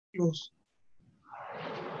clause.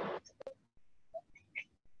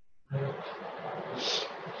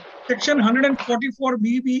 Section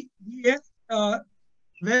 144BBA,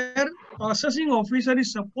 where assessing officer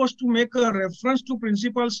is supposed to make a reference to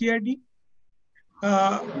principal CIT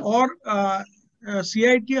or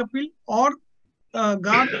CIT appeal or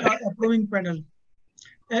GAR approving panel.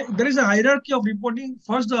 There is a hierarchy of reporting.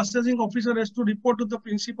 First, the assessing officer has to report to the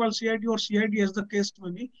principal CIT or CIT as the case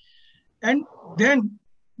may be. And then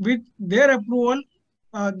with their approval,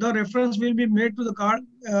 the reference will be made to the GAR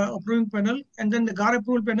approving panel, and then the GAR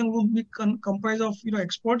approval panel will be comprised of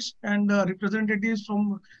experts and representatives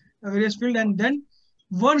from various fields. And then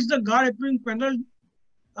once the GAR approving panel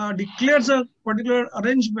declares a particular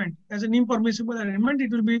arrangement as an impermissible arrangement,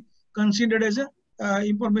 it will be considered as a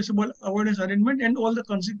impermissible avoidance arrangement, and all the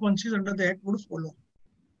consequences under the Act would follow.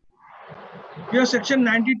 Here, Section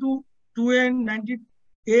 92(2)(a) and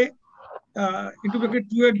 90(a) into bracket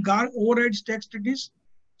 2(a) GAR overrides tax treaties.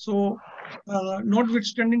 So,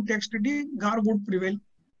 notwithstanding tax treaty, GAR would prevail.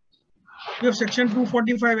 We have Section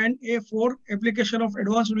 245 and A4, application of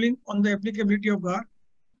advance ruling on the applicability of GAR.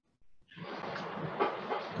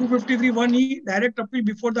 253(1)(e), direct appeal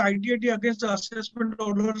before the ITAT against the assessment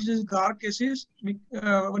orders in GAR cases.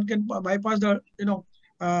 One can bypass the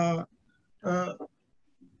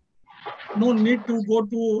no need to go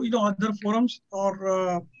to other forums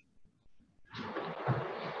or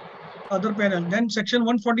other panel. Then Section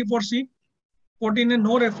 144C, 14, and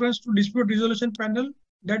no reference to dispute resolution panel.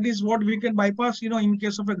 That is what we can bypass. In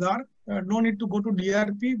case of a GAR, no need to go to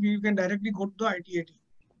DRP. We can directly go to the ITAT.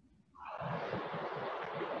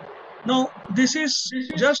 Now, this is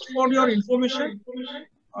just for your information,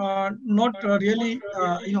 not really,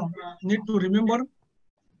 need to remember.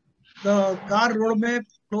 The GAR roadmap,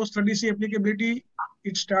 clause 30C applicability,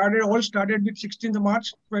 all started with 16th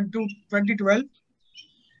March 2012,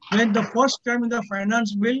 when the first time in the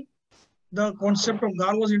finance bill, the concept of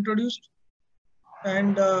GAR was introduced.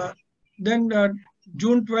 And then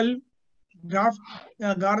June 12, draft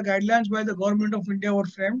GAR guidelines by the Government of India were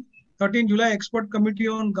framed. 13 July, expert committee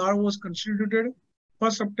on GAR was constituted.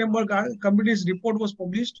 1st September, GAR committee's report was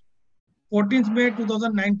published. 14th May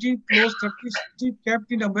 2019, clause 30C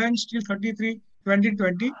kept in abeyance till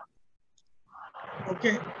 33/2020.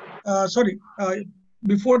 Okay,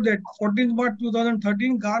 before that, 14th March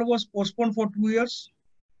 2013, GAR was postponed for 2 years.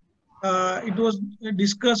 It was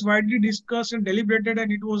widely discussed and deliberated,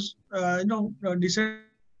 and it was, decided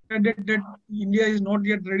that India is not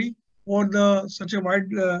yet ready for such a wide,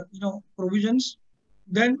 provisions.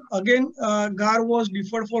 Then again, GAR was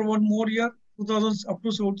deferred for 1 more year, up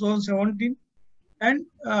to 2017. And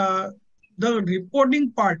the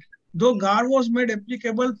reporting part, though GAR was made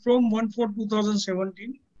applicable from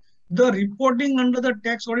 1/4/2017, the reporting under the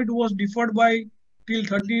tax audit was deferred by till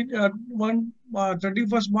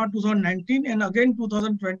 31st March 2019, and again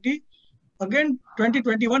 2020, again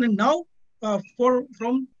 2021, and now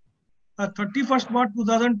from 31st March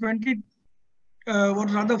 2020, or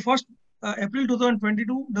rather 1st April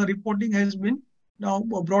 2022, the reporting has been now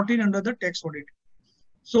brought in under the tax audit.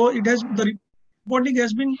 So the reporting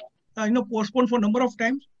has been postponed for number of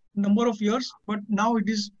times, number of years, but now it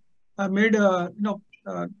is made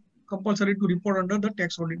compulsory to report under the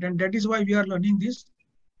tax audit, and that is why we are learning this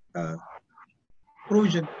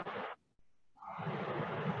provision.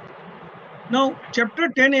 Now, Chapter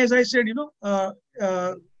 10, as I said,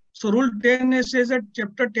 so Rule 10 says that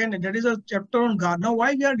Chapter 10, that is a chapter on GAR. Now,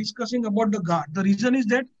 why we are discussing about the GAR? The reason is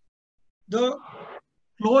that the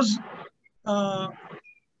clause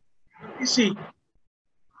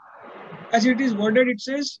as it is worded, it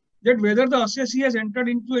says that whether the assessee has entered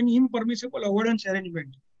into an impermissible avoidance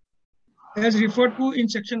arrangement, as referred to in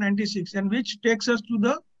Section 96, and which takes us to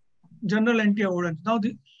the general anti-avoidance. Now,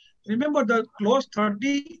 remember the clause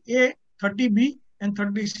 30A, 30B, and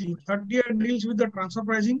 30C. 30A deals with the transfer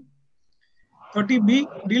pricing. 30B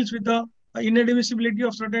deals with the inadmissibility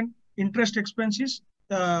of certain interest expenses.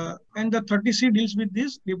 And the 30C deals with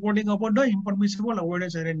this reporting about the impermissible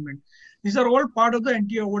avoidance arrangement. These are all part of the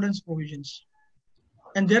anti-avoidance provisions.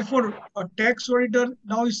 And therefore, a tax auditor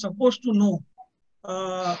now is supposed to know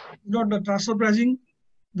the transfer pricing,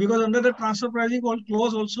 because under the transfer pricing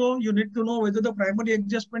clause also, you need to know whether the primary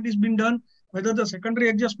adjustment is being done, whether the secondary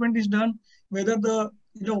adjustment is done, whether the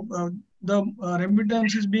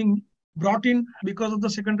remittance is being brought in because of the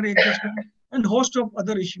secondary adjustment, and host of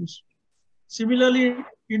other issues. Similarly,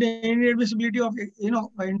 inadmissibility of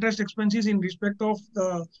interest expenses in respect of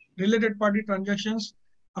the related party transactions.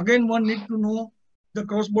 Again, one need to know the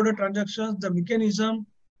cross-border transactions, the mechanism,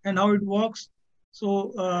 and how it works.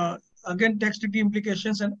 So again, tax treaty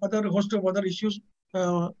implications and other host of other issues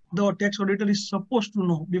the tax auditor is supposed to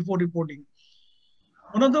know before reporting.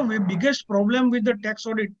 One of the biggest problem with the tax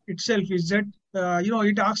audit itself is that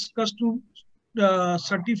it asks us to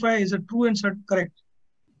certify is a true and correct,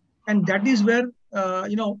 and that is where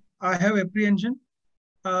I have apprehension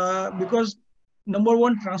because number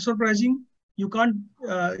one, transfer pricing you can't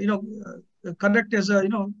correct as a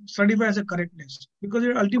certify as a correctness because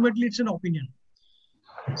ultimately it's an opinion.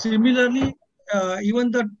 Similarly,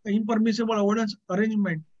 even the impermissible avoidance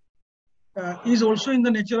arrangement is also in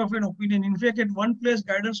the nature of an opinion. In fact, at one place,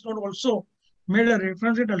 guidance note also made a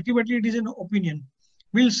reference that ultimately it is an opinion.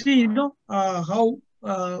 We'll see, how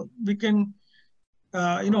we can,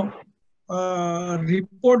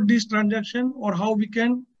 report this transaction or how we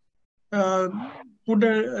can put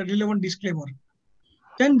a relevant disclaimer.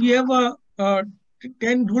 Then we have a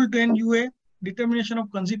 10 Rule 10 UA, determination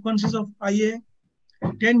of consequences of IA,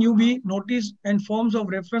 10 UB, notice and forms of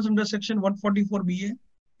reference under section 144 BA,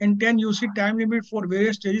 and 10 UC, time limit for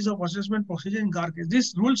various stages of assessment procedure in GAR case.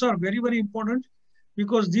 These rules are very, very important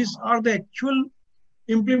because these are the actual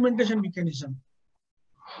implementation mechanism.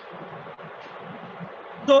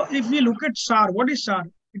 So if we look at SAR, what is SAR?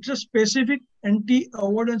 It's a specific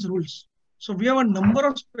anti-avoidance rules. So we have a number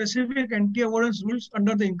of specific anti-avoidance rules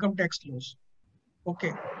under the income tax laws.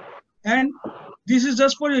 Okay. And this is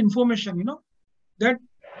just for your information, that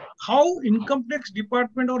how income tax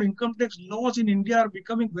department or income tax laws in India are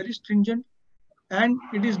becoming very stringent, and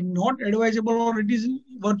it is not advisable or it is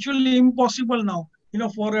virtually impossible now,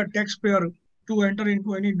 for a taxpayer to enter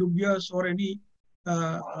into any dubious or any,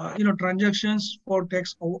 transactions for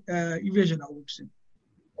tax evasion, I would say.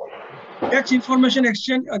 Tax Information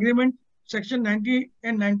Exchange Agreement, Section 90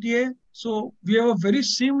 and 90A. So we have a very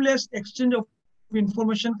seamless exchange of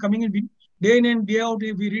information coming in day in and day out.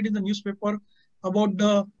 We read in the newspaper about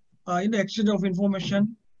the exchange of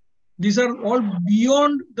information. These are all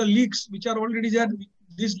beyond the leaks, which are already there.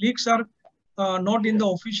 These leaks are not in the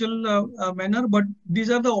official manner, but these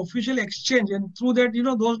are the official exchange. And through that,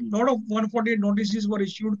 those lot of 148 notices were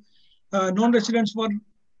issued. Non-residents were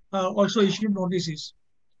also issued notices.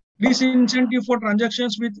 Disincentive for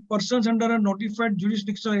transactions with persons under a notified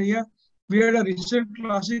jurisdictional area. We had a recent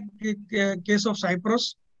classic case of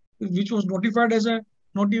Cyprus, which was notified as a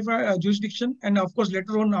notified jurisdiction, and of course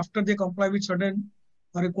later on, after they comply with certain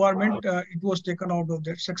requirement, it was taken out of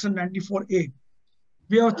that. Section 94A.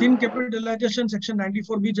 We have thin capitalization, Section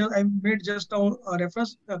 94B. I made just now a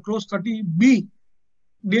reference. Clause 30B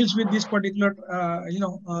deals with this particular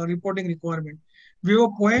reporting requirement. We have a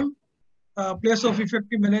poem, place of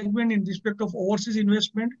effective management in respect of overseas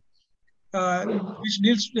investment, which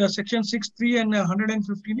deals Section 6.3 and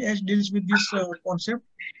 115H deals with this concept.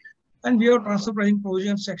 And we have transfer pricing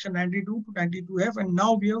provisions, Section 92 to 92F, and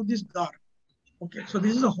now we have this GAR. Okay, so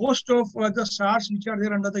this is a host of the SARs which are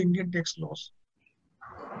there under the Indian tax laws.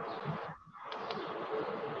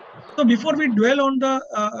 So before we dwell on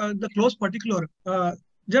the clause particular,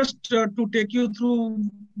 just to take you through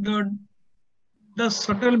the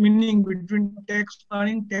subtle meaning between tax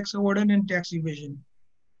planning, tax avoidance, and tax evasion.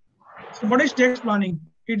 So what is tax planning?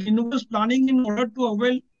 It involves planning in order to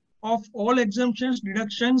avail of all exemptions,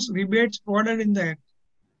 deductions, rebates provided in the Act.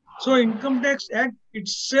 So Income Tax Act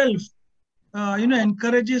itself,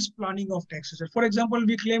 encourages planning of taxes. For example,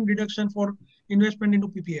 we claim deduction for investment into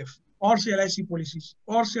PPF or say LIC policies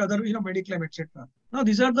or say other, Mediclaim, etc. Now,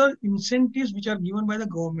 these are the incentives which are given by the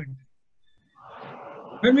government.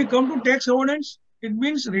 When we come to tax avoidance, it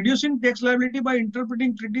means reducing tax liability by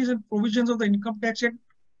interpreting treaties and provisions of the Income Tax Act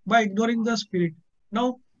by ignoring the spirit.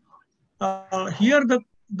 Now, here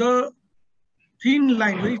the thin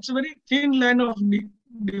line, it's a very thin line of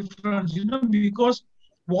difference, because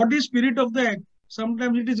what is spirit of the act,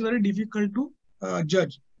 sometimes it is very difficult to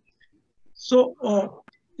judge. So,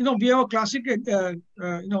 we have a classic,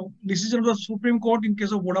 decision of the Supreme Court in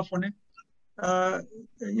case of Vodafone,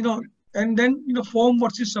 and then, form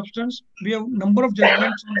versus substance. We have number of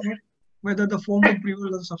judgments on that, whether the form will prevail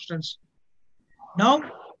or the substance. Now,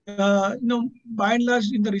 by and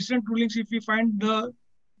large, in the recent rulings, if we find the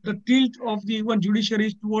tilt of the even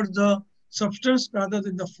judiciary towards the substance rather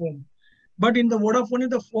than the form. But in the Vodafone,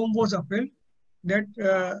 the form was upheld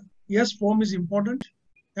that, yes, form is important.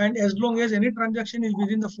 And as long as any transaction is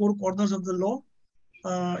within the four corners of the law,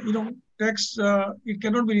 tax, it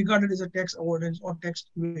cannot be regarded as a tax avoidance or tax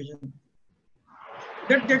evasion.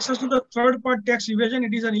 That takes us to the third part, tax evasion.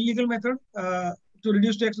 It is an illegal method to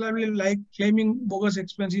reduce tax liability, like claiming bogus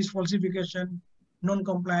expenses, falsification,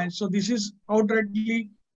 non-compliance. So this is outrightly,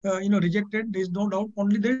 rejected. There is no doubt.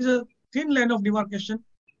 Only there is a thin line of demarcation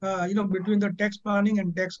between the tax planning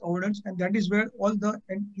and tax avoidance, and that is where all the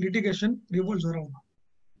litigation revolves around.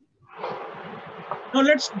 Now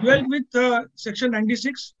let's dwell with section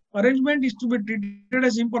 96. Arrangement is to be treated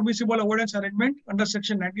as impermissible avoidance arrangement under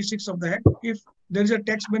section 96 of the Act if there is a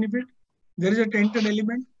tax benefit, there is a tainted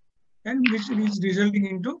element, and which is resulting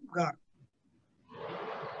into GAR.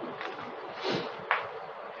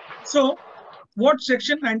 So what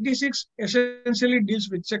section 96 essentially deals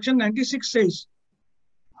with? Section 96 says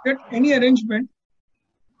that any arrangement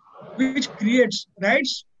which creates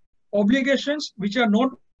rights, obligations which are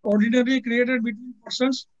not ordinarily created between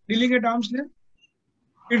persons dealing at arm's length,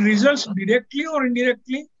 it results directly or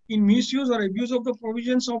indirectly in misuse or abuse of the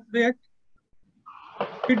provisions of the Act,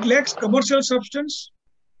 it lacks commercial substance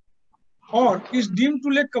or is deemed to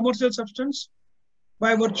lack commercial substance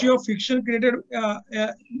by virtue of fiction created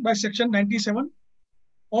by section 97,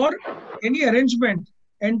 or any arrangement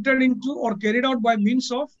entered into or carried out by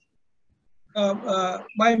means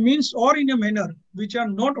or in a manner which are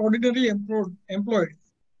not ordinarily employed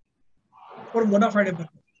for bona fide purpose.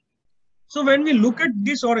 So when we look at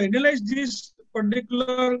this or analyze this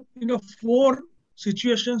particular 4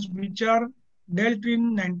 situations which are dealt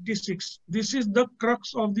in 96, this is the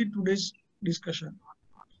crux of the today's discussion.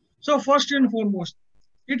 So first and foremost,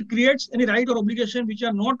 it creates any right or obligation which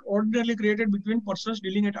are not ordinarily created between persons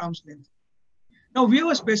dealing at arm's length. Now we have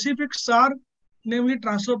a specific SAR, namely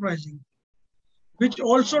transfer pricing, which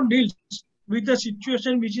also deals with a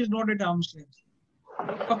situation which is not at arm's length.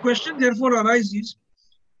 A question therefore arises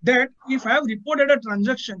that if I have reported a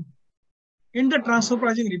transaction in the transfer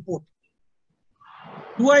pricing report,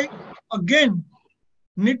 do I again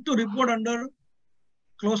need to report under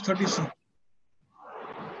clause 30C?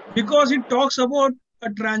 Because it talks about a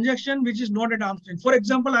transaction which is not at arm's length. For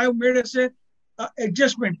example, I have made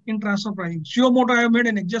adjustment in transfer pricing. Suo motu, I have made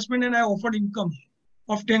an adjustment and I offered income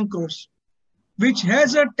of 10 crores, which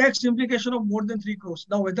has a tax implication of more than 3 crores.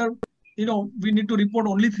 Now, whether we need to report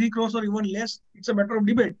only 3 crores or even less, it's a matter of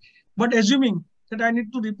debate. But assuming that I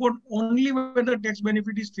need to report only when the tax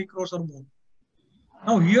benefit is 3 crores or more.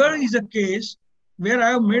 Now, here is a case where I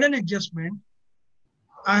have made an adjustment,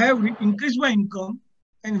 I have increased my income,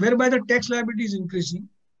 and whereby the tax liability is increasing,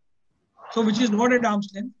 so which is not at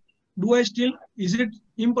arm's length. Do I still, is it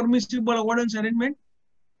impermissible avoidance arrangement?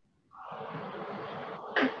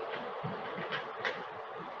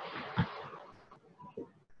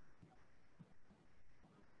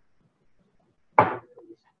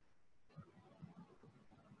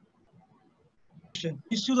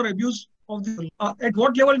 Issues or abuse of the at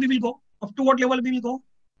what level we will go, up to what level we will go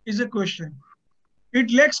is a question.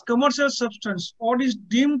 It lacks commercial substance or is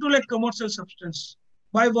deemed to lack commercial substance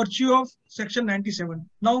by virtue of section 97.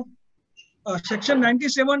 Now, section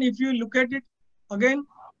 97, if you look at it again,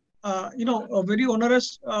 very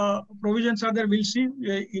onerous provisions are there. We'll see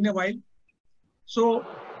in a while. So,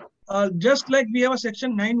 just like we have a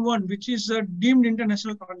section 9(1), which is a deemed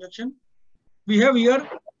international transaction, we have here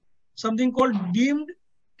something called deemed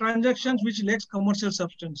transactions which lacks commercial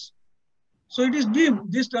substance. So it is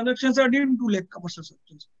deemed, these transactions are deemed to lack commercial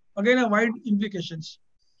substance. Again, a wide implications.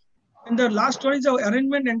 And the last one is the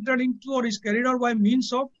arrangement entered into or is carried out by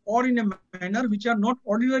means of or in a manner which are not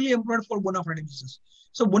ordinarily employed for bona fide business.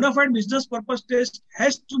 So bona fide business purpose test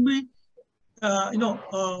has to be,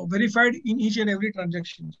 verified in each and every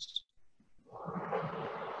transaction.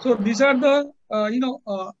 So these are the,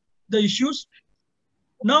 the issues.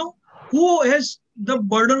 Now, who has the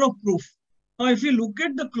burden of proof? Now, if you look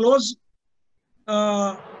at the clause,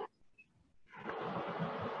 now,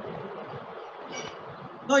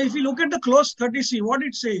 if you look at the clause 30C, what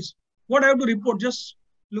it says, what I have to report, just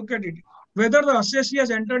look at it. Whether the assessee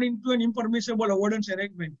has entered into an impermissible avoidance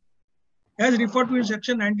arrangement, as referred to in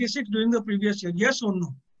section 96 during the previous year, yes or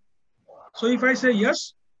no? So if I say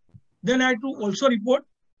yes, then I have to also report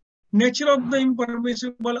nature of the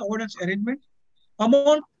impermissible avoidance arrangement,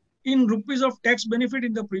 amount in rupees of tax benefit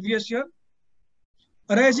in the previous year,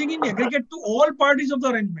 arising in aggregate to all parties of the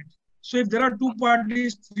arrangement. So if there are 2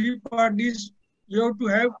 parties, 3 parties, you have to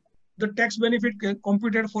have the tax benefit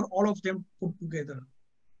computed for all of them put together.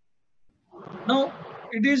 Now,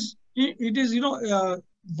 it is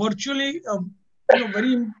virtually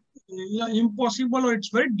very impossible, or it's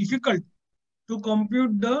very difficult to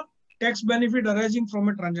compute the tax benefit arising from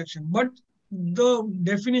a transaction. But the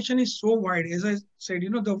definition is so wide, as I said,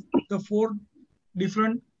 the 4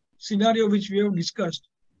 different scenario which we have discussed,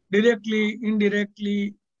 directly,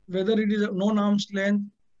 indirectly, whether it is a non-arm's length,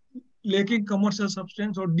 lacking commercial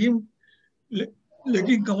substance, or deemed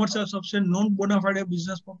lacking commercial substance, non-bona fide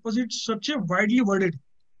business purpose. It's such a widely worded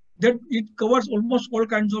that it covers almost all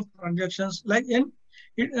kinds of transactions. Like, and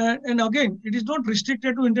And again, it is not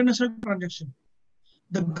restricted to international transaction.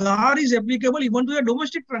 The GAR is applicable even to a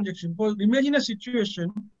domestic transaction. For imagine a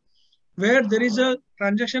situation where there is a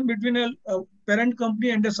transaction between a parent company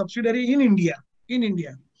and a subsidiary in India.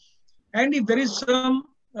 And if there is some,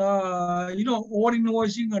 over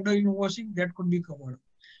invoicing, under invoicing, that could be covered.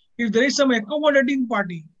 If there is some accommodating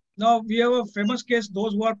party, now we have a famous case,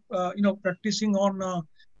 those who are, practicing on,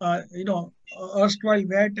 erstwhile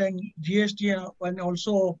VAT and GST, and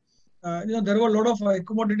also, there were a lot of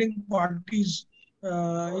accommodating parties,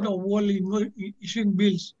 who were issuing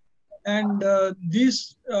bills. And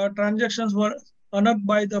these transactions were unearthed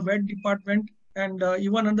by the VAT department, and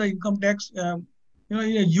even under income tax,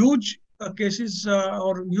 huge cases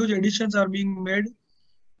or huge additions are being made.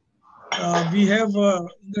 We have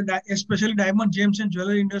especially diamond, gems, and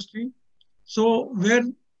jewelry industry. So where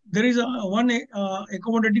there is one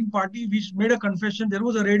accommodating party which made a confession, there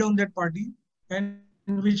was a raid on that party, and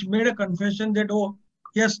which made a confession that, oh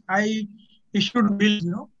yes, I issued bills,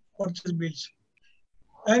 purchase bills,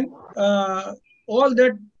 and all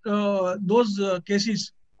that those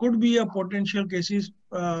cases could be a potential cases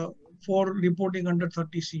for reporting under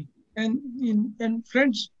 30C. And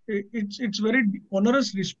friends, it's very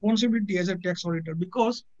onerous responsibility as a tax auditor,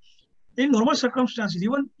 because in normal circumstances,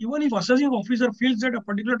 even if assessing officer feels that a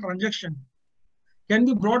particular transaction can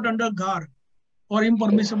be brought under GAR or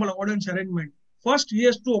impermissible avoidance arrangement, first he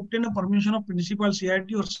has to obtain a permission of principal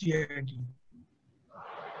CIT or CIT.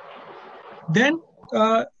 Then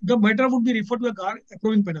the matter would be referred to a GAR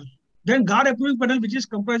approving panel. Then GAR approving panel, which is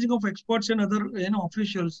comprising of experts and other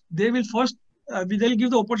officials, they will first they'll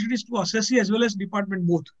give the opportunities to assessee as well as department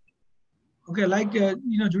both. Okay, like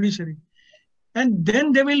judiciary, and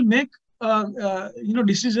then they will make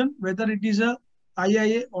decision whether it is a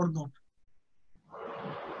IIA or not.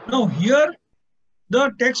 Now here,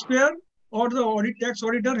 the taxpayer or the tax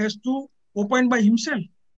auditor has to opine by himself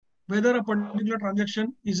whether a particular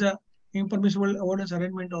transaction is a impermissible avoidance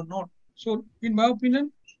arrangement or not. So in my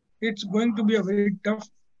opinion, it's going to be a very tough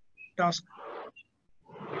task.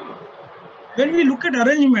 When we look at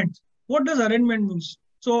arrangement, what does arrangement means?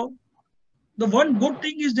 So the one good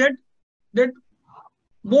thing is that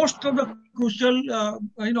most of the crucial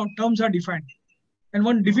terms are defined, and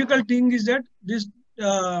one difficult thing is that these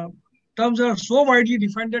terms are so widely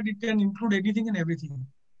defined that it can include anything and everything.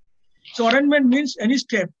 So arrangement means any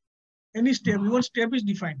step, even step is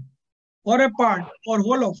defined, or a part or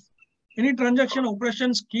whole of any transaction,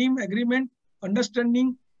 operation, scheme, agreement,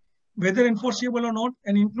 understanding, whether enforceable or not,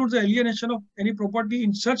 and includes the alienation of any property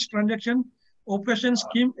in such transaction, operation,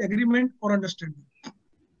 scheme, agreement, or understanding.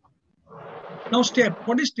 Now step,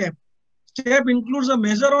 what is step? Step includes a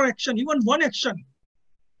measure or action, even one action,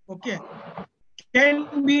 okay,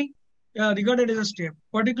 can be regarded as a step,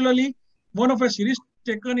 particularly one of a series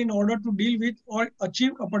taken in order to deal with or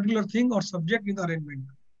achieve a particular thing or subject in the arrangement.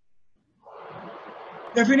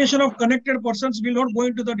 Definition of connected persons will not go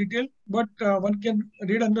into the detail, but one can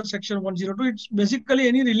read under section 102. It's basically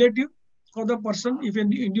any relative of the person, if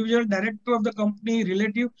an individual, director of the company,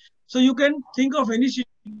 relative. So you can think of any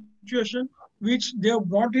situation which they have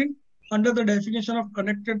brought in under the definition of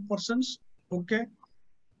connected persons. Okay.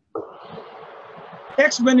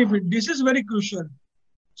 Tax benefit. This is very crucial.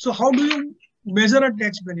 So how do you measure a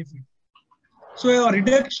tax benefit? So a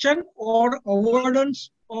reduction or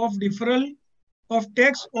avoidance of deferral of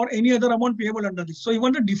tax or any other amount payable under this. So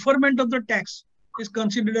even the deferment of the tax is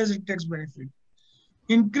considered as a tax benefit.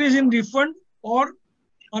 Increase in refund or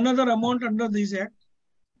another amount under this act.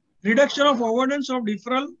 Reduction of avoidance of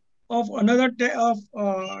deferral of another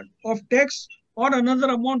of tax or another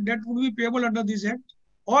amount that would be payable under this act,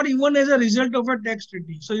 or even as a result of a tax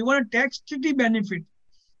treaty. So even a tax treaty benefit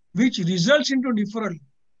which results into deferral,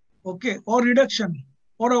 okay, or reduction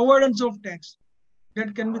or avoidance of tax,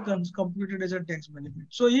 that can be computed as a tax benefit.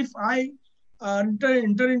 So if I enter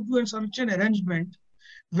into such an arrangement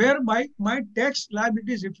whereby my tax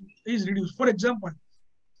liability is reduced. For example,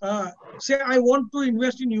 say I want to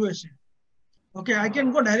invest in USA. Okay, I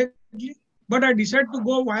can go directly, but I decide to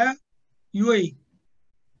go via UAE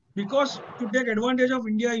because to take advantage of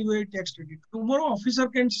India UAE tax treaty. Tomorrow, officer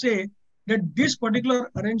can say that this particular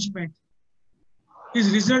arrangement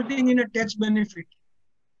is resulting in a tax benefit.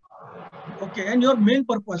 Okay, and your main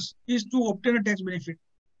purpose is to obtain a tax benefit.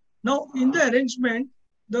 Now, in the arrangement,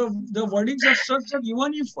 the wordings are such that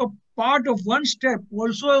even if a part of one step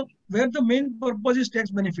also where the main purpose is tax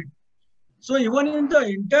benefit. So even in the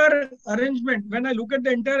entire arrangement, when I look at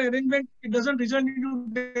the entire arrangement, it doesn't result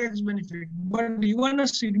into tax benefit. But even a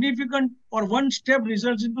significant or one step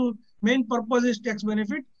results into main purpose is tax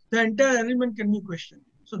benefit, the entire arrangement can be questioned.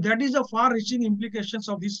 So that is the far-reaching implications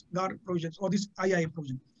of this GAR provisions or this II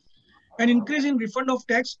provision. An increase in refund of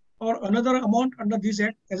tax or another amount under this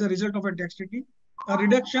act as a result of a tax treaty, a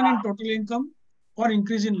reduction in total income or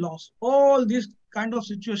increase in loss. All these kind of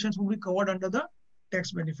situations will be covered under the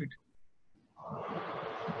tax benefit.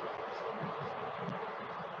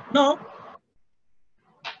 Now,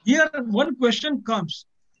 here one question comes.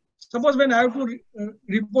 Suppose when I have to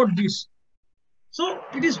report this. So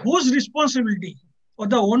it is whose responsibility or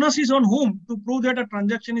the onus is on whom to prove that a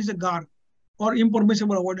transaction is a GAR or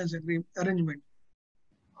impermissible avoidance arrangement.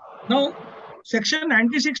 Now, section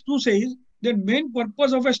 96(2) says that main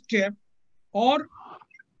purpose of a step or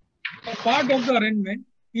a part of the arrangement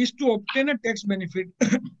is to obtain a tax benefit.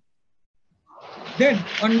 Then,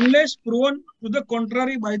 unless proven to the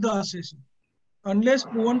contrary by the assessee,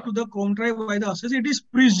 it is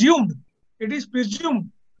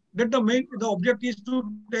presumed that the object is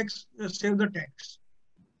to save the tax.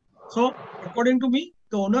 So, according to me,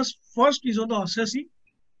 the onus first is on the assessee,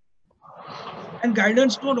 and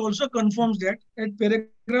guidance note also confirms that at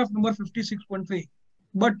paragraph number 56.3.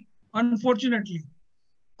 But unfortunately,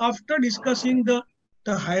 after discussing the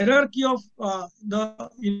hierarchy of the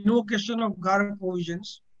invocation of GAR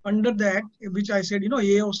provisions under the Act, which I said,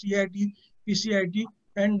 AOCIT, PCIT,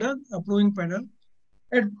 and the approving panel,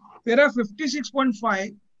 at paragraph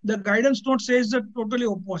 56.5, the guidance note says the totally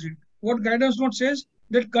opposite. What guidance note says?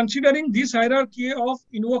 That considering this hierarchy of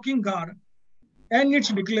invoking GAR and its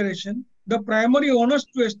declaration, the primary onus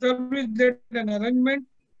to establish that an arrangement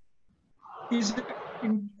is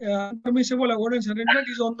impermissible avoidance arrangement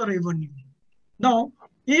is on the revenue. Now,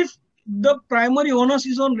 if the primary onus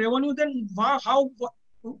is on revenue, then how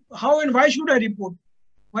and why should I report?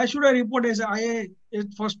 Why should I report as IA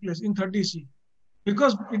at first place in 30C?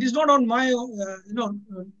 Because it is not on my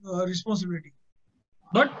responsibility.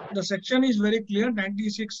 But the section is very clear,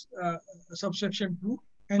 96 subsection 2,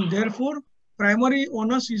 and therefore primary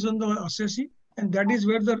onus is on the assessee, and that is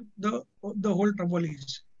where the whole trouble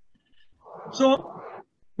is. So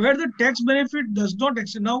where the tax benefit does not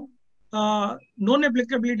exceed now,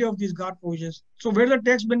 non-applicability of these GAR provisions. So where the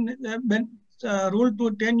tax rule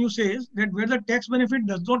 210 says that where the tax benefit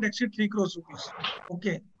does not exceed 3 crores rupees,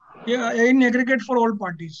 okay, yeah, in aggregate for all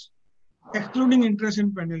parties, excluding interest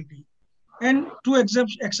and penalty. And two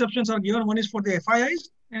exceptions are given. One is for the FIIs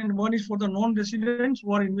and one is for the non-residents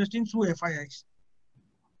who are investing through FIIs.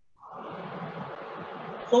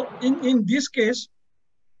 So in this case,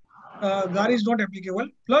 GAR is not applicable,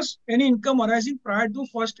 plus any income arising prior to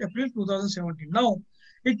 1st April 2017. Now,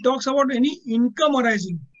 it talks about any income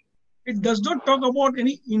arising. It does not talk about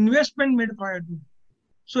any investment made prior to.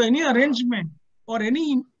 So any arrangement or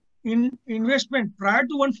any investment prior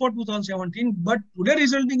to 1/4/2017, but today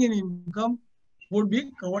resulting in income, would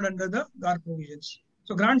be covered under the GAR provisions.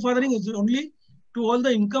 So grandfathering is only to all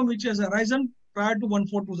the income which has arisen prior to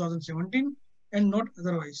 1/4/2017 and not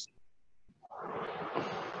otherwise.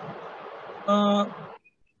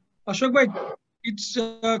 Ashok bhai, it's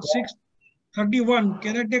 6:31.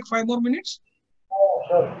 Can I take 5 more minutes?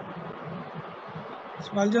 Sure.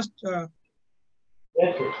 So I'll just.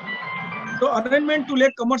 So arrangement to lay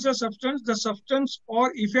commercial substance, the substance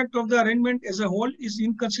or effect of the arrangement as a whole is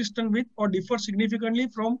inconsistent with or differs significantly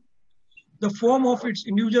from the form of its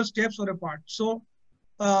individual steps or a part. So,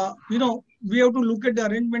 we have to look at the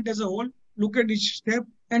arrangement as a whole, look at each step,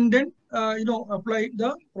 and then, apply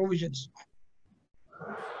the provisions.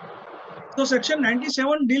 So section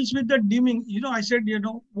 97 deals with the deeming. I said,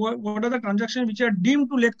 what are the transactions which are deemed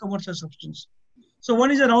to lay commercial substance? So one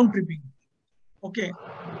is a round tripping. Okay.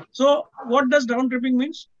 So what does round tripping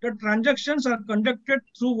means? The transactions are conducted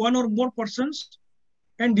through one or more persons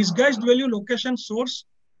and disguised value, location, source,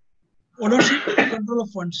 ownership, and control of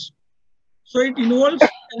funds. So it involves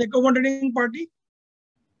an accommodating party,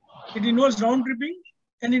 it involves round tripping,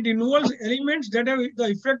 and it involves elements that have the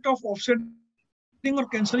effect of offsetting or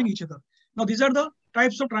cancelling each other. Now these are the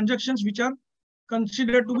types of transactions which are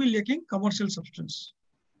considered to be lacking commercial substance.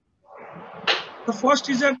 The first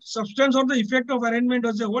is that substance or the effect of arrangement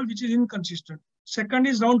as a whole which is inconsistent. Second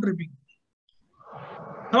is round tripping.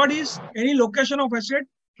 Third is any location of asset,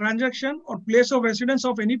 transaction or place of residence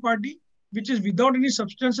of any party which is without any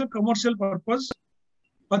substantial commercial purpose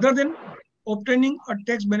other than obtaining a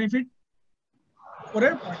tax benefit for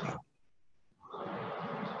a party.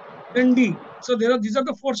 Then D. So these are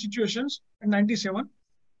the 4 situations in 97.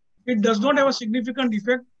 It does not have a significant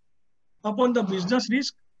effect upon the business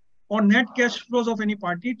risk or net cash flows of any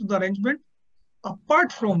party to the arrangement,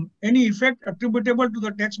 apart from any effect attributable to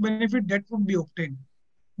the tax benefit that would be obtained,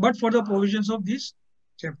 but for the provisions of this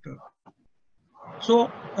chapter. So,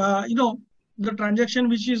 the transaction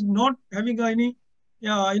which is not having any,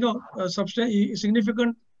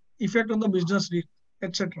 significant effect on the business risk,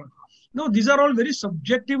 etc. Now, these are all very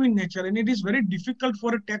subjective in nature, and it is very difficult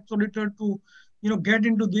for a tax auditor to, get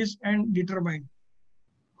into this and determine.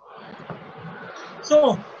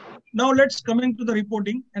 So now let's coming to the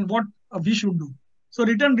reporting and what we should do. So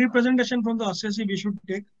written representation from the assessee we should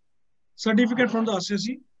take, certificate from the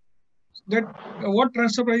assessee that what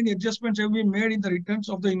transfer pricing adjustments have been made in the returns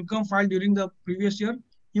of the income filed during the previous year,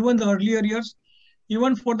 even the earlier years,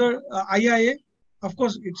 even for the IIA. Of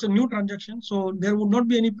course, it's a new transaction, so there would not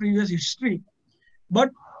be any previous history. But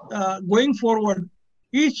going forward,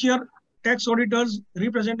 each year tax auditors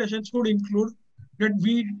representation should include that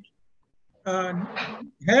we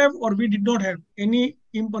have or we did not have any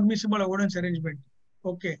impermissible avoidance arrangement,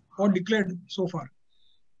 okay, or declared so far.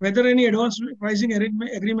 Whether any advance pricing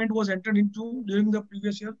agreement was entered into during the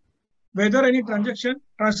previous year, whether any transfer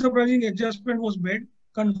pricing adjustment was made,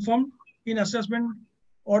 confirmed in assessment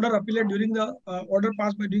order appealed during the order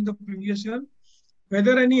passed by during the previous year,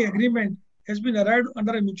 whether any agreement has been arrived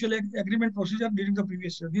under a mutual agreement procedure during the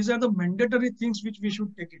previous year. These are the mandatory things which we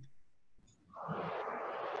should take it.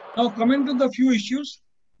 Now, coming to the few issues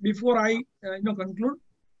before I conclude,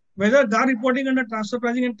 whether GAR reporting under transfer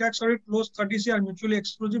pricing and tax audit clause 30C are mutually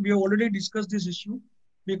exclusive. We have already discussed this issue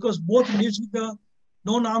because both deals with the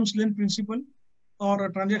non-arm's length principle or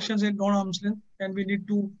transactions at non-arm's length, and we need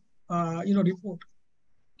to report.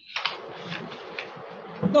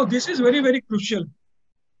 Now, this is very, very crucial.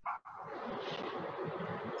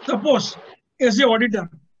 Suppose, as the auditor,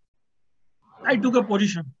 I took a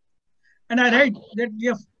position and I write that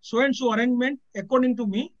if so-and-so arrangement, according to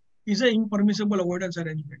me, is an impermissible avoidance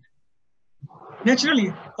arrangement.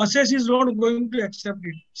 Naturally, assessee is not going to accept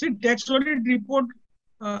it. See, tax audit report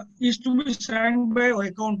is to be signed by an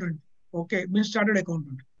accountant, okay, means chartered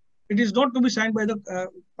accountant. It is not to be signed by the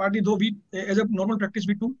party, though we, as a normal practice,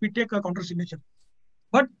 we take a counter signature.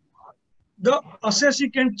 But the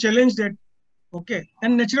assessee can challenge that, okay,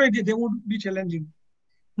 and naturally they would be challenging.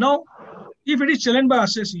 Now, if it is challenged by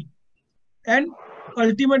assessee, and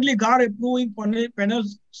ultimately GAR approving panel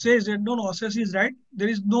says that no, assessee is right, there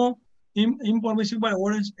is no impermissible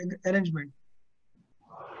avoidance arrangement.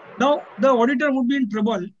 Now, the auditor would be in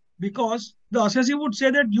trouble because the assessee would say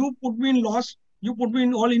that you put me in loss, you put me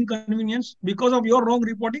in all inconvenience because of your wrong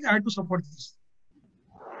reporting, I had to support this.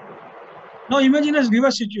 Now, imagine a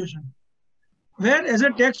reverse situation where, as a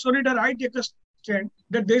tax auditor, I take a stand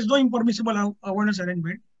that there is no impermissible avoidance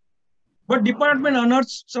arrangement, but department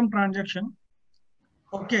unearths some transaction,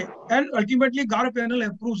 okay, and ultimately GAR panel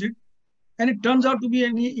approves it, and it turns out to be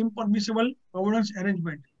any impermissible avoidance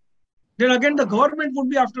arrangement. Then again, the government would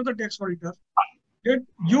be after the tax auditor that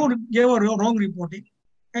you gave a wrong reporting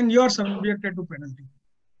and you are subjected to penalty.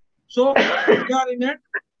 So we are in a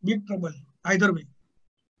big trouble either way.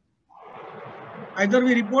 Either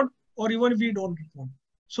we report or even if we don't report.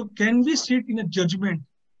 So can we sit in a judgment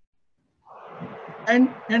and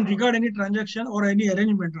regard any transaction or any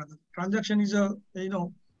arrangement rather? Transaction is a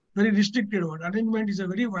very restricted word. Arrangement is a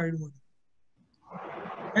very wide word.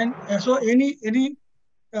 And so any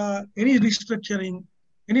restructuring,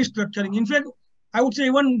 any structuring. In fact, I would say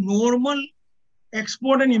even normal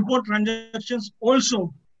export and import transactions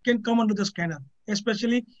also can come under the scanner,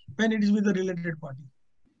 especially when it is with the related party.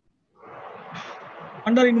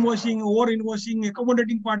 Under invoicing, over invoicing,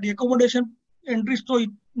 accommodating party, accommodation entries, so it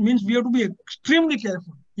means we have to be extremely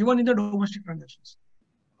careful, even in the domestic transactions.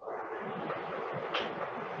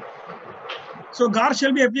 So GAR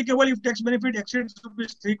shall be applicable if tax benefit exceeds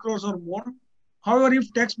 3 crores or more. However,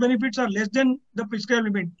 if tax benefits are less than the prescribed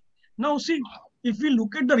limit. Now see, if we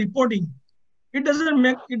look at the reporting, it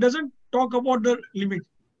doesn't talk about the limit.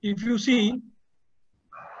 If you see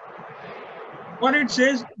what it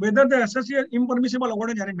says, whether the assessee impermissible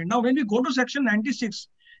avoidance arrangement. Now, when we go to section 96,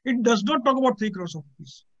 it does not talk about 3 crores of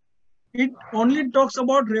rupees. It only talks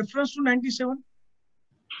about reference to 97.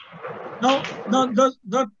 Now,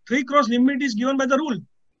 the 3 crores limit is given by the rule.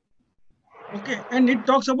 Okay, and it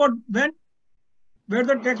talks about where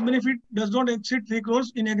the tax benefit does not exceed 3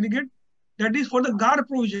 crores in aggregate. That is for the GAR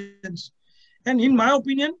provisions. And in my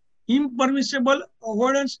opinion, impermissible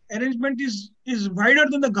avoidance arrangement is wider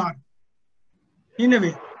than the GAR in a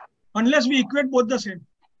way, unless we equate both the same.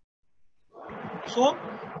 So,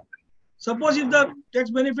 suppose if the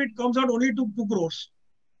tax benefit comes out only to 2 crores.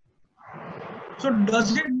 So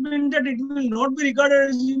does it mean that it will not be regarded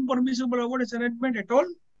as impermissible avoidance arrangement at all?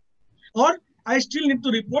 Or I still need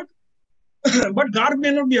to report, but GAR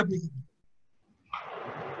may not be applicable?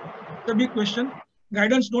 The big question.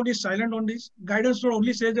 Guidance note is silent on this. Guidance note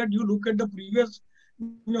only says that you look at the previous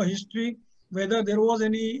history, whether there was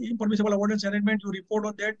any impermissible avoidance arrangement, you report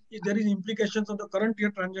on that. If there is implications of the current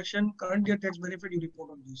year transaction, current year tax benefit, you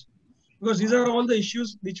report on this. Because these are all the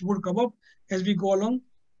issues which would come up as we go along.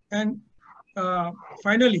 And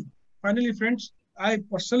finally, friends, I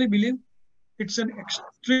personally believe it's an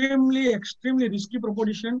extremely risky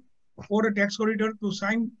proposition for a tax auditor to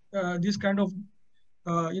sign this kind of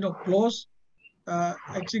clause.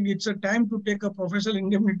 I think it's a time to take a professional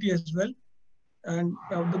indemnity as well. And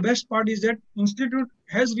the best part is that Institute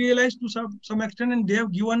has realized to some extent, and they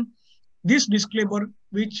have given this disclaimer,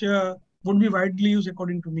 which would be widely used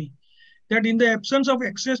according to me, that in the absence of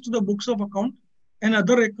access to the books of account and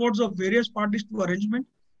other records of various parties to arrangement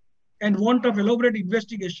and want of elaborate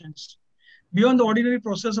investigations beyond the ordinary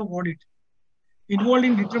process of audit involved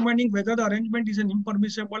in determining whether the arrangement is an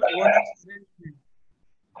impermissible avoidance arrangement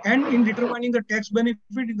and in determining the tax benefit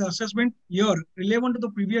in the assessment year relevant to the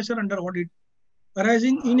previous year under audit,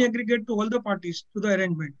 arising in aggregate to all the parties to the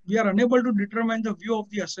arrangement, we are unable to determine the view of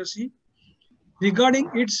the assessee regarding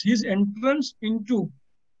his entrance into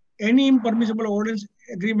any impermissible avoidance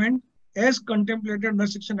agreement as contemplated under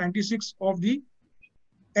section 96 of the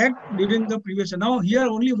Act during the previous year. Now, here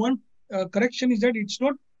only one correction is that it's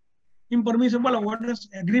not impermissible avoidance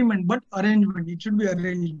agreement, but arrangement. It should be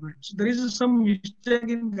arrangement. So there is some mistake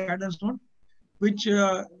in guidance note, which we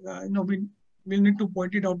will need to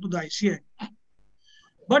point it out to the ICA.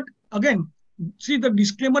 But again, see, the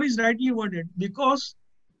disclaimer is rightly worded, because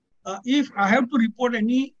if I have to report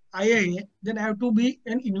any IIA, then I have to be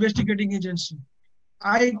an investigating agency.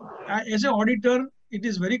 I as an auditor, it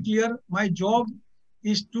is very clear my job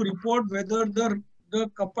is to report whether the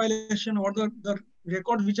compilation or the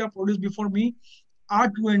records which are produced before me are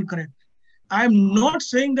true and correct. I am not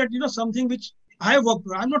saying that something which I have worked.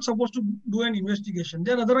 I'm not supposed to do an investigation.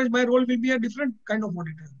 Then otherwise my role will be a different kind of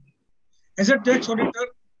auditor. As a tax auditor,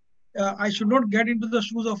 I should not get into the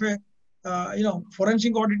shoes of a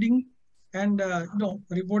forensic auditing and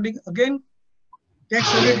reporting. Again,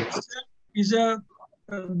 tax audit is a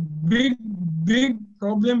big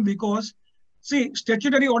problem, because see,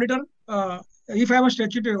 statutory auditor, if I am a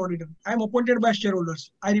statutory auditor, I am appointed by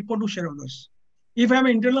shareholders. I report to shareholders. If I am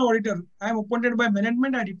an internal auditor, I am appointed by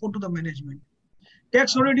management. I report to the management.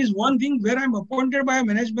 Tax audit is one thing where I am appointed by a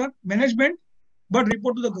management, but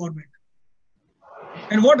report to the government.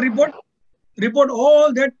 And what report? Report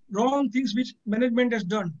all that wrong things which management has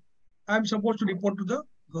done. I am supposed to report to the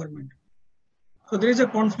government. So there is a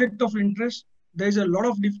conflict of interest. There is a lot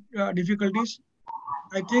of difficulties.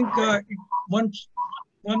 I think one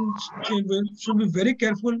should be very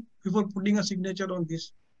careful before putting a signature on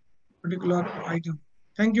this particular item.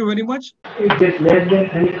 Thank you very much. If it's less than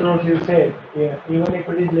 3 crores, you said, yeah, even if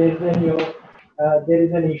it is less than there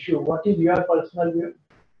is an issue. What is your personal view?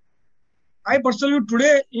 I personally,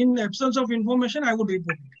 today, in absence of information, I would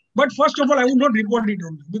report it. But first of all, I would not report it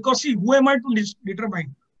only, because see, who am I to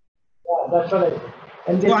determine? Yeah, that's right.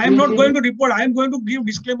 And so I am not going to report. I am going to give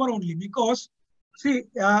disclaimer only, because see,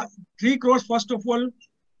 3 crores, first of all,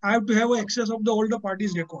 I have to have access of the older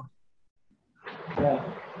party's record. Yeah.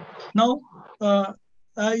 Now,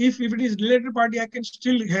 if it is related party, I can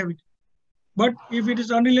still have it. But if it is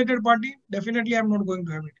unrelated party, definitely I am not going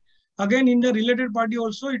to have it. Again, in the related party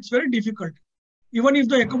also, it's very difficult. Even if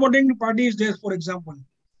the accommodating party is there, for example,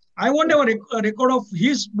 I won't have a record of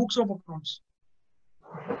his books of accounts.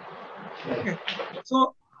 Okay.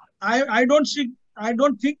 So I don't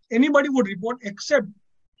think anybody would report, except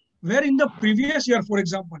where in the previous year, for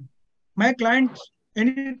example, my client,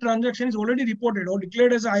 any transaction is already reported or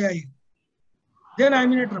declared as IIA. Then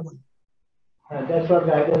I'm in a trouble. That's what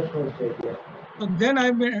guidance was said. Yeah. So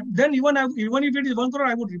then even if it is 1 crore,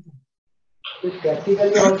 I would report.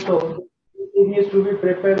 Practically also, it needs to be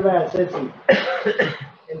prepared by assessing.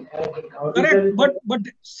 Correct, but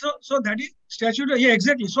so that is statutory. Yeah,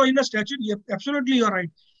 exactly. So in the statute, yeah, absolutely, you are right.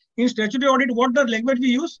 In statutory audit, what the language we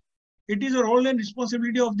use, it is a role and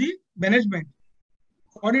responsibility of the management.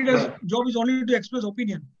 Auditor's job is only to express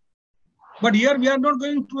opinion. But here we are not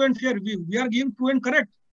going true and fair review. We are giving true and correct.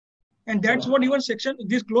 And that's what even section,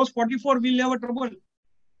 this clause 44 will have a trouble.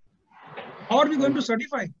 How are we going to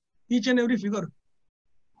certify each and every figure?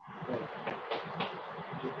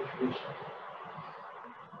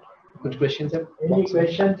 Good question, sir. Any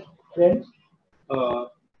questions, friends?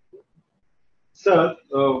 Sir,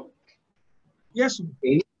 yes.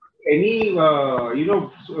 Any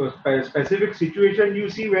specific situation you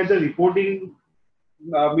see where the reporting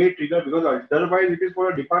may trigger, because otherwise it is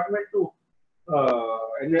for a department to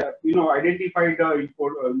identify the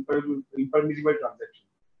impermissible transaction.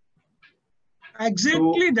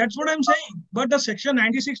 Exactly, so, that's what I'm saying. But the section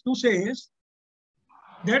 96(2) says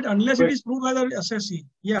That unless it is proved by the assessee.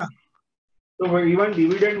 Yeah. So even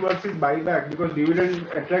dividend versus buyback, because dividend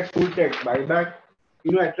attracts full tax, buyback,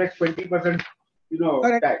 attracts 20%,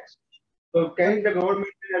 Correct. tax. So can the government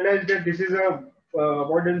realize that this is a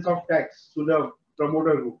avoidance of tax to the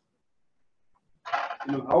promoter group?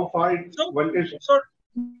 How far one can. So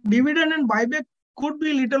dividend and buyback could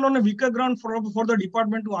be little on a weaker ground for the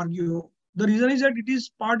department to argue. The reason is that it is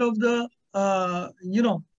part of the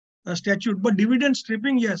statute. But dividend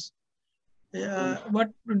stripping, yes. But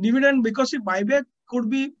dividend, because if buyback could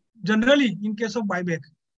be generally in case of buyback.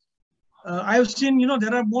 I have seen,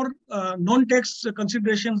 there are more non-tax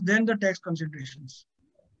considerations than the tax considerations.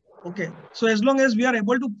 Okay. So as long as we are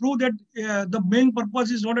able to prove that the main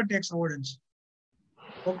purpose is not a tax avoidance.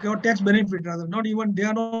 Okay, or tax benefit rather, not even, they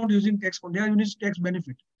are not using tax, they are using tax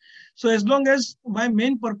benefit. So as long as my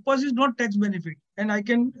main purpose is not tax benefit and I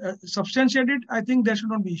can substantiate it, I think there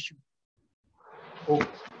should not be issue. Okay.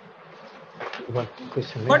 One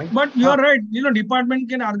question. But you are right, department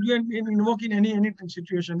can argue and invoke in any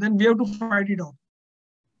situation, then we have to fight it out.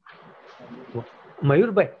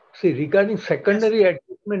 Mayur bhai, see, regarding secondary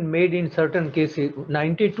adjustment made in certain cases,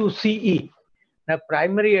 92 CE, the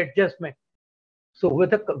primary adjustment. So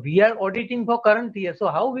whether we are auditing for current year, so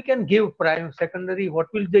how we can give secondary, what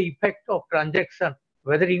will the effect of transaction,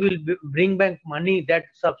 whether he will bring back money that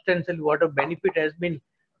substantially what a benefit has been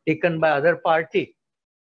taken by other party.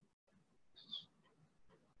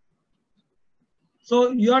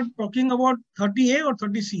 So you are talking about 30A or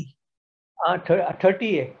 30C?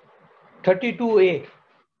 30A, 32A.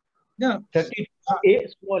 Yeah. 32A,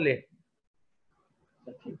 small a.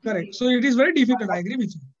 Correct. So it is very difficult. I agree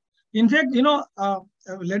with you. In fact,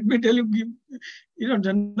 let me tell you,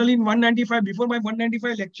 generally in 195, before my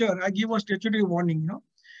 195 lecture, I give a statutory warning,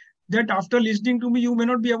 that after listening to me, you may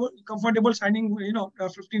not be comfortable signing,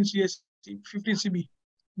 15 CB,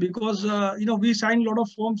 because, we sign a lot of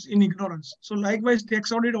forms in ignorance. So likewise,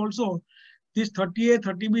 tax audit also, this 30A,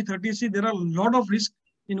 30B, 30C, there are a lot of risk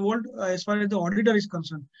involved as far as the auditor is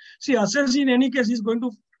concerned. See, assessee in any case is going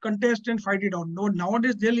to contest and fight it out. No,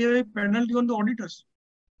 nowadays they'll have a penalty on the auditors.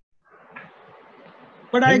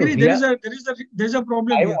 But I agree, there is a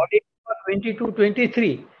problem I here. audited for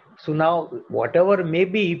 22-23. So now whatever may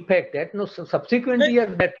be effect, that no subsequent year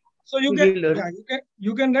that. So you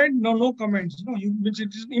can write no comments. No,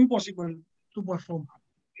 it is impossible to perform.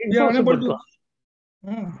 We are unable to.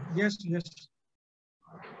 Yes.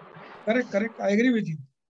 Correct. I agree with you.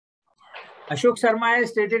 Ashok Sharma has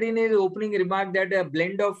stated in his opening remark that a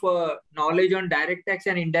blend of knowledge on direct tax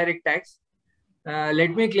and indirect tax.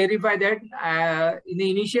 Let me clarify that in the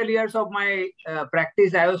initial years of my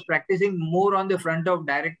practice, I was practicing more on the front of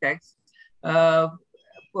direct tax.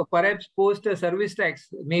 Perhaps post service tax,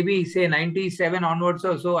 maybe say 97 onwards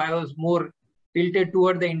or so, I was more tilted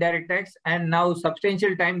toward the indirect tax, and now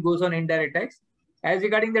substantial time goes on indirect tax. As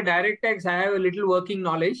regarding the direct tax, I have a little working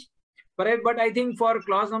knowledge. But I think for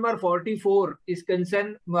clause number 44 is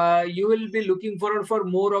concerned, you will be looking forward for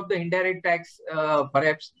more of the indirect tax,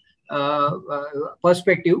 perhaps,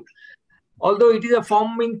 perspective. Although it is a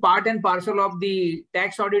forming part and parcel of the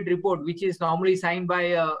tax audit report, which is normally signed by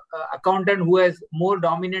an accountant who is more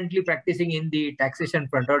dominantly practicing in the taxation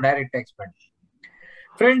front or direct tax front.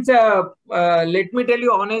 Friends, let me tell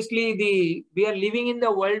you honestly, we are living in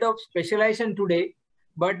the world of specialization today.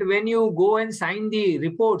 But when you go and sign the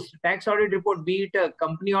reports, tax audit report, be it a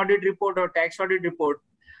company audit report or tax audit report,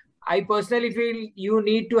 I personally feel you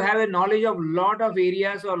need to have a knowledge of a lot of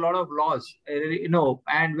areas or a lot of laws,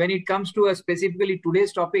 and when it comes to specifically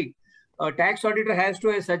today's topic, a tax auditor has to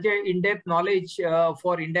have such an in-depth knowledge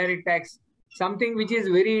for indirect tax, something which is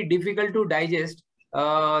very difficult to digest,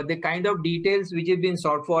 the kind of details which is being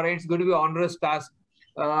sought for. It's going to be an onerous task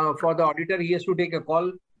for the auditor. He has to take a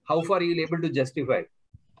call how far he is able to justify.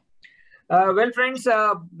 Well, friends,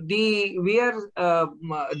 the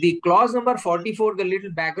clause number 44, the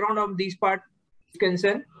little background of this part is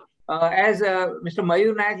concerned. As Mr.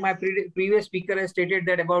 Mayur Nayak, my previous speaker, has stated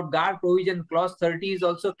that about GAR provision, clause 30 is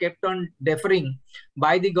also kept on deferring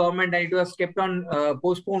by the government, and it was kept on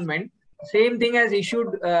postponement. Same thing as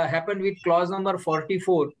happened with clause number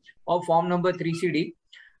 44 of form number 3CD.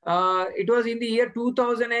 It was in the year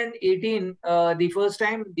 2018, the first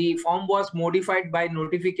time the form was modified by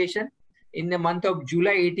notification in the month of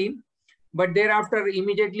July 18. But thereafter,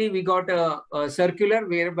 immediately we got a circular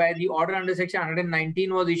whereby the order under section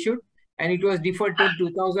 119 was issued, and it was deferred to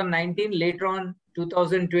 2019, later on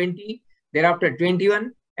 2020, thereafter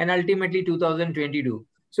 21, and ultimately 2022.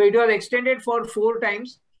 So it was extended for 4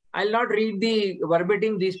 times. I'll not read the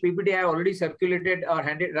verbatim. This PPT I already circulated or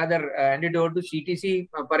handed over to CTC.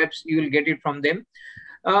 Perhaps you will get it from them.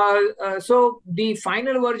 So the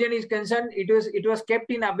final version is concerned, it was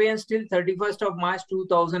kept in abeyance till 31st of March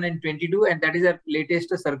 2022, and that is the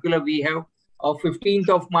latest circular we have of 15th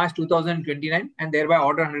of March 2029, and thereby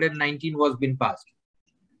order 119 was been passed.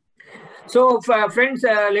 So friends,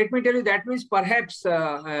 let me tell you, that means perhaps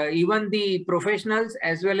even the professionals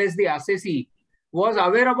as well as the assessee was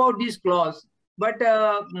aware about this clause, but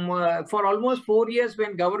for almost 4 years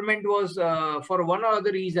when government was for one or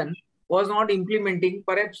other reason was not implementing,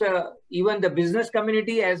 perhaps even the business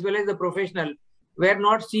community as well as the professional were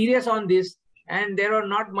not serious on this, and there are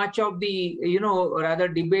not much of the rather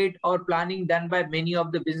debate or planning done by many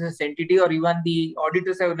of the business entity, or even the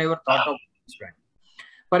auditors have never thought of this front.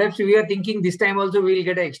 Perhaps we are thinking this time also we will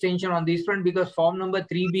get an extension on this front, because form number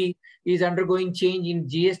 3B is undergoing change in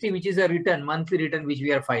GST, which is a return, monthly return, which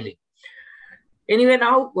we are filing. Anyway,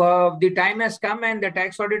 now the time has come and the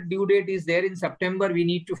tax audit due date is there in September. We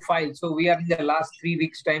need to file. So we are in the last 3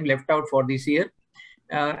 weeks time left out for this year.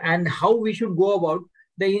 And how we should go about.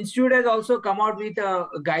 The institute has also come out with a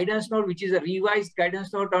guidance note, which is a revised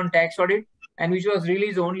guidance note on tax audit, and which was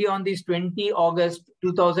released only on this 20 August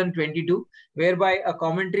 2022, whereby a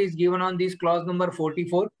commentary is given on this clause number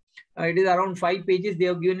 44. It is around 5 pages. They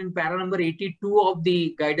have given in para number 82 of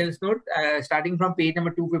the guidance note, starting from page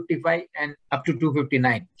number 255 and up to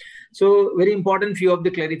 259. So very important few of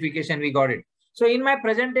the clarification we got it. So in my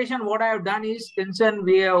presentation, what I have done is, concern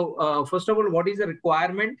we have, first of all, what is the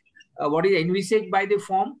requirement, what is envisaged by the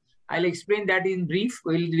form. I'll explain that in brief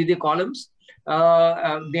with the columns.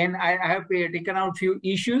 Then I have taken out few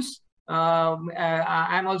issues.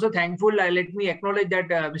 I'm also thankful. Let me acknowledge that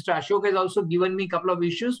Mr. Ashok has also given me a couple of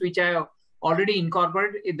issues which I have already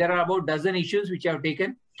incorporated. There are about 12 issues which I have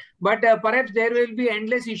taken, but perhaps there will be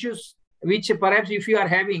endless issues which perhaps if you are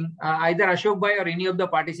having, either Ashok Bhai or any of the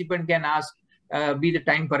participant can ask, be the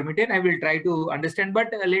time permitted. I will try to understand,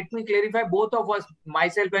 but let me clarify, both of us,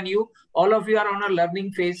 myself and you, all of you are on a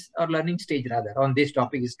learning phase or learning stage rather on this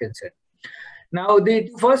topic is concerned. Now, the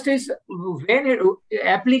first is when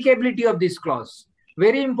applicability of this clause.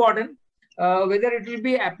 Very important, whether it will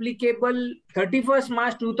be applicable 31st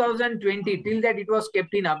March 2020 till that it was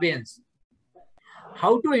kept in abeyance.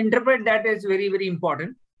 How to interpret that is very, very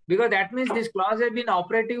important, because that means this clause has been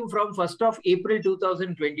operative from 1st of April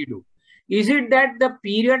 2022. Is it that the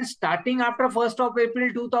period starting after 1st of April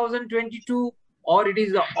 2022, or it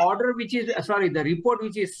is the order which is, the report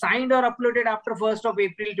which is signed or uploaded after 1st of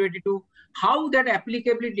April 22? How that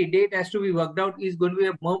applicability date has to be worked out is going to be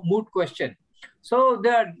a moot question. So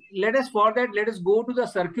let us go to the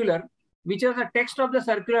circular, which is the text of the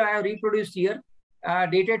circular I have reproduced here,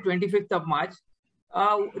 dated 25th of March.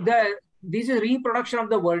 This is reproduction of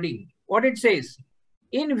the wording. What it says: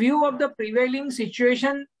 in view of the prevailing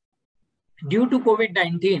situation due to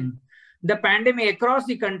COVID-19, the pandemic across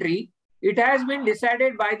the country, it has been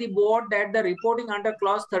decided by the board that the reporting under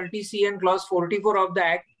clause 30C and clause 44 of the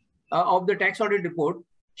Act of the tax audit report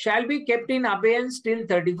shall be kept in abeyance till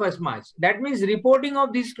 31st March. That means reporting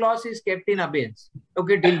of this clause is kept in abeyance,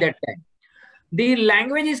 okay, till that time. The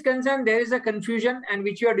language is concerned, there is a confusion, and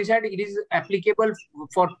which you have decided it is applicable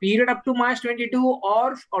for period up to March 22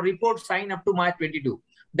 or report signed up to March 22.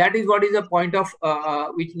 That is what is the point of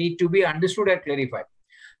which need to be understood and clarified.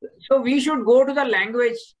 So we should go to the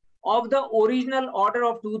language of the original order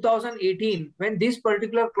of 2018 when this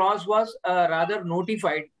particular clause was rather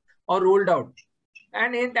notified or rolled out.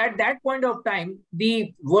 And at that point of time,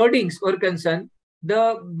 the wordings were concerned.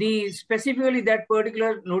 The specifically that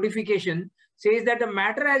particular notification says that the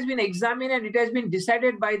matter has been examined and it has been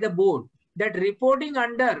decided by the board that reporting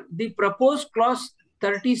under the proposed clause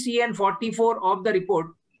 30C and 44 of the report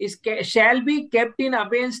shall be kept in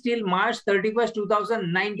abeyance till March 31st,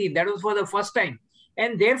 2019. That was for the first time.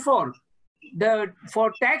 And therefore,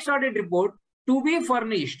 for tax audit report to be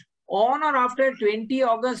furnished on or after 20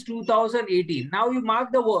 August 2018. Now you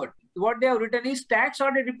mark the word. What they have written is tax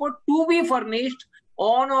audit report to be furnished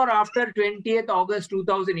on or after 20th August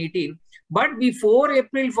 2018. But before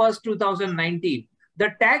April 1st, 2019,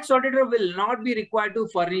 the tax auditor will not be required to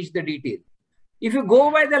furnish the detail. If you go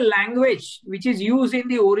by the language which is used in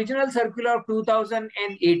the original circular of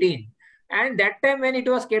 2018, and that time when it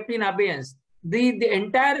was kept in abeyance, the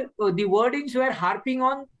wordings were harping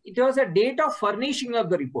on, it was a date of furnishing of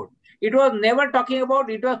the report. It was never talking about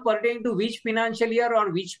it was pertaining to which financial year or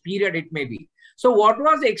which period it may be. So what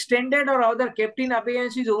was extended or rather kept in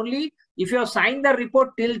abeyance is only if you have signed the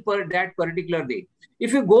report till that particular date.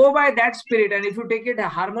 If you go by that spirit and if you take it a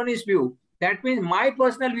harmonious view, that means my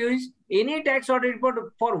personal view is any tax audit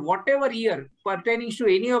report for whatever year pertaining to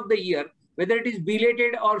any of the year whether it is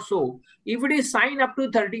belated or so. If it is signed up to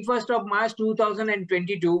 31st of March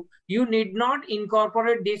 2022, you need not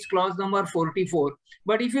incorporate this clause number 44.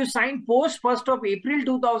 But if you sign post 1st of April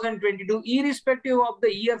 2022, irrespective of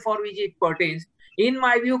the year for which it pertains, in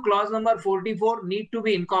my view, clause number 44 need to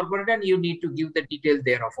be incorporated and you need to give the details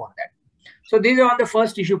thereof on that. So this is on the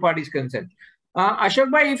first issue part is concerned.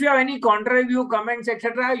 Ashok bhai, if you have any counter review, comments,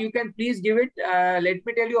 etc., you can please give it. Let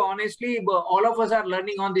me tell you honestly, all of us are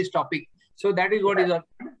learning on this topic. So that is what is on.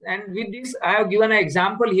 And with this, I have given an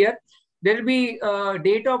example here. There will be a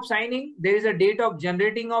date of signing, there is a date of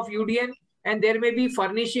generating of UDN, and there may be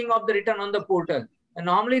furnishing of the return on the portal. And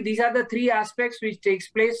normally, these are the three aspects which takes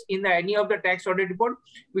place in any of the tax audit report,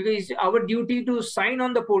 because it's our duty to sign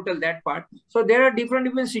on the portal, that part. So there are different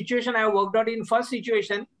situations I have worked out. In first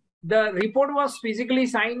situation, the report was physically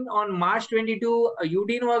signed on March 22.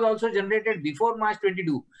 UDN was also generated before March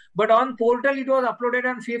 22. But on portal, it was uploaded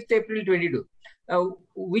on 5th April 22.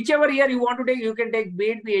 Whichever year you want to take, you can take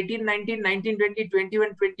be it 18, 19, 19, 20,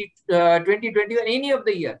 21, 20, 21, any of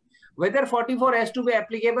the year. Whether 44 has to be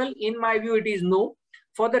applicable, in my view, it is no.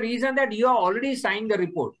 For the reason that you have already signed the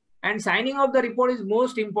report, and signing of the report is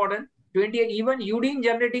most important. 28, even UDN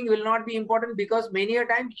generating will not be important, because many a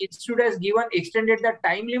time institute has given extended the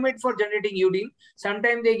time limit for generating UDN.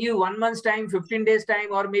 Sometimes they give 1 month's time, 15 days time,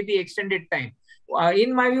 or maybe extended time.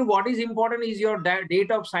 In my view, what is important is your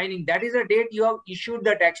date of signing. That is the date you have issued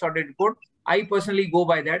the tax audit report. I personally go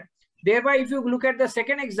by that. Thereby, if you look at the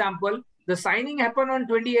second example, the signing happened on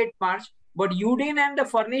 28th March. But UDN and the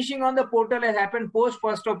furnishing on the portal has happened post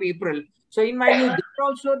 1st of April. So in my view, there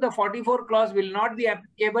also the 44 clause will not be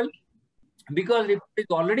applicable, because it is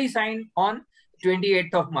already signed on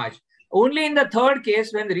 28th of March. Only in the third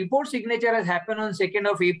case, when the report signature has happened on 2nd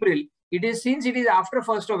of April, since it is after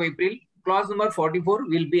 1st of April, clause number 44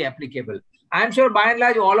 will be applicable. I am sure by and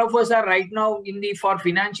large, all of us are right now for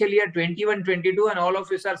financial year 21-22, and all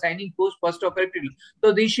of us are signing post 1st of April.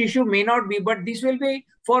 So this issue may not be, but this will be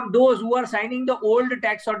for those who are signing the old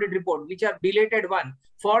tax audit report, which are belated one.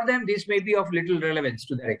 For them, this may be of little relevance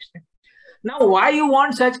to that extent. Now, why you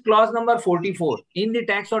want such clause number 44 in the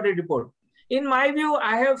tax audit report? In my view,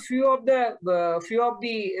 I have few of the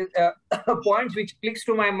points which clicks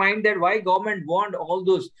to my mind, that why government want all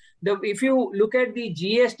those. If you look at the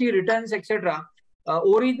GST returns, etc.,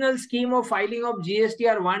 original scheme of filing of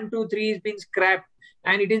GSTR 1, 2, 3 has been scrapped,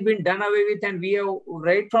 and it has been done away with. And we have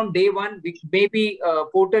right from day one, which maybe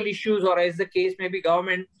portal issues, or as the case may be,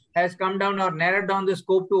 government has come down or narrowed down the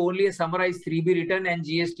scope to only a summarized 3B return and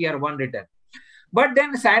GSTR 1 return. But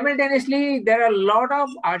then simultaneously, there are a lot of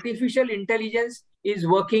artificial intelligence is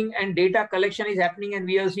working and data collection is happening. And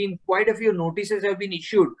we have seen quite a few notices have been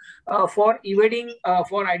issued for evading,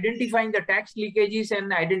 for identifying the tax leakages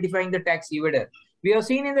and identifying the tax evader. We have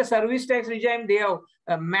seen in the service tax regime, they have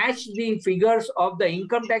matched the figures of the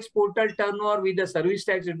income tax portal turnover with the service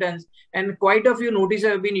tax returns. And quite a few notices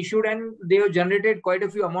have been issued, and they have generated quite a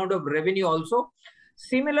few amount of revenue also.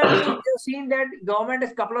 Similarly, we have seen that government a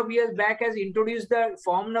couple of years back has introduced the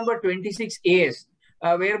form number 26AS,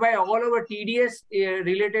 whereby all our TDS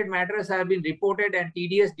related matters have been reported and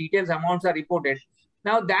TDS details amounts are reported.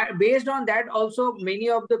 Now, that based on that also, many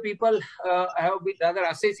of the people have been, other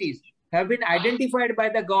assessees have been identified by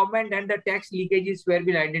the government, and the tax leakages were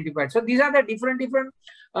been identified. So these are the different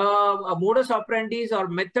modus operandis or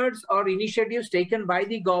methods or initiatives taken by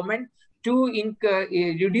the government to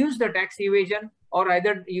reduce the tax evasion, or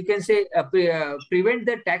either you can say prevent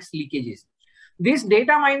the tax leakages. This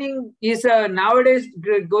data mining is nowadays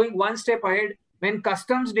going one step ahead. When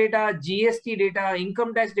customs data, GST data,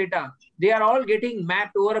 income tax data, they are all getting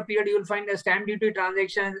mapped over a period. You will find the stamp duty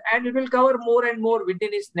transactions, and it will cover more and more within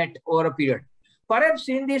its net over a period. Perhaps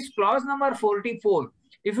in this clause number 44,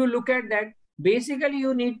 if you look at that, basically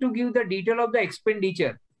you need to give the detail of the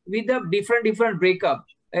expenditure with the different breakup.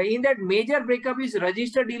 In that, major breakup is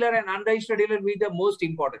registered dealer and unregistered dealer will be the most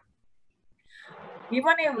important.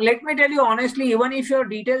 Even if, let me tell you honestly, even if your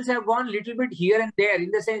details have gone a little bit here and there, in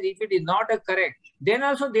the sense if it is not correct, then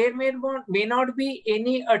also there may not be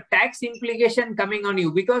any tax implication coming on you,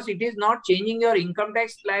 because it is not changing your income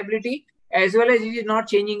tax liability as well as it is not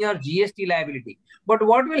changing your GST liability. But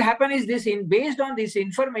what will happen is this: based on this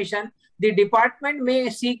information, the department may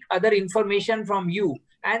seek other information from you,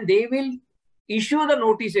 and they will issue the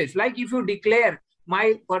notices. Like if you declare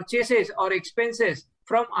my purchases or expenses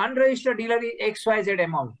from unregistered dealer is XYZ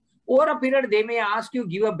amount, over a period they may ask you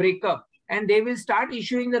give a breakup, and they will start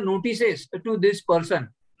issuing the notices to this person,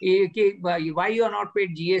 why you are not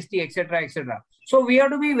paid GST, etc., etc. So we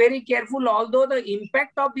have to be very careful. Although the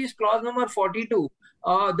impact of this clause number 42,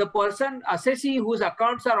 the person assessee whose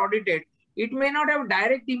accounts are audited it may not have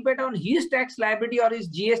direct impact on his tax liability or his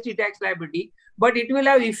GST tax liability, but it will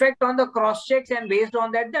have effect on the cross checks, and based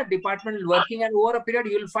on that, the department is working, and over a period,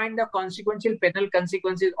 you will find the consequential penal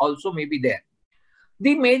consequences also may be there.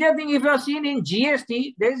 The major thing, if you have seen in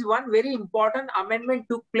GST, there is one very important amendment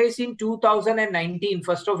took place in 2019,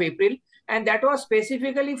 1st of April, and that was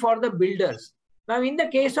specifically for the builders. Now, in the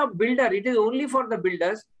case of builder, it is only for the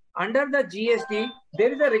builders. Under the GST,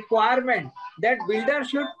 there is a requirement that builders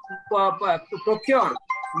should procure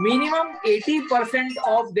minimum 80%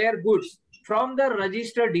 of their goods from the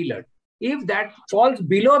registered dealer. If that falls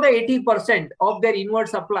below the 80% of their inward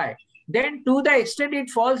supply, then to the extent it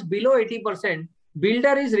falls below 80%,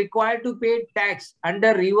 builder is required to pay tax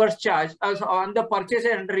under reverse charge, on the purchase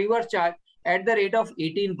under reverse charge at the rate of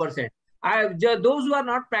 18%. Those who are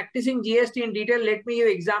not practicing GST in detail, let me give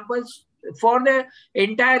examples. For the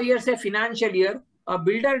entire year, say financial year, a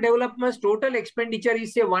builder development's total expenditure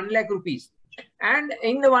is say 1 lakh rupees. And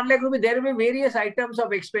in the 1 lakh rupees, there will be various items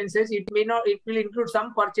of expenses. It will include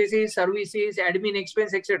some purchases, services, admin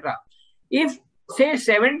expense, etc. If say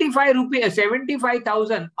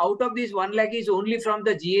 75,000 out of this 1 lakh is only from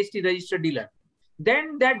the GST registered dealer,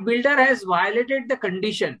 then that builder has violated the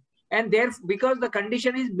condition. And therefore, because the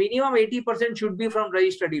condition is minimum 80% should be from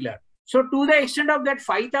registered dealer. So to the extent of that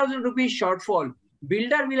 5,000 rupees shortfall,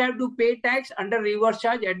 builder will have to pay tax under reverse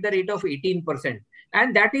charge at the rate of 18%.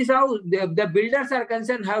 And that is how the builders are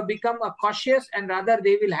concerned, have become cautious, and rather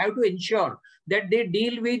they will have to ensure that they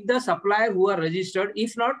deal with the supplier who are registered.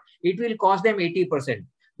 If not, it will cost them 80%.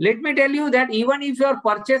 Let me tell you that even if your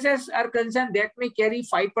purchases are concerned, that may carry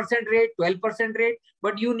 5% rate, 12% rate,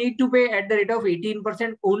 but you need to pay at the rate of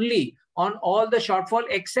 18% only on all the shortfall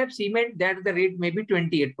except cement, that the rate may be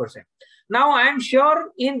 28%. Now, I am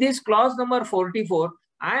sure in this clause number 44,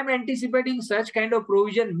 I am anticipating such kind of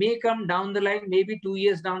provision may come down the line, maybe 2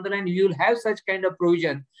 years down the line, you will have such kind of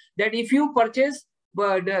provision that if you purchase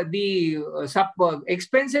the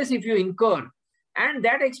expenses, if you incur, and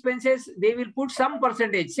that expenses, they will put some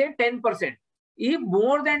percentage, say 10%. If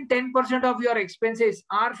more than 10% of your expenses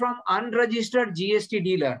are from unregistered GST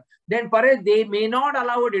dealer, then perhaps they may not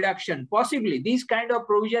allow a deduction. Possibly, this kind of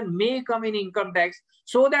provision may come in income tax,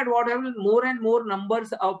 so that whatever more and more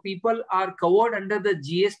numbers of people are covered under the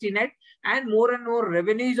GST net, and more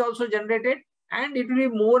revenue is also generated, and it will be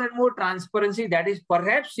more and more transparency. That is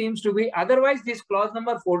perhaps seems to be. Otherwise, this clause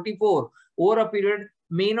number 44 over a period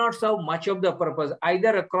may not serve much of the purpose,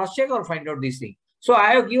 either a cross check or find out this thing. So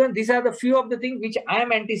I have given, these are the few of the things which I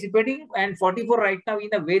am anticipating, and 44 right now in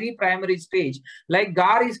a very primary stage. Like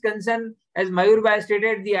GAR is concerned, as Mayur Bhai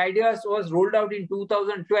stated, the ideas was rolled out in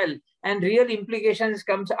 2012, and real implications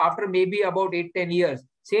comes after maybe about 8-10 years.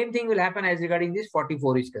 Same thing will happen as regarding this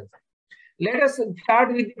 44 is concerned. Let us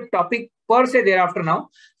start with the topic per se thereafter now.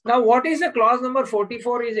 Now, what is the clause number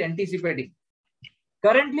 44 is anticipating?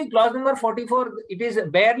 Currently, clause number 44, it is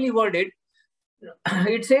barely worded.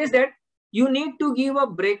 It says that you need to give a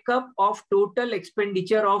breakup of total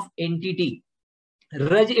expenditure of entities,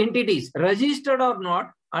 registered or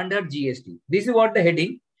not, under GST. This is what the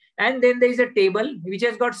heading. And then there is a table which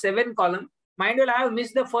has got 7 columns. Mind you, I have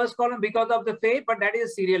missed the first column because of the pay, but that is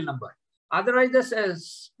a serial number. Otherwise,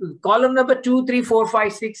 the column number 2, 3, 4,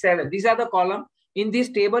 5, 6, 7. These are the columns. In this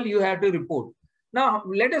table, you have to report. Now,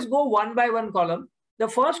 let us go one by one column. The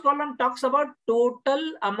first column talks about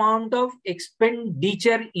total amount of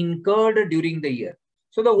expenditure incurred during the year.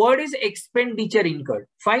 So the word is expenditure incurred.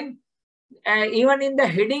 Fine. Even in the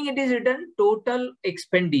heading, it is written total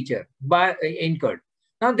expenditure incurred.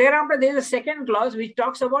 Now thereafter, there is a second clause which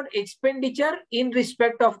talks about expenditure in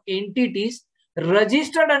respect of entities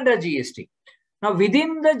registered under GST. Now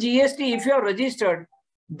within the GST, if you are registered,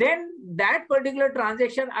 then that particular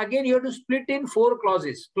transaction, again, you have to split in 4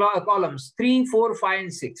 columns, 3, 4, 5,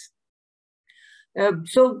 and 6.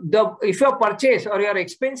 So if your purchase or your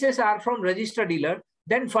expenses are from registered dealer,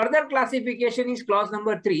 then further classification is clause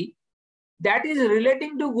number 3. That is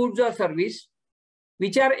relating to goods or service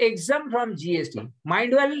which are exempt from GST.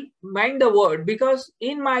 Mind the word, because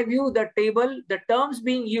in my view, the table, the terms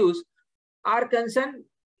being used are concerned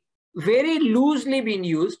very loosely being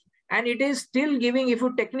used. And it is still giving, if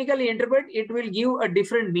you technically interpret, it will give a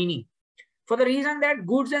different meaning. For the reason that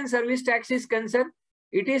goods and service tax is concerned,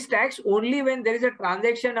 it is taxed only when there is a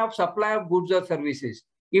transaction of supply of goods or services.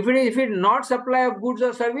 If it is not supply of goods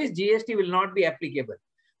or service, GST will not be applicable.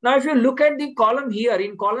 Now, if you look at the column here,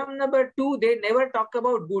 in column number 2, they never talk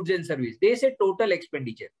about goods and service. They say total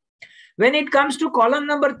expenditure. When it comes to column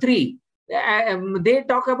number 3, they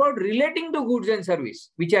talk about relating to goods and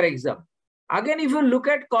service, which are exempt. Again, if you look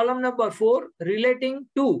at column number 4, relating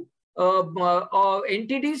to,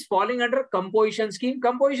 entities falling under composition scheme.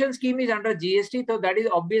 Composition scheme is under GST, so that is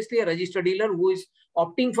obviously a registered dealer who is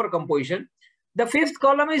opting for composition. The fifth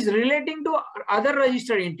column is relating to other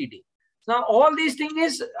registered entity. Now, all these things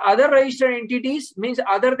is other registered entities, means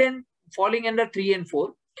other than falling under 3 and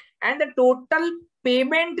 4, and the total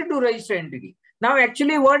payment to registered entity. Now,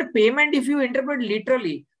 actually, word payment, if you interpret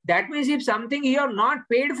literally, that means if something you have not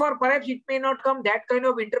paid for, perhaps it may not come. That kind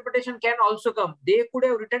of interpretation can also come. They could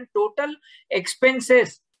have written total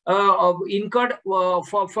expenses incurred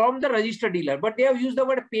from the registered dealer, but they have used the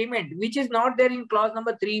word payment, which is not there in clause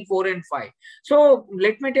number 3, 4, and 5. So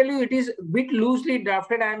let me tell you, it is a bit loosely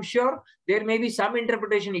drafted. I am sure there may be some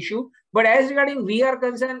interpretation issue, but as regarding we are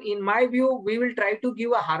concerned, in my view, we will try to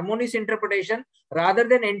give a harmonious interpretation rather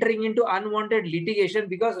than entering into unwanted litigation,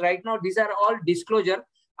 because right now these are all disclosure.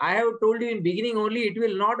 I have told you in beginning only, it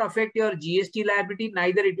will not affect your GST liability,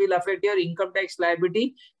 neither it will affect your income tax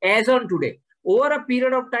liability as on today. Over a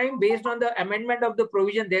period of time, based on the amendment of the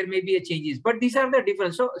provision, there may be a changes, but these are the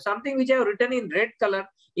difference. So something which I have written in red color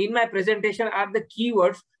in my presentation are the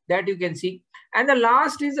keywords that you can see. And the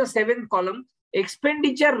last is the 7th column,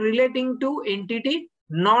 expenditure relating to entity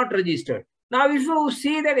not registered. Now, if you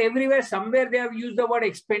see that everywhere, somewhere they have used the word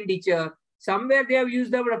expenditure, somewhere they have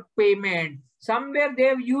used the word payment, somewhere they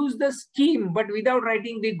have used the scheme, but without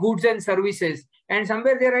writing the goods and services, and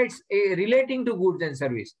somewhere they write relating to goods and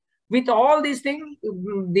service. With all these things,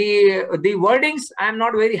 the wordings, I am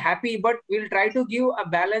not very happy, but we'll try to give a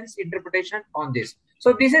balanced interpretation on this.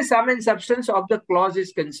 So this is sum and substance of the clause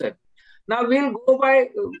is concerned. Now we'll go by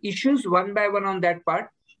issues one by one on that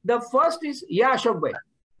part. The first is, yeah, Ashok bhai.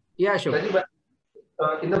 Yeah, Ashok.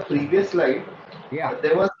 In the previous slide, yeah,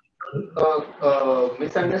 there was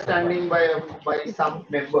misunderstanding by some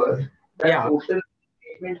members that yeah, total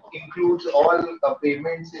payment includes all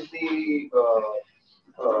payments in the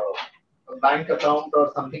bank account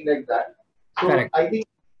or something like that. So correct. I think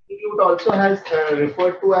it also has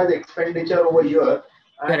referred to as expenditure over here,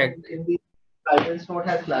 and correct. in the guidance note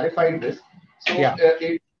has clarified this. So Yeah.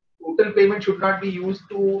 Total payment should not be used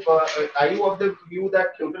to. Are you of the view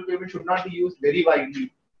that total payment should not be used very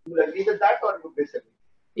widely? Do you agree with that, or you disagree?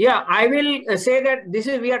 Yeah, I will say that this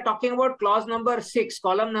is, we are talking about clause number 6,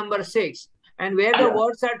 column number 6, and where the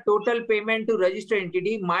words are total payment to registered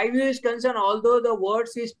entity. My view is concerned, although the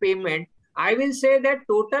words is payment, I will say that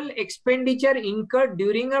total expenditure incurred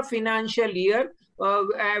during a financial year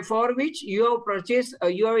for which you have purchased,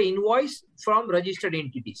 you have invoice from registered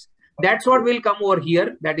entities. That's what will come over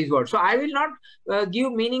here. That is what. So I will not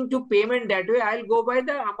give meaning to payment that way. I'll go by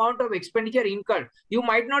the amount of expenditure incurred. You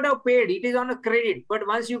might not have paid. It is on a credit. But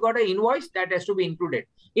once you got an invoice, that has to be included.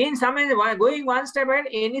 In some ways, going one step ahead,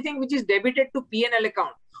 anything which is debited to P&L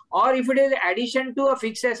account, or if it is addition to a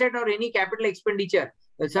fixed asset or any capital expenditure,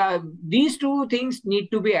 these two things need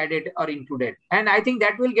to be added or included. And I think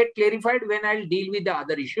that will get clarified when I'll deal with the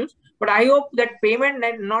other issues. But I hope that payment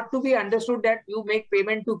not to be understood that you make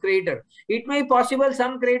payment to creditor. It may be possible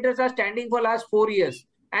some creditors are standing for last 4 years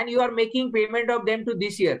and you are making payment of them to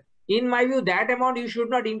this year. In my view, that amount you should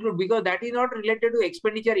not include, because that is not related to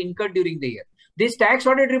expenditure incurred during the year. This tax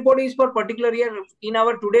audit report is for particular year. In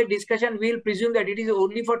our today discussion, we will presume that it is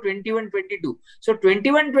only for 21-22. So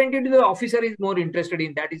 21-22, the officer is more interested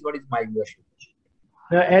in. That is what is my view.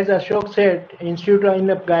 As Ashok said, Institute in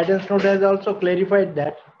the guidance note has also clarified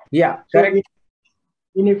that. Yeah, so correct.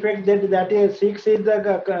 In effect, that is 6 is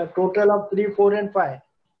the total of 3, 4, and 5.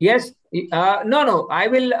 Yes. No. I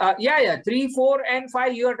will. 3, 4, and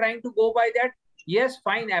 5. You are trying to go by that. Yes,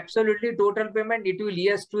 fine. Absolutely. Total payment. It will.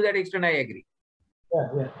 Yes, to that extent, I agree.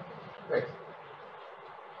 Yeah. Right.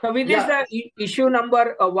 So with this, issue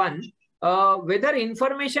number 1, whether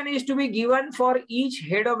information is to be given for each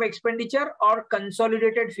head of expenditure or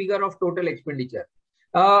consolidated figure of total expenditure.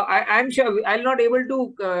 I'm sure I'll not able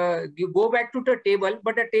to go back to the table,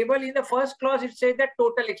 but the table in the first clause, it says that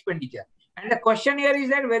total expenditure. And the question here is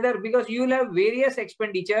that whether, because you will have various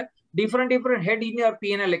expenditure, different head in your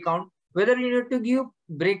P&L account, whether you need to give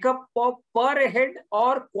breakup of per head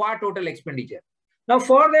or qua total expenditure. Now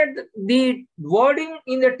for that, the wording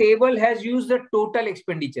in the table has used the total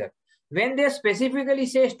expenditure. When they specifically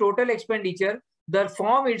says total expenditure, the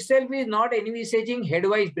form itself is not envisaging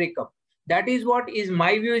headwise breakup. That is what is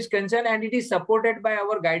my view is concerned, and it is supported by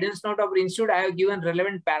our guidance note of institute. I have given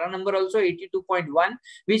relevant para number also 82.1,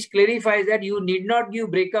 which clarifies that you need not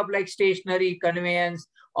give breakup like stationery, conveyance,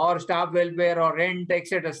 or staff welfare, or rent,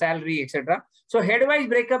 etc., salary, etc. So headwise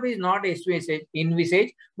breakup is not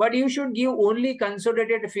envisaged, but you should give only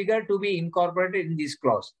consolidated figure to be incorporated in this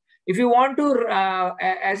clause. If you want to,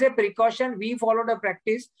 as a precaution, we followed a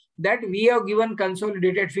practice that we have given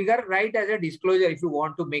consolidated figure right as a disclosure if you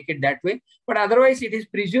want to make it that way. But otherwise, it is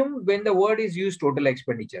presumed when the word is used total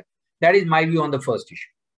expenditure. That is my view on the first issue.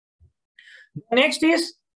 Next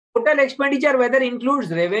is total expenditure, whether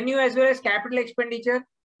includes revenue as well as capital expenditure.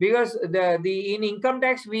 Because in income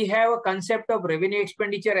tax, we have a concept of revenue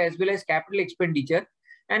expenditure as well as capital expenditure.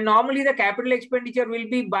 And normally the capital expenditure will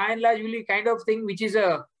be by and large will be kind of thing which is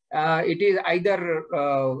it is either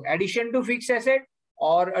addition to fixed asset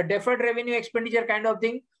or a deferred revenue expenditure kind of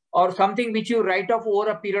thing, or something which you write off over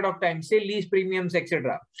a period of time, say lease premiums,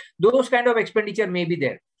 etc. Those kind of expenditure may be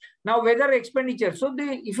there. Now, whether expenditure, so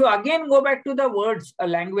if you again go back to the words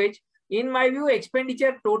language, in my view,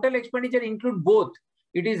 expenditure, total expenditure include both.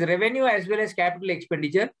 It is revenue as well as capital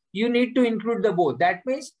expenditure. You need to include the both. That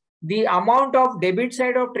means the amount of debit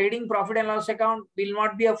side of trading profit and loss account will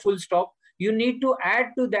not be a full stop. You need to add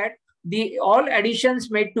to that the all additions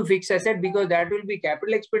made to fixed asset, because that will be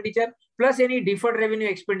capital expenditure plus any deferred revenue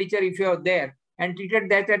expenditure if you are there and treated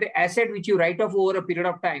that as an asset which you write off over a period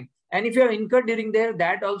of time. And if you have incurred during there,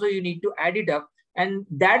 that also you need to add it up, and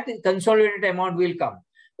that consolidated amount will come.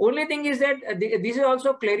 Only thing is that this is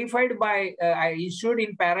also clarified by I issued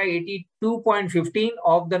in para 82.15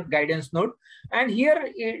 of the guidance note. And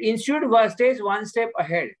here Institute stays one step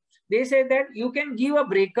ahead. They say that you can give a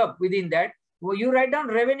breakup within that. You write down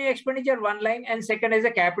revenue expenditure one line and second as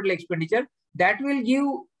a capital expenditure. That will give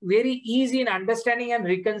very easy in understanding and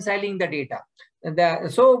reconciling the data.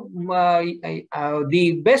 The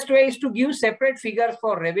best way is to give separate figures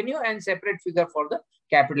for revenue and separate figure for the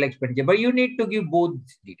capital expenditure, but you need to give both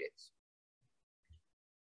details.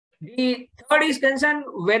 The third is concerned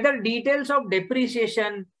whether details of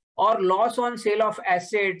depreciation or loss on sale of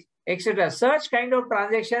assets, etc. Such kind of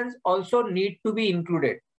transactions also need to be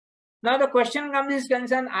included. Now the question comes is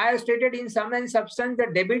concerned, I have stated in sum and substance the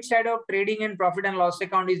debit side of trading and profit and loss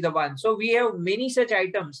account is the one. So we have many such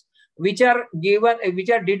items which are given, which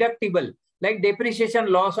are deductible, like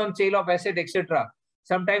depreciation, loss on sale of asset, etc.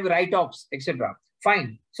 Sometimes write-offs, etc.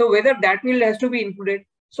 Fine. So whether that will has to be included.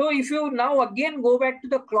 So if you now again go back to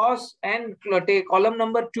the clause and take column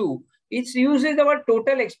number 2, it uses the word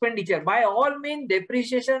total expenditure. By all means,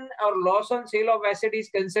 depreciation or loss on sale of asset is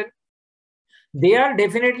concerned. They are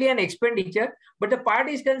definitely an expenditure, but the part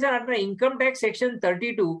is concerned under income tax section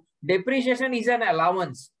 32, depreciation is an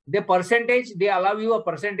allowance. The percentage, they allow you a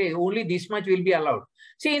percentage, only this much will be allowed.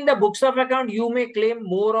 See, in the books of account, you may claim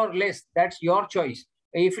more or less. That's your choice.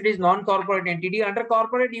 If it is non-corporate entity, under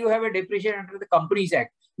corporate, you have a depreciation under the Companies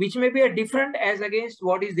Act, which may be a different as against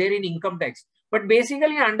what is there in income tax. But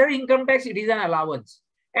basically under income tax, it is an allowance.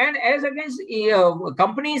 And as against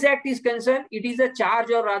Companies Act is concerned, it is a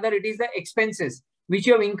charge, or rather it is the expenses which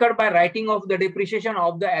you have incurred by writing off the depreciation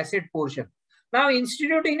of the asset portion. Now,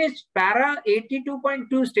 Institute in its para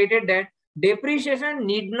 82.2 stated that depreciation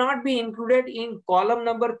need not be included in column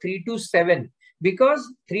number 3 to 7,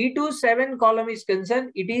 because 3 to 7 column is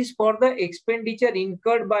concerned, it is for the expenditure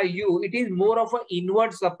incurred by you. It is more of an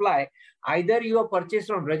inward supply. Either you have purchased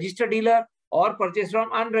from registered dealer or purchase from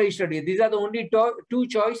unregistered. These are the only two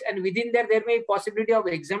choice, and within there may be possibility of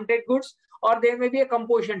exempted goods, or there may be a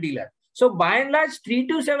composition dealer. So by and large, 3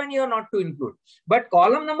 to 7 you are not to include. But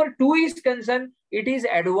column number 2 is concerned, it is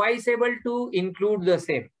advisable to include the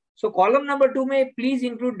same. So column number 2 may please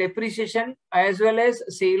include depreciation as well as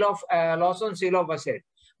sale of loss on sale of asset.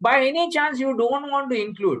 By any chance you don't want to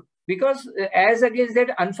include, because as against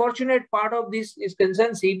that unfortunate part of this is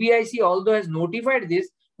concerned, CBIC although has notified this,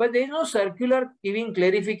 but there is no circular giving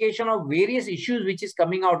clarification of various issues which is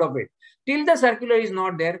coming out of it. Till the circular is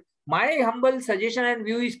not there, my humble suggestion and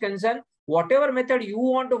view is concerned, whatever method you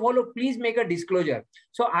want to follow, please make a disclosure.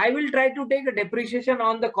 So I will try to take a depreciation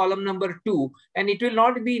on the column number 2, and it will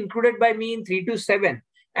not be included by me in 3 to 7.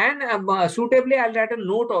 And suitably, I'll write a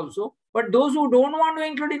note also. But those who don't want to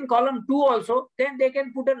include in column 2 also, then they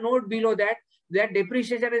can put a note below that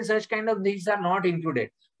depreciation and such kind of things are not included.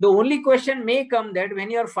 The only question may come that when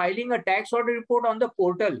you are filing a tax audit report on the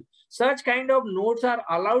portal, such kind of notes are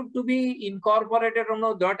allowed to be incorporated or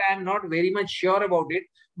not, that I am not very much sure about it.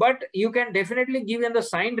 But you can definitely give in the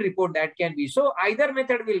signed report, that can be. So either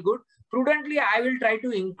method will good. Prudently, I will try to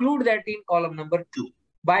include that in column number 2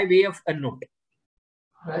 by way of a note.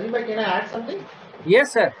 Rajiv, can I add something?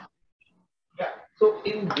 Yes, sir. Yeah. So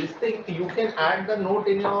in this thing, you can add the note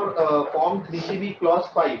in your form 3CB clause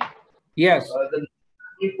 5. Yes. The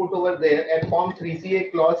you put over there, and form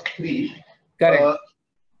 3CA clause 3. Correct.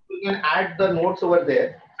 You can add the notes over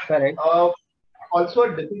there. Correct. Also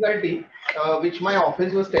a difficulty which my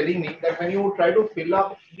office was telling me, that when you try to fill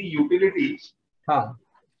up the utilities,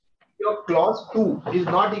 your clause 2 is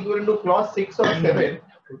not equivalent to clause 6 or 7,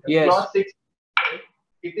 Yes. clause 6,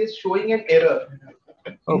 it is showing an error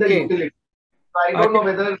in the utility. So I don't know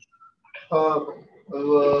whether,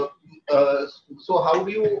 so how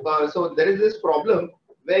do you, so there is this problem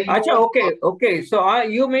where you okay. So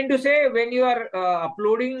you mean to say when you are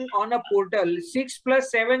uploading on a portal, 6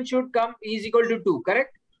 plus 7 should come is equal to 2,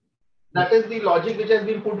 correct? That is the logic which has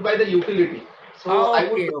been put by the utility. So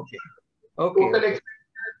I would total expenditure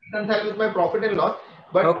reconcile with my profit and loss,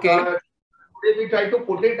 but today we tried to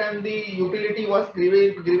put it and the utility was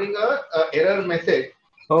giving a error message.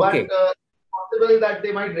 But possible that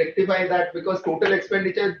they might rectify that, because total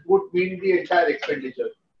expenditure would mean the entire expenditure.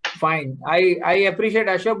 Fine. I appreciate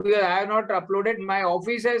Ashok, because I have not uploaded. My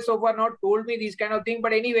office has so far not told me this kind of thing.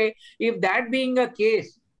 But anyway, if that being a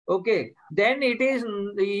case, okay, then it is,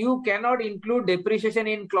 you cannot include depreciation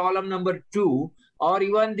in column number 2 or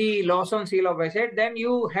even the loss on sale of asset. Then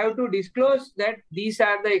you have to disclose that these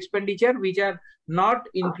are the expenditure which are not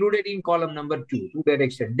included in column number 2 to that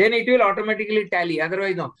extent. Then it will automatically tally.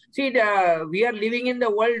 Otherwise, no. See, we are living in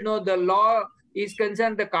the world. No, the law is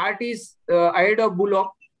concerned. The cart is ahead of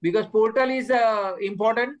bullock, because portal is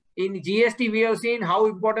important. In GST, we have seen how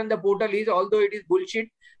important the portal is, although it is bullshit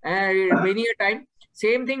many a time.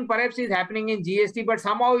 Same thing perhaps is happening in GST, but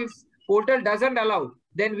somehow if portal doesn't allow,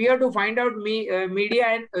 then we have to find out media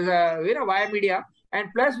and via media. And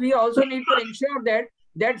plus, we also need to ensure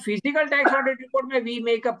that physical tax audit report we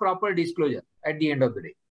make a proper disclosure at the end of the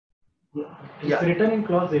day. It's written in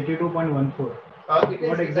clause 82.14.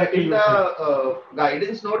 What exactly in the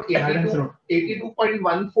guidance note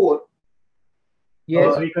 82.14?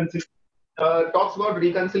 Yes. Talks about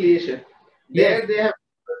reconciliation. There they have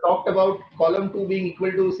talked about column 2 being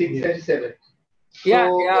equal to 6/7.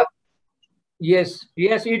 Yes.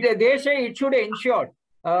 They say it should ensure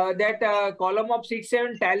that column of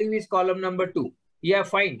 6/7 tally with column number 2. Yeah,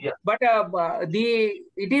 fine. Yeah. But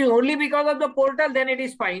it is only because of the portal, then it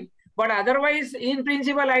is fine. But otherwise, in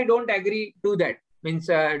principle, I don't agree to that. Means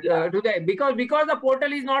to that, because the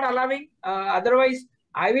portal is not allowing. Otherwise,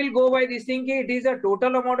 I will go by this thing. It is a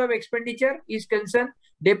total amount of expenditure is concerned.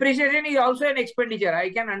 Depreciation is also an expenditure.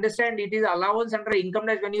 I can understand it is allowance under income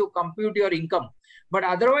tax when you compute your income. But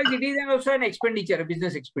otherwise, it is also an expenditure, a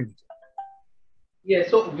business expenditure.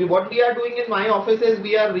 Yes. So what we are doing in my office is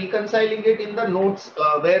we are reconciling it in the notes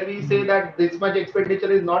where we say that this much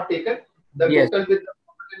expenditure is not taken. The total with the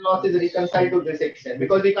profit and loss is reconciled to this extent,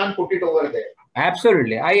 because we can't put it over there.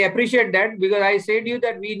 Absolutely. I appreciate that, because I said you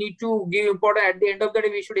that we need to give important at the end of the day,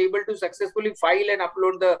 we should be able to successfully file and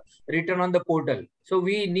upload the return on the portal. So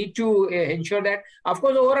we need to ensure that. Of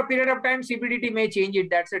course, over a period of time, CBDT may change it.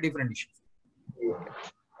 That's a different issue.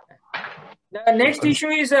 The next issue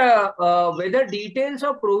is whether details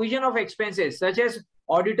of provision of expenses such as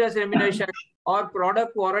auditor's remuneration or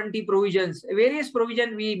product warranty provisions, various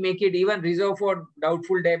provision we make it, even reserve for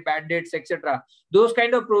doubtful debt, bad debts, etc. Those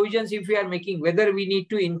kind of provisions, if we are making, whether we need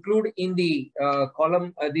to include in the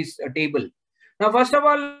column, this table. Now, first of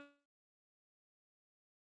all,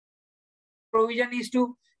 provision is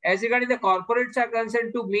to, as regarding the corporates are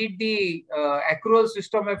concerned, to meet the accrual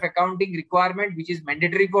system of accounting requirement, which is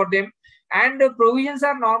mandatory for them. And the provisions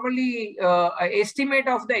are normally estimate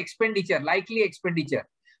of the expenditure, likely expenditure.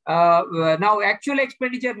 Now, actual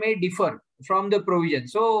expenditure may differ from the provision.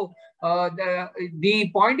 So, the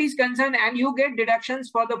point is concerned, and you get deductions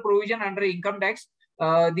for the provision under income tax.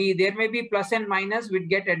 There may be plus and minus which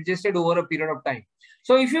get adjusted over a period of time.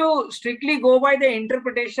 So, if you strictly go by the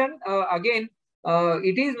interpretation, again,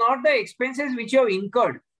 it is not the expenses which you have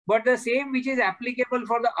incurred, but the same which is applicable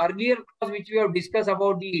for the earlier clause which we have discussed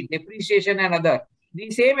about the depreciation and other. The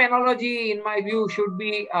same analogy, in my view, should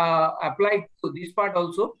be applied to this part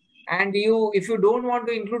also. And if you don't want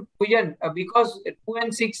to include provision, because 2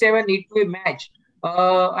 and 6, 7 need to be matched,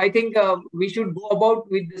 I think we should go about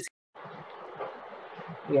with this.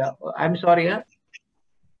 Yeah, I'm sorry. Huh?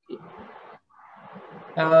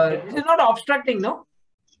 This is not obstructing, no?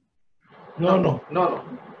 No.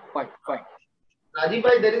 Fine. Rajiv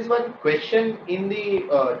bhai, there is one question in the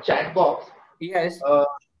chat box. Yes.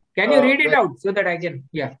 Can you read it out so that I can?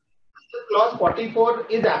 Yeah. Clause 44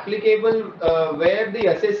 is applicable where the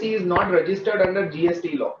assessee is not registered under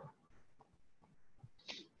GST law.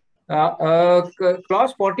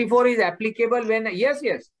 Clause 44 is applicable when, yes.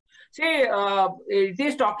 See, it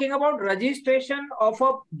is talking about registration of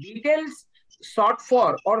a details sought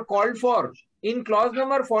for or called for in clause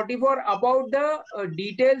number 44 about the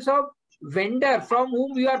details of vendor from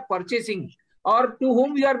whom you are purchasing or to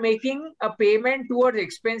whom you are making a payment towards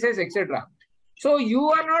expenses, etc. So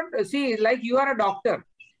you are not, see, like you are a doctor.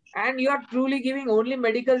 and you are truly giving only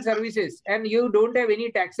medical services and you don't have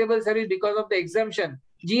any taxable service because of the exemption,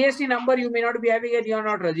 GST number you may not be having and you are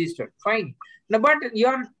not registered. Fine. Now, but you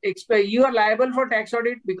are liable for tax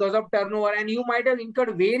audit because of turnover and you might have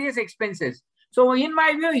incurred various expenses. So in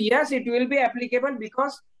my view, yes, it will be applicable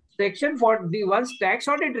because section 40, once tax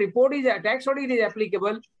audit is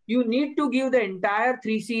applicable, you need to give the entire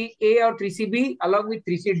 3CA or 3CB along with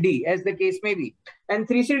 3CD as the case may be. And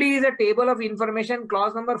 3CD is a table of information,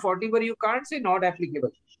 clause number 40, where you can't say not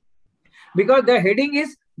applicable. Because the heading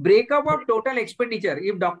is breakup of total expenditure.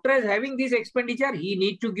 If doctor is having this expenditure, he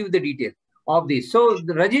need to give the detail of this. So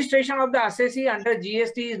the registration of the assessee under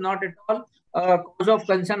GST is not at all cause of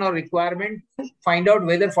concern or requirement to find out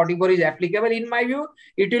whether 44 is applicable. In my view,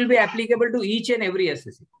 it will be applicable to each and every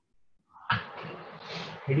assessee.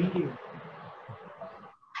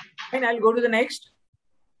 And I'll go to the next.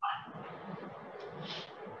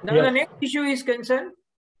 Now the next issue is concerned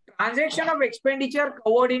transaction of expenditure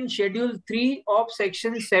covered in Schedule 3 of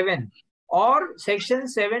Section 7 or Section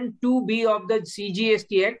 7(2)(b) of the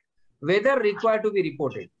CGST Act, whether required to be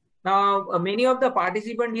reported. Now, many of the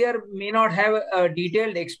participants here may not have a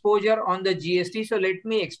detailed exposure on the GST, so let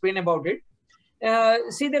me explain about it.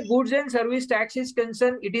 See, the goods and service tax is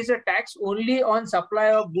concerned, it is a tax only on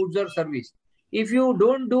supply of goods or service. If you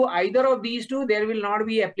don't do either of these two, there will not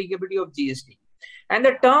be applicability of GST. And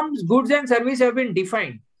the terms goods and service have been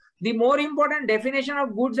defined. The more important definition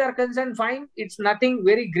of goods are concerned, fine, it's nothing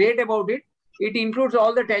very great about it. It includes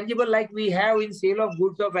all the tangible like we have in sale of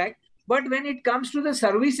goods of act. But when it comes to the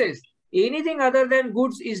services, anything other than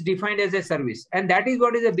goods is defined as a service. And that is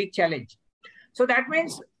what is a big challenge. So that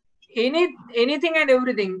means anything and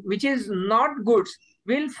everything which is not goods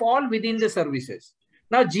will fall within the services.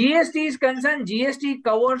 Now, GST is concerned, GST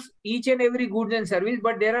covers each and every goods and service,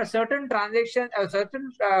 but there are certain transactions,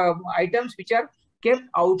 certain items which are kept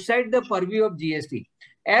outside the purview of GST.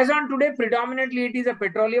 As on today, predominantly it is a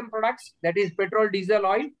petroleum products, that is petrol, diesel,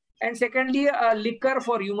 oil, and secondly, liquor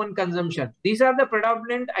for human consumption. These are the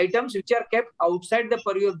predominant items which are kept outside the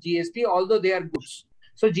purview of GST, although they are goods.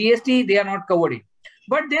 So GST, they are not covered in.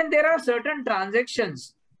 But then there are certain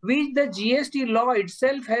transactions which the GST law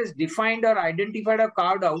itself has defined or identified or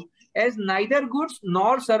carved out as neither goods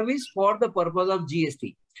nor service for the purpose of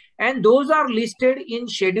GST. And those are listed in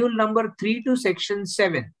schedule number 3 to section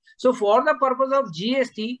 7. So for the purpose of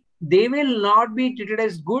GST, they will not be treated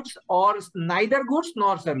as goods or neither goods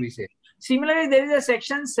nor services. Similarly, there is a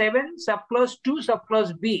section 7 subclause 2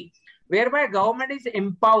 subclause B, whereby government is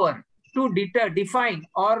empowered to define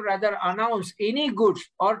or rather announce any goods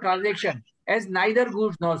or transaction as neither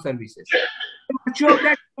goods nor services. In virtue of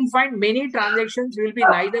that, you will find many transactions will be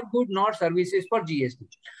neither good nor services for GST.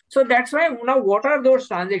 So that's why now what are those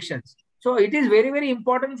transactions? So it is very, very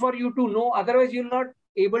important for you to know, otherwise you will not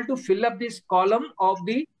able to fill up this column of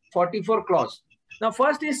the 44 clause. Now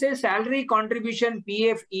first is say salary contribution,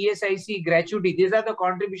 PF, ESIC, gratuity. These are the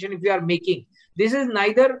contribution if you are making. This is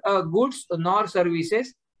neither goods nor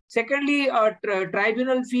services. Secondly,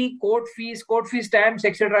 tribunal fee, court fees, stamps,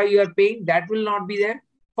 etc. you are paying, that will not be there.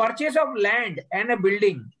 Purchase of land and a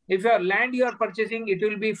building. If your land you are purchasing, it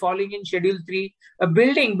will be falling in schedule 3. A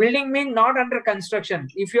building means not under construction.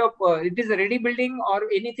 If you it is a ready building or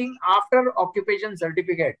anything after occupation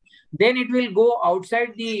certificate, then it will go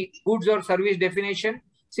outside the goods or service definition.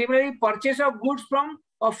 Similarly, purchase of goods from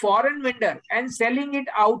a foreign vendor and selling it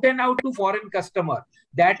out and out to foreign customer.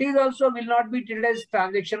 That is also will not be treated as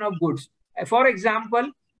transaction of goods. For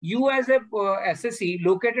example, you as a assessee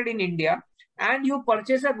located in India and you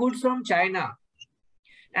purchase a goods from China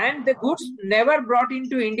and the goods never brought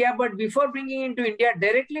into India, but before bringing into India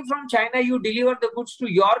directly from China, you deliver the goods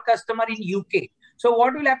to your customer in UK. So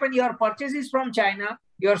what will happen? Your purchase is from China,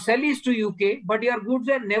 your sell is to UK, but your goods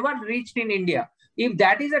are never reached in India. If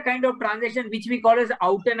that is a kind of transaction which we call as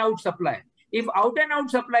out and out supply. If out and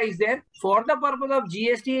out supply is there, for the purpose of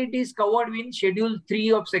GST, it is covered in schedule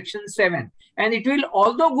 3 of section 7. And it will,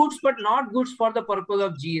 although goods, but not goods for the purpose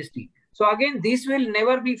of GST. So again, this will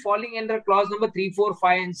never be falling under clause number 3, 4,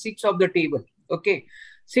 5, and 6 of the table. Okay.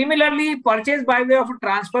 Similarly, purchase by way of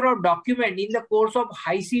transfer of document in the course of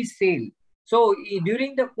high seas sale. So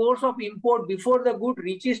during the course of import, before the good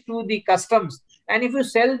reaches to the customs, and if you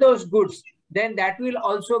sell those goods, then that will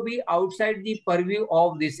also be outside the purview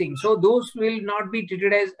of this thing. So those will not be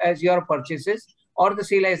treated as your purchases or the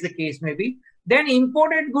sale as the case may be. Then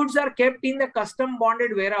imported goods are kept in the custom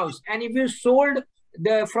bonded warehouse. And if you sold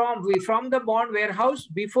from the bond warehouse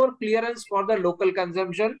before clearance for the local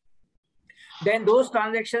consumption, then those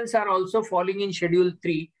transactions are also falling in schedule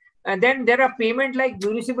 3. And then there are payment like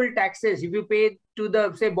municipal taxes. If you pay to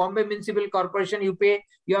the, say, Bombay Municipal Corporation, you pay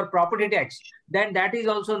your property tax. Then that is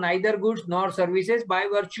also neither goods nor services by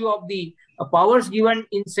virtue of the powers given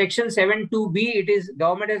in section 7(2)(b. It is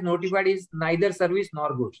government has notified is neither service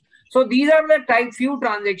nor goods. So these are the few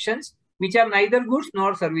transactions which are neither goods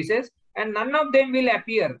nor services, and none of them will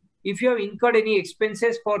appear if you have incurred any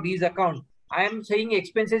expenses for these accounts. I am saying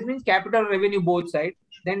expenses means capital revenue both sides.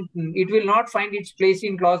 Then it will not find its place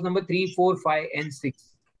in clause number 3, 4, 5, and 6.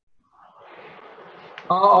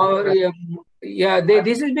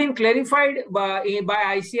 This has been clarified by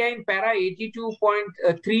ICI in para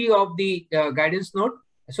 82.3 of the guidance note.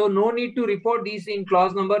 So no need to report these in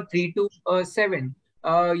clause number 3 to 7.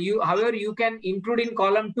 However, you can include in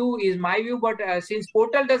column 2 is my view, but since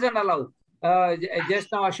portal doesn't allow,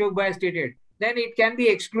 just now Ashok Bhai stated, then it can be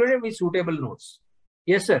excluded with suitable notes.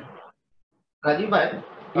 Yes, sir. Rajiv Bhai,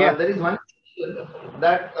 there is one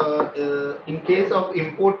that in case of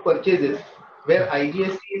import purchases where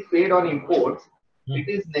IGST is paid on imports, it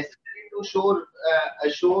is necessary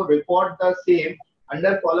to report the same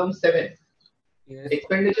under column 7. Yes.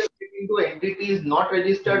 Expenditure into entities not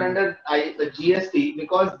registered under the GST,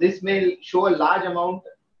 because this may show a large amount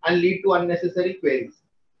and lead to unnecessary queries.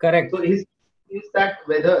 Correct. So is that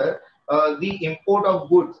whether the import of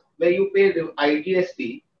goods where you pay the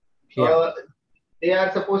IGST, they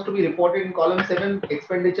are supposed to be reported in column 7,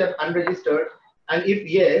 expenditure unregistered, and if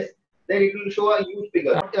yes, then it will show a huge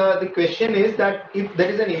figure. The question is that if there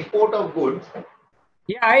is an import of goods.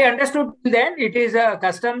 Yeah, I understood. Then it is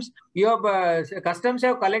customs. Customs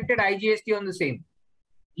have collected IGST on the same.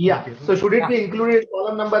 Yeah. So should it be included in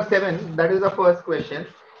column number 7? That is the first question.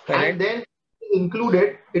 Correct. And then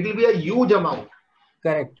included, it will be a huge amount.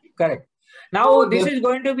 Correct. Now so this is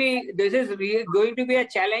going to be a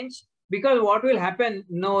challenge, because what will happen?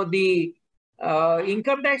 The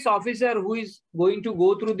income tax officer who is going to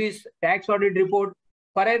go through this tax audit report,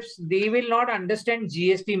 perhaps they will not understand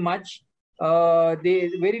GST much.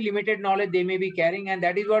 They very limited knowledge they may be carrying, and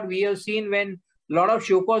that is what we have seen when a lot of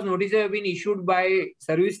show cause notices have been issued by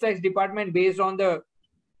service tax department based on the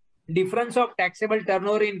difference of taxable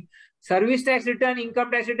turnover in service tax return,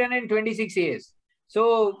 income tax return, and 26 years.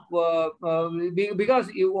 So because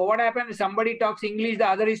what happens, somebody talks English, the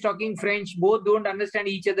other is talking French, both don't understand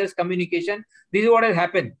each other's communication. This is what has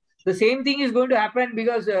happened. The same thing is going to happen,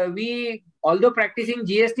 because we, although practicing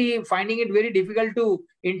GST, finding it very difficult to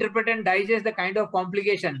interpret and digest the kind of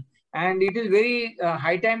complication. And it is very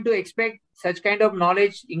high time to expect such kind of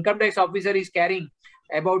knowledge income tax officer is carrying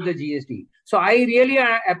about the GST. So I really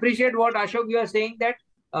appreciate what Ashok, you are saying, that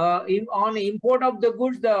on import of the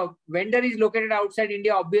goods, the vendor is located outside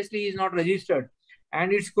India, obviously is not registered,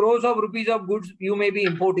 and it's crores of rupees of goods you may be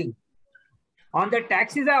importing. On the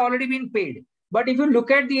taxes are already been paid. But if you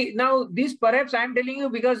look at now this, perhaps I'm telling you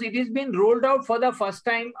because it has been rolled out for the first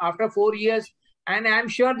time after 4 years, and I'm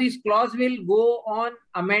sure this clause will go on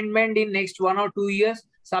amendment in next 1 or 2 years.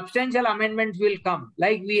 Substantial amendments will come.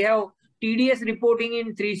 Like we have TDS reporting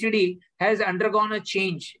in 3CD has undergone a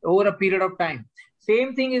change over a period of time.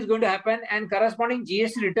 Same thing is going to happen, and corresponding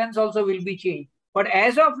GST returns also will be changed. But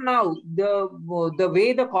as of now, the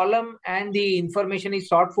way the column and the information is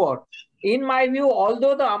sought for, in my view,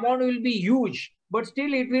 although the amount will be huge, but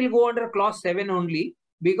still it will go under clause 7 only,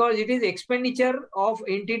 because it is expenditure of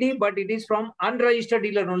entity, but it is from unregistered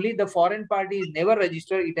dealer only. The foreign party is never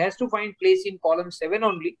registered. It has to find place in column 7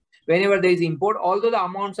 only whenever there is import, although the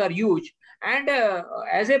amounts are huge. And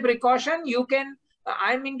as a precaution, you can,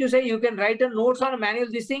 I mean to say, you can write a notes on a manual.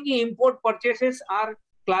 This thing, import purchases are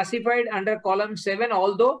classified under column 7,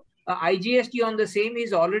 although IGST on the same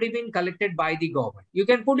is already been collected by the government. You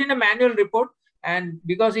can put in a manual report, and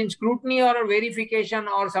because in scrutiny or verification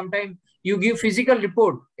or sometimes you give physical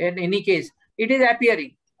report, in any case, it is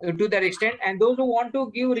appearing to that extent. And those who want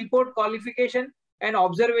to give report qualification and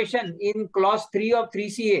observation in clause 3 of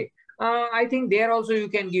 3CA, I think there also you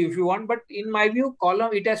can give if you want. But in my view,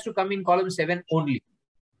 it has to come in column 7 only.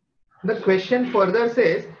 The question further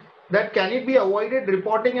says that can it be avoided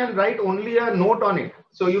reporting and write only a note on it?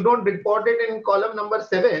 So you don't report it in column number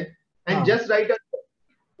 7 and just write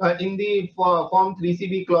in the form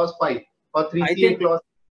 3CB clause 5 or 3CA clause.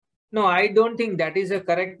 No, I don't think that is a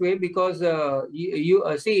correct way, because you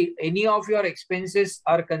see, any of your expenses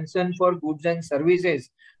are concerned for goods and services.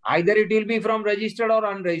 Either it will be from registered or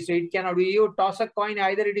unregistered. It cannot be, you toss a coin,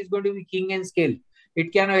 either it is going to be king and scale.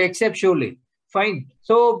 It cannot, except surely. Fine.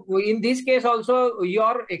 So in this case also,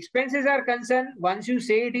 your expenses are concerned. Once you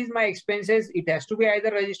say it is my expenses, it has to be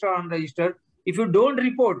either registered or unregistered. If you don't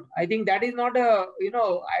report, I think that is not a,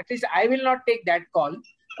 at least I will not take that call.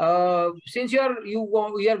 since you are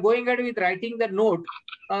going ahead with writing the note,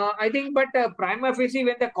 I think, but prima facie,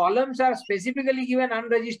 when the columns are specifically given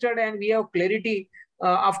unregistered and we have clarity,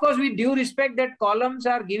 of course, with due respect that columns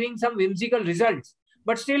are giving some whimsical results,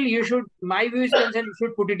 but still you should, my view is concerned, you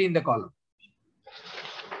should put it in the column.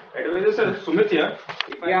 Advisor Sir, Sumit here.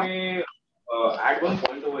 If I may add one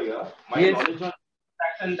point over here, my knowledge on tax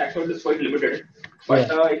and tax audit is quite limited. But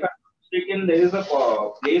if I'm mistaken, there is a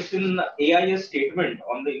place in AIS statement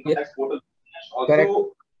on the income tax portal.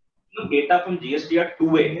 Also, data from GST are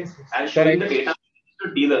two-way and showing the data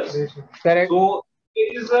to dealers. Correct. So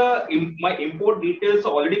it is my import details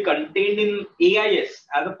are already contained in AIS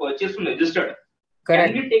as a purchase from registered.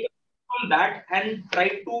 Correct. Can we take from that and try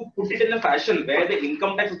to put it in a fashion where the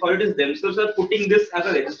income tax authorities themselves are putting this as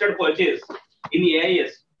a registered purchase in the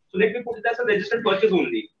AIS? So let me put it as a registered purchase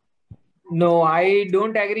only. No, I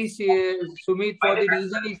don't agree, Sumit, for the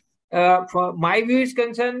reason is, for my view is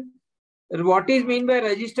concerned, what is meant by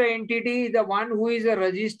registered entity is the one who is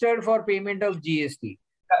registered for payment of GST.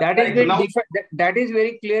 That is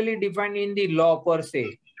very clearly defined in the law per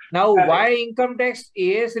se. Now, why income tax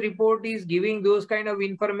AS report is giving those kind of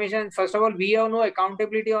information? First of all, we have no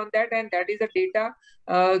accountability on that, and that is the data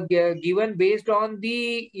given based on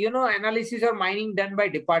the analysis or mining done by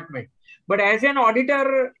department. But as an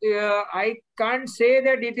auditor, I can't say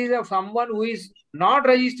that it is someone who is not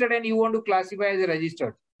registered and you want to classify as a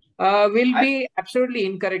registered. Will be absolutely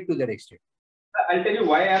incorrect to that extent. I'll tell you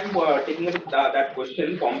why I'm taking up that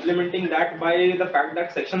question, complementing that by the fact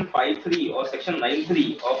that Section 5.3 or Section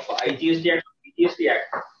 9.3 of IGST Act, GST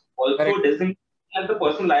Act also designates as the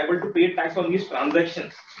person liable to pay tax on these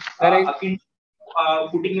transactions. Putting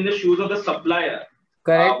in the shoes of the supplier.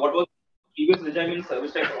 What was the previous regime in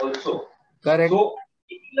service tax also. So,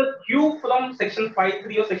 taking the cue from Section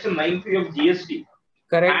 5.3 or Section 9.3 of GST.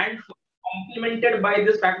 And complemented by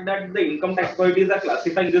this fact that the income tax authorities are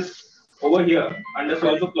classifying this over here under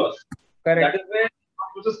so-and-so clause. That is where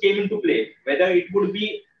process came into play, whether it would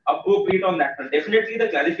be appropriate on that front. Definitely the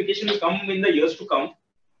clarification will come in the years to come.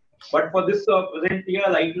 But for this present year,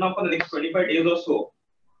 right now for the next 25 days or so.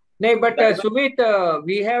 No, but Sumit,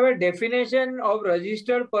 we have a definition of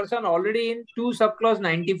registered person already in 2 subclause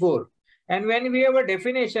 94. And when we have a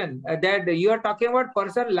definition that you are talking about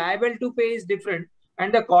person liable to pay is different.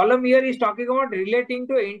 And the column here is talking about relating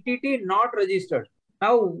to entity not registered.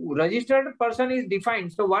 Now, registered person is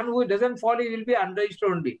defined. So, one who doesn't fall will be unregistered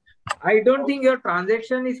only. I don't think your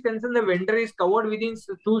transaction is concerned. The vendor is covered within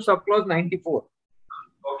 2 subclause 94.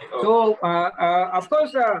 So, of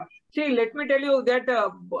course, see, let me tell you that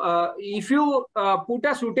if you put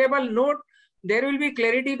a suitable note, there will be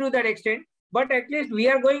clarity to that extent. But at least we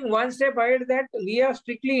are going one step ahead that we have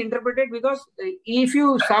strictly interpreted, because if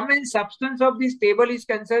you sum and substance of this table is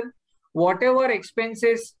concerned, whatever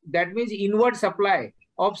expenses, that means inward supply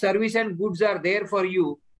of service and goods are there for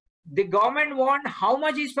you, the government want how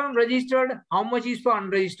much is from registered, how much is for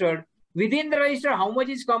unregistered. Within the register, how much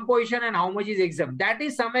is composition and how much is exempt. That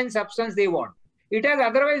is sum and substance they want. It has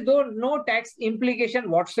otherwise no tax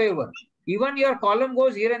implication whatsoever. Even your column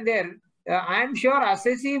goes here and there. I am sure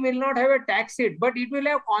assessee will not have a tax hit, but it will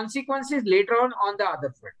have consequences later on the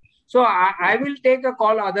other front. So I will take a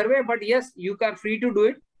call other way, but yes, you are free to do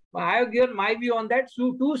it. I have given my view on that.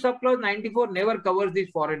 So 2 subclause 94 never covers these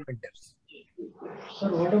foreign vendors.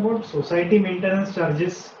 Sir, what about society maintenance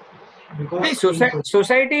charges? Because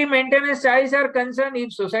society maintenance charges are concerned.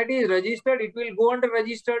 If society is registered, it will go under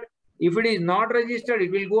registered. If it is not registered,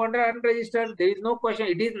 it will go under unregistered. There is no question.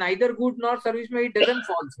 It is neither good nor service made. It doesn't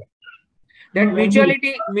fall, sir. That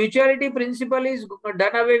mutuality principle is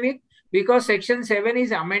done away with, because Section 7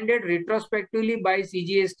 is amended retrospectively by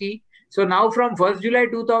CGST. So now from 1st July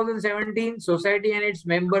 2017, society and its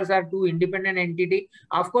members are 2 independent entities.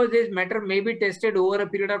 Of course, this matter may be tested over a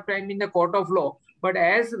period of time in the court of law. But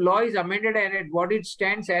as law is amended and what it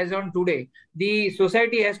stands as on today, the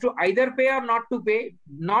society has to either pay or not to pay,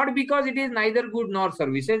 not because it is neither good nor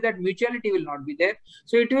services, that mutuality will not be there.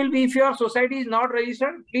 So it will be, if your society is not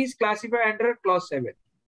registered, please classify under clause 7.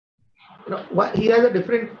 No, he has a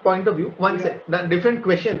different point of view. Different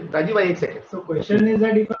question. Rajiv, one second. So question is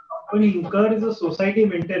that if a company incurs a society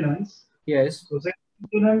maintenance, yes, society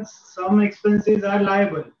maintenance, some expenses are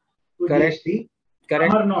liable to GST,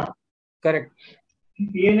 some are not. Correct.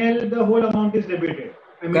 In P&L, the whole amount is debited.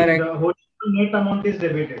 I mean, the whole net amount is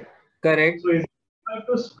debited. Correct. So is it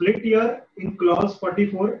to split here in clause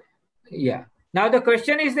 44? Yeah. Now the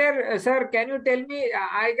question is there, sir, can you tell me,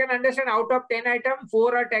 I can understand out of 10 items,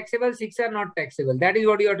 4 are taxable, 6 are not taxable. That is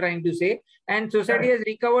what you are trying to say. And society has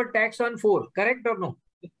recovered tax on 4, correct or no?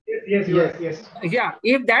 Yes. Yeah,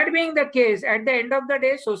 if that being the case, at the end of the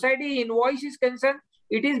day, society invoice is concerned,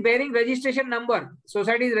 it is bearing registration number,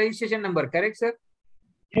 society's registration number, correct, sir?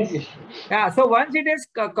 Yes. Yeah, so once it is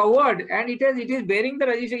covered and it is bearing the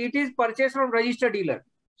registration, it is purchased from registered dealer.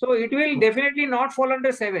 So it will definitely not fall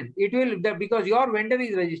under 7. It will, because your vendor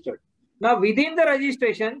is registered. Now within the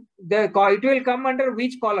registration, it will come under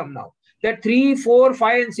which column now? The 3, 4,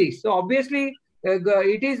 5, and 6. So obviously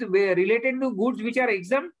it is related to goods which are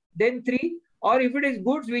exempt, then 3, or if it is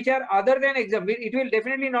goods which are other than exempt, it will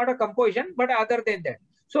definitely not a composition, but other than that.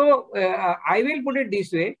 So I will put it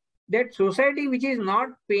this way, that society which is not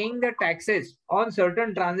paying the taxes on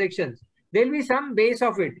certain transactions, there will be some base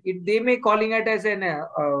of it. They may calling it as an,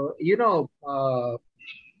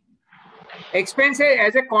 expenses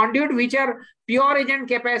as a conduit which are pure agent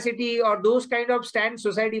capacity, or those kind of stands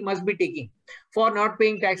society must be taking for not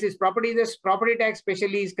paying taxes. Property tax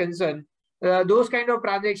especially is concerned. Those kind of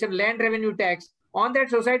transaction, land revenue tax, on that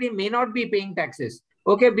society may not be paying taxes.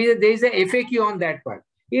 Okay, there is a FAQ on that part.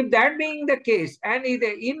 If that being the case, and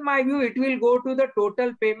in my view, it will go to the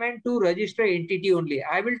total payment to register entity only.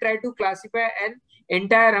 I will try to classify an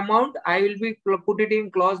entire amount. I will be put it in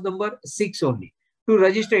clause number 6 only to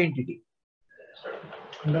register entity.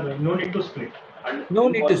 No need to split. No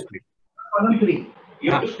need to split. Column 3.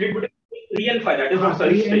 You have to split between 3 and 5. That is what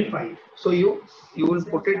 3 and 5. So you will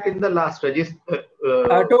put it in the last register.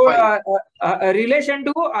 Relation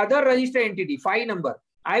to other registered entity, 5 number.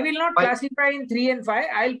 I will not classify in 3 and 5.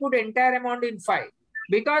 I will put entire amount in 5,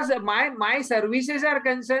 because my services are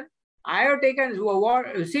concerned. I have taken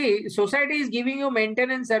see, society is giving you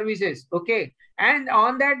maintenance services, okay, and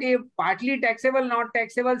on that, if partly taxable, not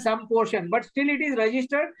taxable, some portion, but still it is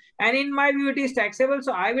registered, and in my view it is taxable.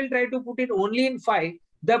 So I will try to put it only in 5.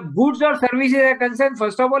 The goods or services are concerned,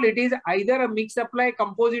 first of all, it is either a mixed supply,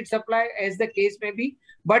 composite supply, as the case may be,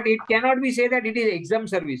 but it cannot be said that it is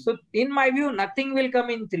exempt service. So in my view, nothing will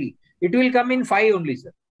come in 3. It will come in 5 only,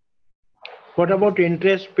 sir. What about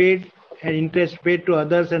interest paid to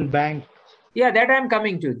others and banks? Yeah, that I am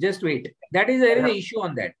coming to. Just wait. There is an issue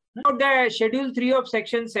on that. Now the schedule 3 of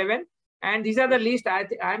section 7, and these are the list.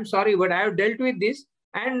 I'm sorry, but I have dealt with this.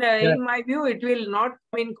 And in my view, it will not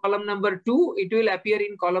come in column number 2. It will appear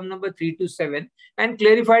in column number 3 to 7 and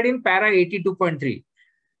clarified in para 82.3.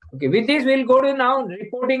 Okay, with this, we'll go to now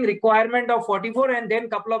reporting requirement of 44, and then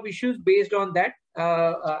couple of issues based on that.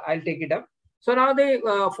 I'll take it up. So now the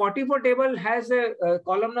 44 table has a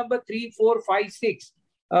column number 3, 4, 5, 6.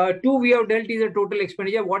 2 we have dealt is a total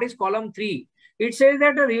expenditure. What is column 3? It says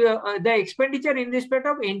that the expenditure in respect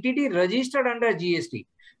of entity registered under GST.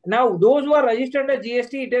 Now, those who are registered under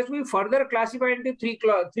GST, it has to be further classified into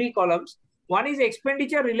three columns. One is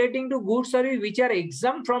expenditure relating to goods service which are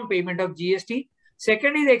exempt from payment of GST.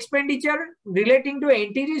 Second is expenditure relating to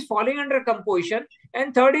entities falling under composition.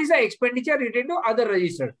 And third is the expenditure relating to other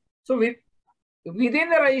registered. So within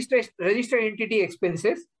the registered entity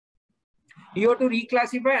expenses, you have to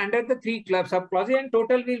reclassify under the 3 subclauses, and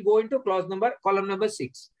total will go into column number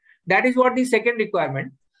 6. That is what the second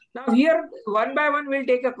requirement. Now here, one by one, we'll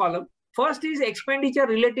take a column. First is expenditure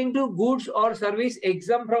relating to goods or service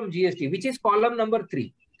exempt from GST, which is column number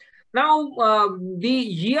 3. Now,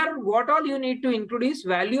 here, what all you need to include is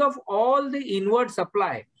value of all the inward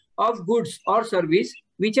supply of goods or service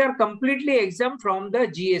which are completely exempt from the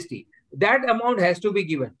GST. That amount has to be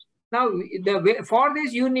given. Now, for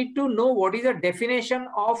this, you need to know what is the definition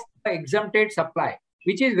of exempted supply,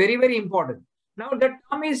 which is very, very important. Now, the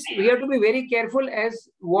term is, we have to be very careful, as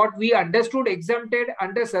what we understood exempted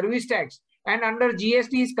under service tax and under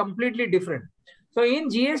GST is completely different. So, in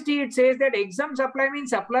GST, it says that exempt supply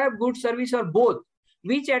means supply of goods, service, or both,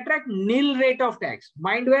 which attract nil rate of tax.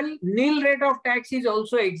 Mind well, nil rate of tax is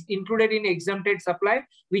also included in exempted supply,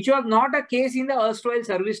 which was not a case in the erstwhile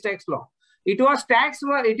service tax law. It was taxed,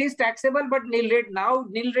 it is taxable, but nil rate. Now,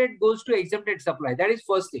 nil rate goes to exempted supply. That is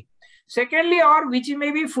first thing. Secondly, or which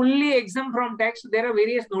may be fully exempt from tax, there are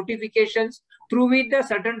various notifications through which the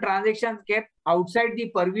certain transactions kept outside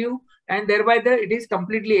the purview, and thereby it is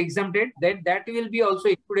completely exempted. Then that will be also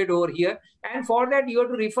included over here. And for that, you have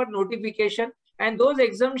to refer notification. And those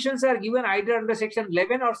exemptions are given either under section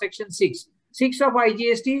 11 or section 6. 6 of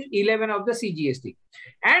IGST, 11 of the CGST.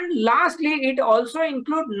 And lastly, it also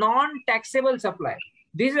includes non-taxable supply.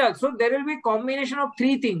 So there will be a combination of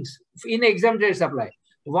 3 things in exempted supply.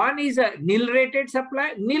 One is a nil-rated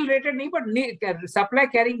supply, supply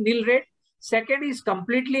carrying nil rate. Second is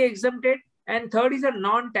completely exempted. And third is a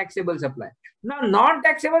non-taxable supply. Now,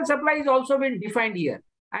 non-taxable supply is also been defined here.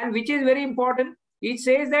 And which is very important. It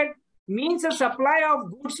says that means a supply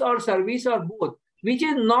of goods or service or both, which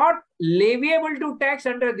is not leviable to tax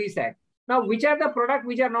under this act. Now, which are the products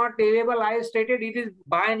which are not leviable? I have stated it is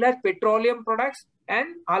by and large petroleum products and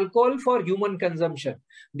alcohol for human consumption.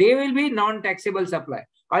 They will be non-taxable supply.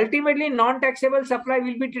 Ultimately, non-taxable supply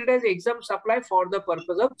will be treated as exempt supply for the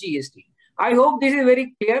purpose of GST. I hope this is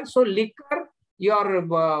very clear. So, liquor, your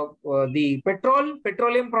the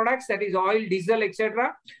petroleum products, that is oil, diesel,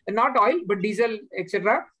 etc. Not oil, but diesel,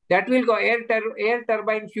 etc. That will go air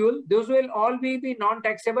turbine fuel. Those will all be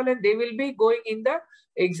non-taxable and they will be going in the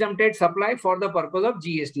exempted supply for the purpose of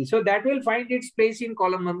GST. So that will find its place in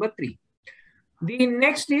column number 3. The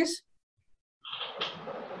next is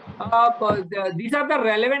these are the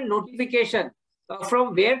relevant notification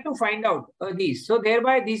from where to find out these. So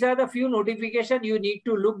thereby these are the few notification you need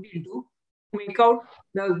to look into. Make out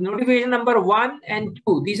the notification number 1 and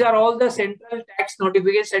 2. These are all the central tax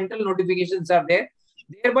notifications. Central notifications are there.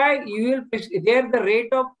 Thereby, you will there the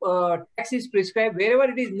rate of tax is prescribed.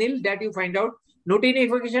 Wherever it is nil, that you find out.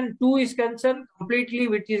 Notification 2 is concerned completely,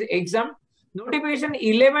 which is exempt. Notification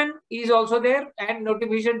 11 is also there, and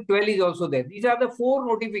notification 12 is also there. These are the 4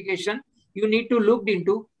 notifications you need to look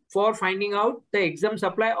into for finding out the exempt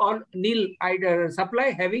supply or nil supply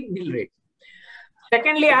having nil rate.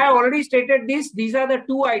 Secondly, I have already stated this. These are the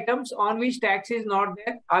 2 items on which tax is not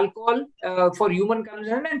there: alcohol for human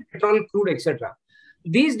consumption and petrol, crude, etc.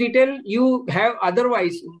 These detail you have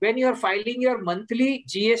otherwise when you are filing your monthly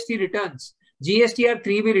GST returns, GSTR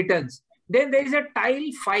 3B returns. Then there is a tile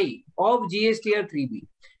 5 of GSTR 3B.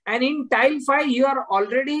 And in tile 5, you are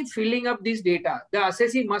already filling up this data. The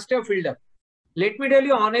assessee must have filled up. Let me tell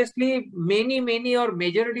you honestly, many or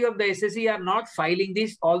majority of the assessee are not filing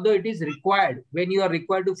this, although it is required when you are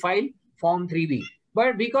required to file Form 3B.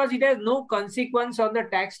 But because it has no consequence on the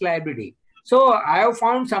tax liability. So I have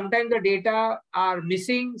found sometimes the data are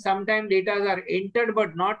missing, sometimes data are entered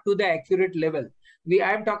but not to the accurate level.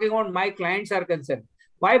 I am talking about my clients are concerned.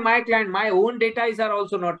 Why my client? My own data are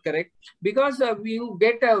also not correct, because you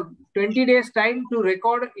get 20 days time to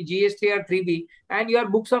record GSTR 3B and your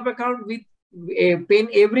books of account with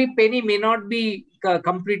every penny may not be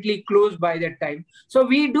completely closed by that time. So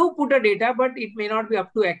we do put a data, but it may not be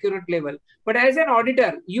up to accurate level. But as an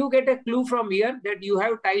auditor, you get a clue from here that you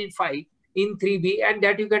have tile 5 in 3B and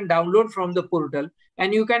that you can download from the portal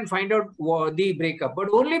and you can find out the breakup. But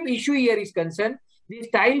only issue here is concerned, this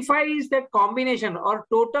tile 5 is that combination or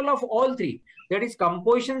total of all 3. That is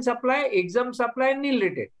composition supply, exempt supply and nil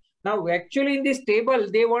rated. Now actually in this table,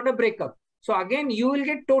 they want a breakup. So again, you will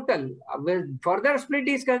get total. When further split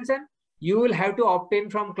is concerned, you will have to obtain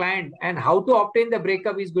from client, and how to obtain the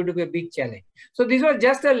breakup is going to be a big challenge. So this was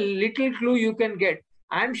just a little clue you can get.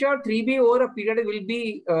 I'm sure 3B over a period will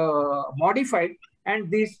be modified, and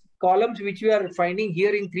these columns which we are finding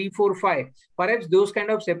here in 3, 4, 5, perhaps those kind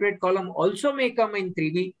of separate column also may come in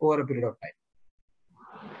 3B over a period of time.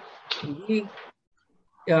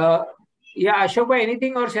 Yeah, Ashok,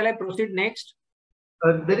 anything or shall I proceed next?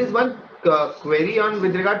 There is one query on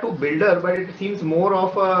with regard to builder, but it seems more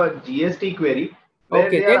of a GST query.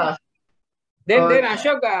 Okay, then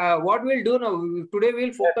Ashok, what we'll do now, today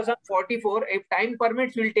we'll focus on 44. If time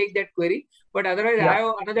permits, we'll take that query. But otherwise, I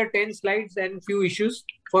have another 10 slides and few issues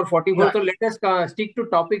for 44. Yeah. So let us stick to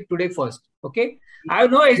topic today first. Okay. I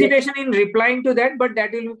have no hesitation in replying to that, but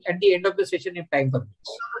that will be at the end of the session if time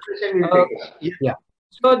permits. Yeah.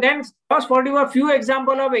 So then, first 44, few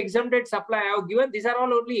example of exempted supply I have given. These are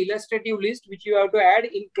all only illustrative list which you have to add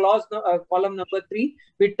in clause column number 3,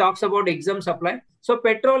 which talks about exempt supply. So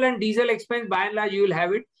petrol and diesel expense, by and large, you will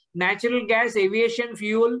have it. Natural gas, aviation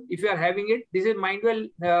fuel, if you are having it. This is mind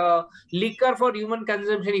well. Liquor for human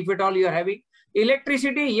consumption, if at all you are having.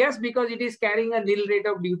 Electricity, yes, because it is carrying a nil rate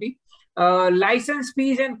of duty. License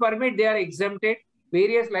fees and permit, they are exempted.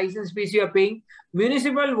 Various license fees you are paying.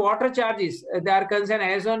 Municipal water charges, they are concerned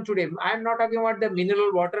as on today. I am not talking about the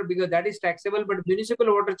mineral water because that is taxable, but municipal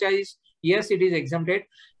water charges, yes, it is exempted.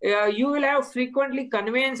 You will have frequently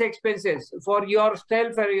conveyance expenses for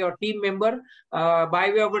yourself or your team member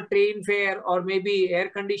by way of a train fare or maybe air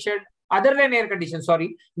conditioned, other than air conditioned,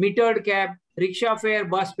 sorry, metered cab, rickshaw fare,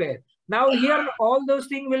 bus fare. Now here all those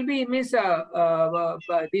things will be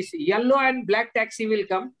this yellow and black taxi will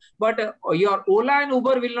come, but your Ola and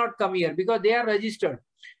Uber will not come here because they are registered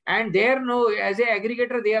and they are as an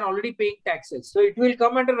aggregator they are already paying taxes. So it will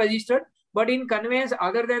come under registered, but in conveyance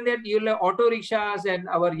other than that you will have auto rickshaws and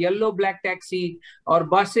our yellow black taxi or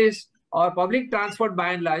buses or public transport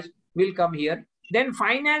by and large will come here. Then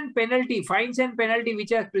fines and penalty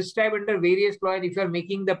which are prescribed under various laws, if you are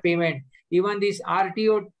making the payment, even these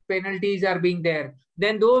RTO penalties are being there,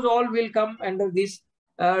 then those all will come under this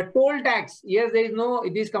Toll tax, yes, there is no,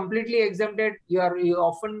 it is completely exempted. You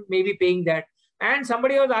often may be paying that. And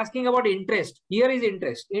somebody was asking about interest. Here is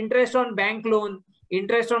interest. Interest on bank loan,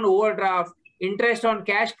 interest on overdraft, interest on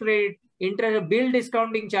cash credit, interest, bill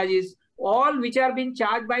discounting charges, all which are being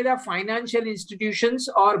charged by the financial institutions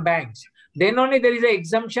or banks. Then only there is an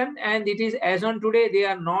exemption, and it is as on today, they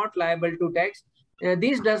are not liable to tax.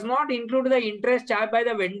 This does not include the interest charged by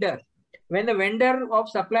the vendor. When the vendor of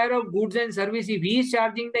supplier of goods and services, if he is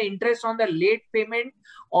charging the interest on the late payment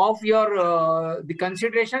of your the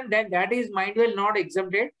consideration, then that is mind well not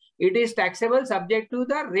exempted. It is taxable subject to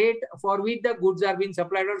the rate for which the goods are being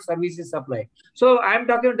supplied or services supplied. So I am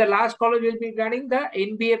talking, the last column will be regarding the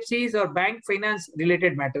NBFCs or bank finance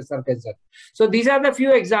related matters are concerned. So these are the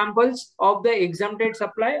few examples of the exempted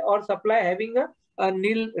supply or supply having a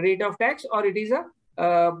nil rate of tax, or it is a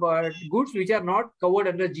but goods which are not covered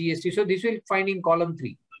under GST. So this will find in column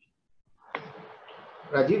 3.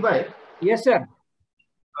 Rajiv bhai. Yes, sir.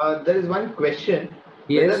 There is one question.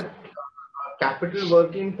 Yes. Whether capital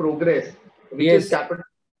work in progress, which Yes. is capital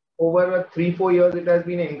over 3-4 years, it has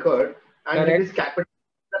been incurred, and Correct. it is capital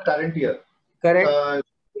in the current year. Correct. It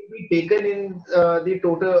will be taken in the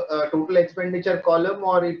total expenditure column,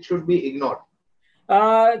 or it should be ignored.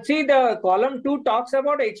 See, the column 2 talks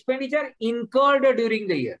about expenditure incurred during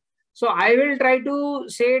the year. So I will try to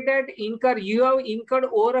say that you have incurred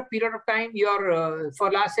over a period of time,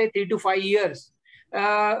 for last say 3 to 5 years.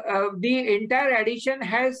 The entire addition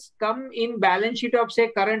has come in balance sheet of say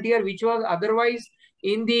current year, which was otherwise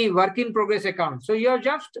in the work in progress account. So you have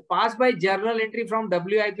just passed by journal entry from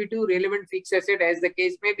WIP to relevant fixed asset, as the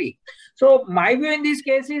case may be. So my view in this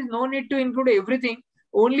case is no need to include everything.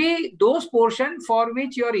 Only those portions for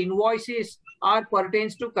which your invoices are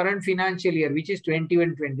pertains to current financial year, which is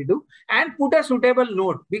 21-22, and put a suitable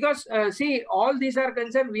note, because see, all these are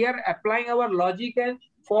concerned, we are applying our logic and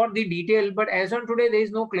for the detail, but as on today there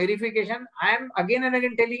is no clarification. I am again and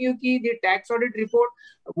again telling you that the tax audit report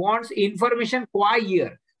wants information qua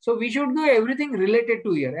year, so we should do everything related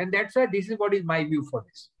to year, and that's why this is what is my view for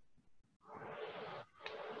this.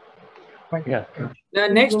 Yeah. The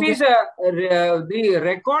next is the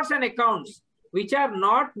records and accounts which are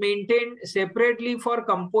not maintained separately for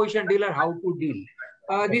composition deal, or how to deal.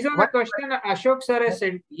 These are the question Ashok sir has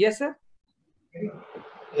sent. Yes, sir.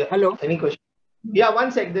 Yeah. Hello. Any question? Yeah,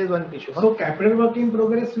 one sec. There's one issue. So capital work in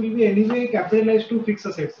progress will be anyway capitalized to fixed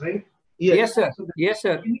assets, right? Yes, yes sir. Yes,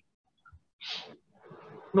 sir.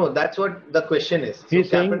 No, that's what the question is. So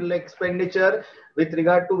capital expenditure with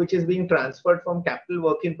regard to which is being transferred from capital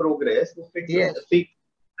work in progress to fixed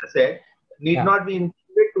asset need not be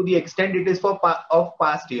included to the extent it is for of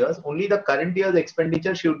past years. Only the current year's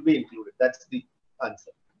expenditure should be included. That's the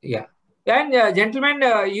answer. Yeah. And gentlemen,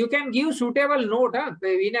 you can give suitable note.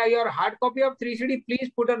 In your hard copy of 3CD,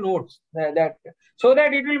 please put a note that so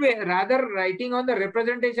that it will be rather writing on the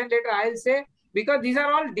representation letter. I'll say, because these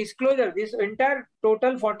are all disclosure. This entire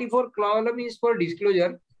total 44 column is for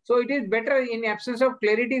disclosure. So it is better, in absence of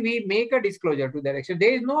clarity, we make a disclosure to that extent.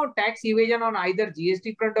 There is no tax evasion on either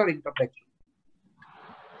GST front or income tax.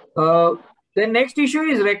 The next issue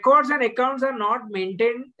is records and accounts are not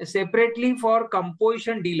maintained separately for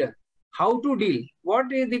composition dealer. How to deal?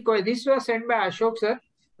 What is the question? This was sent by Ashok sir.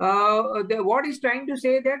 What is trying to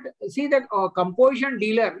say that, see, the composition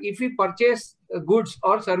dealer, if we purchase goods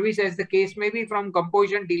or service, as the case may be, from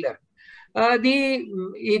composition dealer, there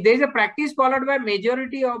is a practice followed by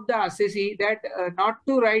majority of the assessee that not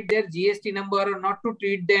to write their GST number, or not to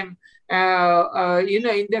treat them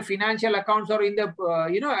in the financial accounts or in the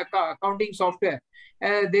accounting software.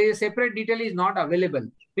 The separate detail is not available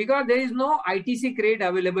because there is no ITC credit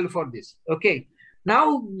available for this. Okay.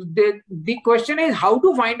 Now the question is how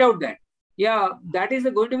to find out that. Yeah, that is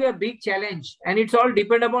going to be a big challenge, and it's all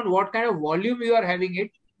depend upon what kind of volume you are having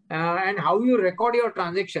it and how you record your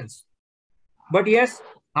transactions. But yes,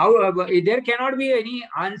 there cannot be any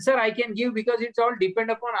answer I can give, because it's all depend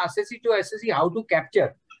upon assessee to assessee how to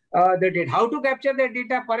capture the data. How to capture that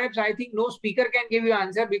data, perhaps I think no speaker can give you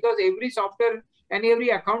answer, because every software and every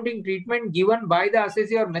accounting treatment given by the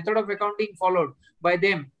assessee or method of accounting followed by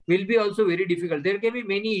them will be also very difficult. There can be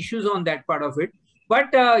many issues on that part of it.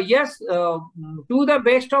 But yes, to the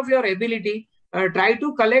best of your ability, try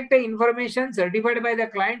to collect the information certified by the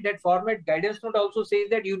client. That format guidance note also says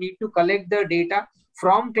that you need to collect the data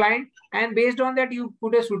from client, and based on that you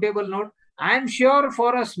put a suitable note. I am sure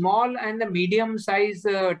for a small and the medium size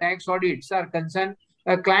tax audits are concerned,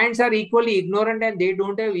 clients are equally ignorant and they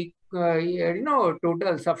don't have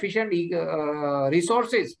total sufficient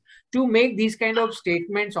resources to make these kind of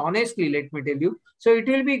statements honestly, let me tell you. So it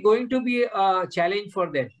will be going to be a challenge for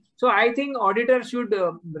them. So I think auditor should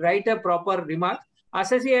write a proper remark.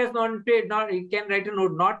 Assessee has he can write a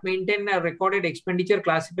note, not maintain a recorded expenditure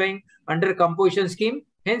classifying under composition scheme.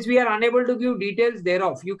 Hence, we are unable to give details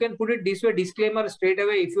thereof. You can put it this way, disclaimer straight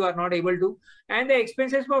away if you are not able to. And the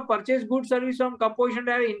expenses for purchase goods service from composition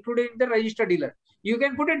are included in the registered dealer. You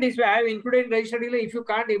can put it this way, I have included in registered dealer if you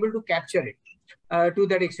can't able to capture it to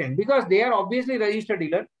that extent, because they are obviously registered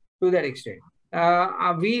dealer to that extent.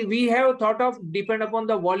 We have thought of, depend upon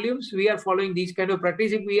the volumes, we are following these kind of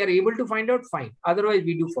practice. If we are able to find out, fine. Otherwise,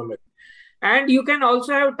 we do follow it. And you can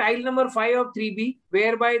also have tile number 5 of 3B,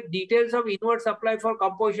 whereby details of inward supply for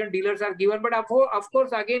composition dealers are given. But of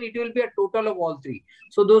course, again, it will be a total of all three.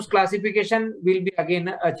 So those classification will be again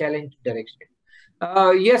a challenge direction.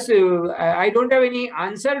 Yes, I don't have any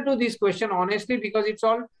answer to this question, honestly, because it's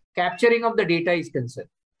all capturing of the data is concerned.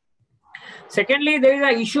 Secondly, there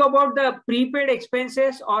is an issue about the prepaid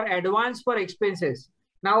expenses or advance for expenses.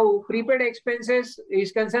 Now, prepaid expenses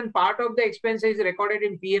is concerned, part of the expense is recorded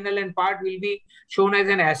in P&L and part will be shown as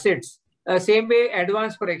an assets. Same way,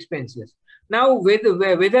 advance for expenses. Now,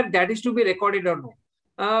 whether that is to be recorded or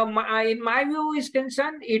not. In my view is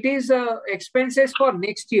concerned, it is expenses for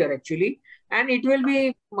next year actually, and it will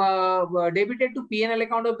be debited to P&L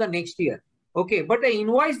account of the next year. Okay, but the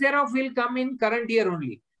invoice thereof will come in current year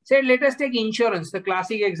only. Say, let us take insurance, the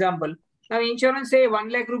classic example. Now, insurance, say 1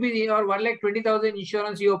 lakh rupees or 1,20,000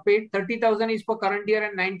 insurance you have paid, 30,000 is for current year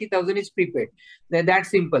and 90,000 is prepaid. That's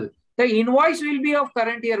simple. The invoice will be of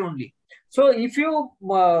current year only. So, if you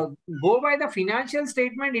go by the financial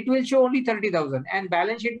statement, it will show only 30,000 and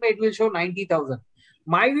balance sheet, it will show 90,000.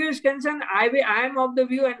 My view is concerned, I am of the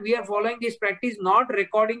view, and we are following this practice, not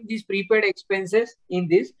recording these prepaid expenses in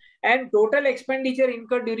this, and total expenditure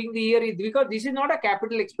incurred during the year is, because this is not a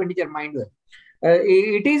capital expenditure, mind you.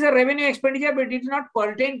 It is a revenue expenditure, but it is not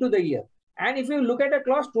pertain to the year. And if you look at the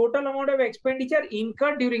clause, total amount of expenditure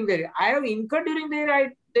incurred during the year, I have incurred during the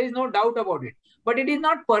year, there is no doubt about it, but it is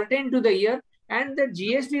not pertain to the year. And the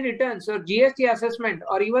GST returns or GST assessment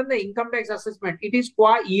or even the income tax assessment, it is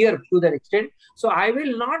qua year to that extent. So I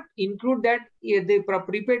will not include that the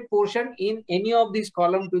prepaid portion in any of these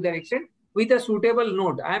column to that extent with a suitable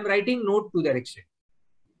note. I am writing note to that extent.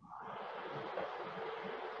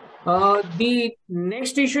 The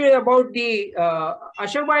next issue is about the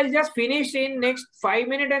Ashok, I will just finish in next 5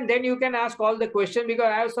 minutes and then you can ask all the questions, because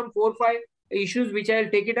I have some 4 or 5 issues which I will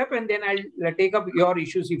take it up and then I'll take up your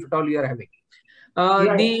issues if at all you are having.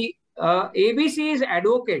 The ABC is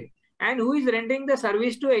advocate and who is rendering the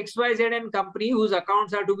service to XYZ and company whose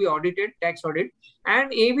accounts are to be audited, tax audit,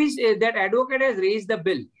 and ABC, that advocate has raised the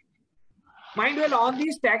bill. Mind well, all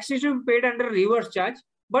these taxes should be paid under reverse charge,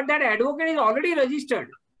 but that advocate is already registered,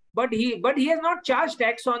 but he has not charged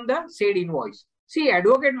tax on the said invoice. See,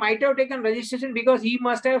 advocate might have taken registration because he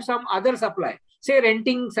must have some other supply, say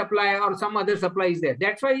renting supply or some other supply is there.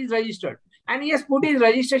 That's why he is registered. And he has put his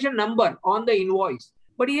registration number on the invoice,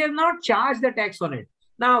 but he has not charged the tax on it.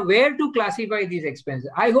 Now, where to classify these expenses?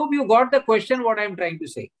 I hope you got the question, what I am trying to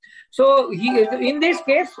say. So, in this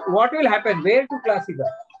case, what will happen? Where to classify?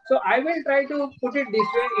 So, I will try to put it this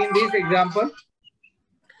way in this example.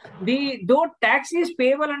 Though tax is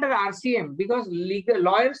payable under RCM, because legal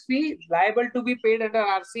lawyer's fee liable to be paid under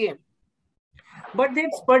RCM, but this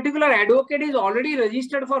particular advocate is already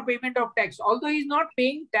registered for payment of tax, although he is not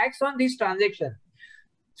paying tax on this transaction.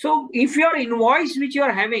 So if your invoice which you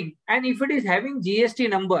are having, and if it is having GST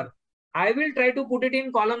number, I will try to put it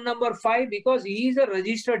in column number 5 because he is a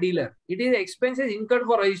registered dealer. It is expenses incurred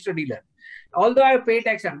for registered dealer, although I pay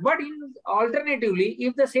tax on. But alternatively,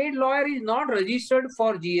 if the said lawyer is not registered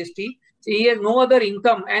for GST, he has no other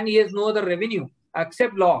income and he has no other revenue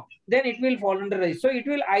except law, then it will fall under register. So it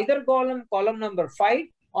will either go on column number 5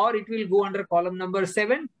 or it will go under column number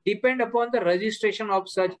 7, depend upon the registration of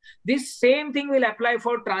such. This same thing will apply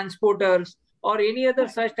for transporters or any other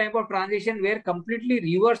such type of transaction where completely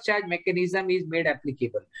reverse charge mechanism is made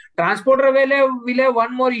applicable. Transporter will have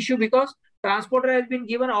one more issue because transporter has been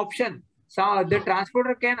given option. So the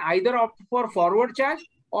transporter can either opt for forward charge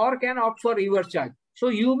or can opt for reverse charge. So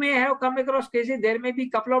you may have come across cases, there may be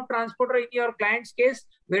couple of transporter in your client's case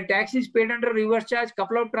where tax is paid under reverse charge,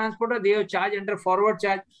 couple of transporter they have charged under forward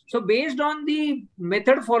charge. So based on the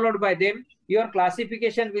method followed by them, your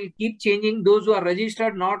classification will keep changing. Those who are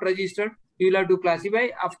registered, not registered, you will have to classify.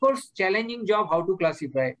 Of course, challenging job how to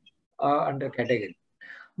classify under category.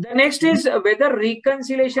 The next is whether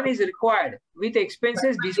reconciliation is required with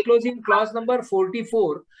expenses disclosed in clause number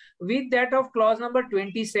 44 with that of clause number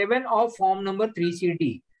 27 of form number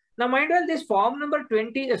 3CD. Now, mind well, this form number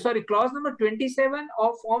 20, clause number 27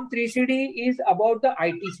 of form 3CD is about the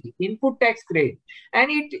ITC, input tax credit.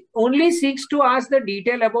 And it only seeks to ask the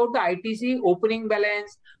detail about the ITC opening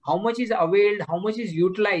balance, how much is availed, how much is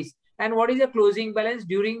utilized, and what is the closing balance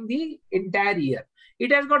during the entire year.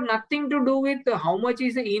 It has got nothing to do with how much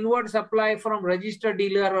is the inward supply from registered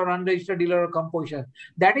dealer or unregistered dealer or composition.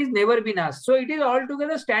 That is never been asked. So it is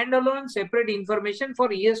altogether standalone, separate information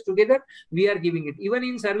for years together. We are giving it. Even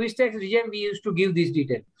in service tax regime, we used to give this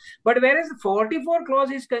detail. But whereas 44 clause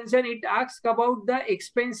is concerned, it asks about the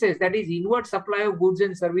expenses, that is inward supply of goods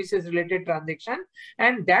and services related transaction,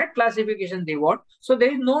 and that classification they want. So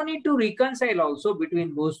there is no need to reconcile also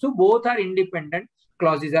between those two. Both are independent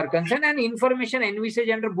clauses are concerned, and information envisaged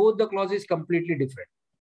under both the clauses completely different.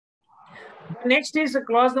 The next is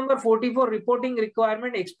clause number 44, reporting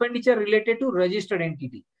requirement expenditure related to registered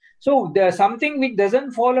entity. So there's something which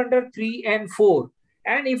doesn't fall under 3 and 4.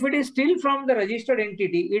 And if it is still from the registered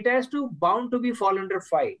entity, it has to bound to be fall under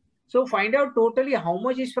 5. So find out totally how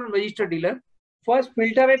much is from registered dealer. First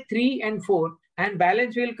filter at 3 and 4, and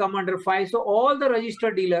balance will come under 5. So all the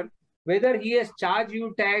registered dealer, whether he has charged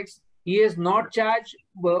you tax, he is not charged,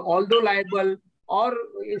 although liable, or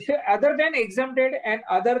other than exempted and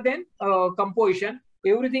other than composition,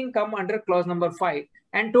 everything come under clause number 5.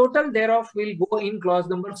 And total thereof will go in clause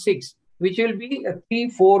number 6, which will be 3,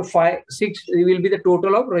 4, 5, 6 will be the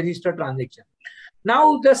total of registered transaction.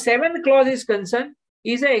 Now, the 7th clause is concerned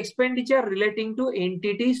is an expenditure relating to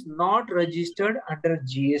entities not registered under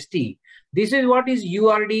GST. This is what is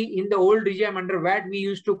URD in the old regime under VAT we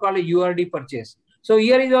used to call a URD purchase. So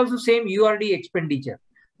here is also same URD expenditure.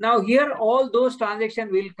 Now here all those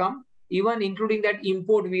transactions will come, even including that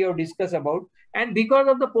import we have discussed about. And because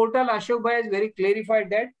of the portal, Ashok Bhai has very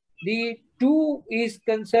clarified that the 2 is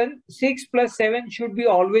concerned, 6 plus 7 should be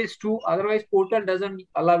always 2. Otherwise, portal doesn't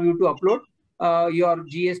allow you to upload your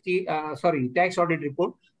GST, tax audit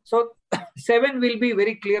report. So 7 will be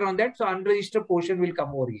very clear on that. So unregistered portion will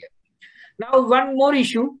come over here. Now one more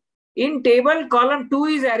issue. In table, column 2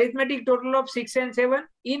 is arithmetic total of 6 and 7.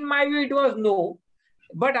 In my view, it was no.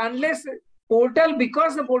 But unless portal,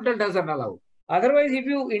 because the portal doesn't allow. Otherwise, if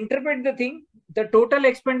you interpret the thing, the total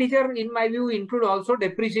expenditure, in my view, include also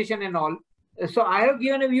depreciation and all. So I have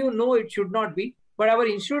given a view, no, it should not be. But our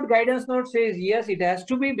institute guidance note says, yes, it has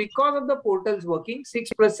to be because of the portal's working.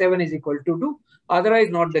 6 plus 7 is equal to 2. Otherwise,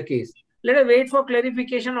 not the case. Let us wait for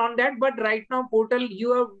clarification on that. But right now, portal,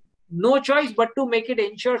 you have no choice but to make it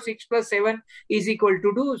ensure 6 plus 7 is equal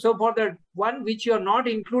to 2. So for the one which you are not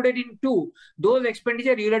included in 2, those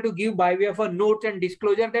expenditure you have to give by way of a note and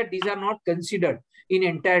disclosure that these are not considered in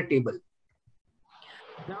entire table.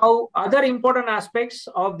 Now, other important aspects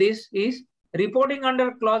of this is reporting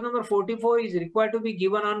under clause number 44 is required to be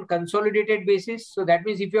given on consolidated basis. So that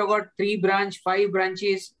means if you have got 3 branch, 5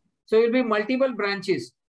 branches, so it will be multiple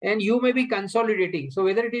branches and you may be consolidating. So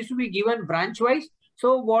whether it is to be given branch wise,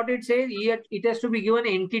 so what it says here, it has to be given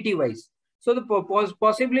entity wise. So the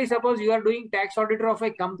possibly suppose you are doing tax auditor of a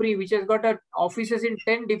company which has got offices in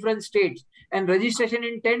 10 different states and registration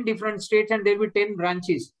in 10 different states, and there will be 10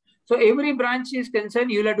 branches. So every branch is concerned,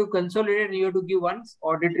 you will have to consolidate and you have to give one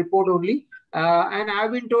audit report only. And I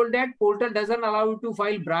have been told that portal doesn't allow you to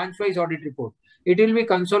file branch wise audit report. It will be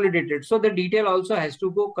consolidated. So the detail also has to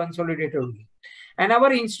go consolidated only. And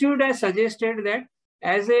our institute has suggested that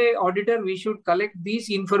as a auditor, we should collect this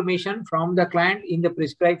information from the client in the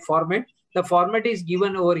prescribed format. The format is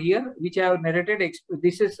given over here, which I have narrated.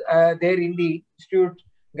 This is there in the institute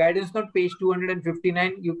guidance note, page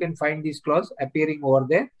 259. You can find this clause appearing over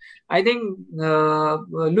there. I think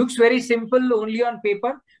looks very simple only on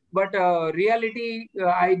paper, but reality,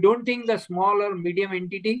 I don't think the small or medium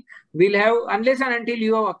entity will have, unless and until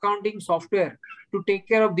you have accounting software to take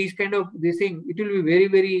care of these kind of this thing, it will be very,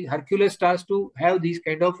 very Herculean task to have this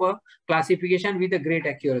kind of classification with a great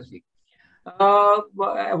accuracy.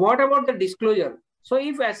 What about the disclosure? So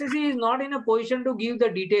if SSC is not in a position to give the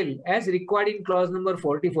detail as required in clause number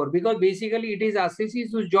 44, because basically it is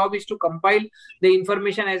SSC whose job is to compile the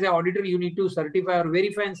information. As an auditor, you need to certify or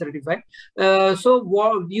verify and certify.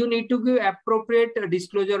 So you need to give appropriate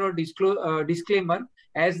disclosure or disclaimer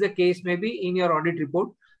as the case may be in your audit report.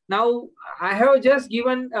 Now, I have just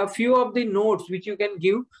given a few of the notes which you can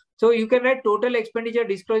give. So you can write total expenditure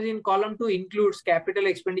disclosure in column 2 includes capital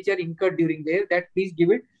expenditure incurred during there. That please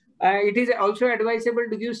give it. It is also advisable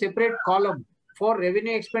to give separate column for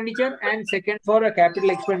revenue expenditure and second for a capital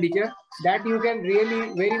expenditure. That you can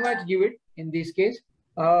really very much give it in this case.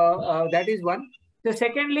 That is one. So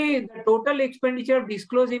secondly, the total expenditure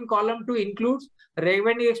disclosed in column 2 includes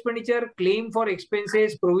revenue expenditure, claim for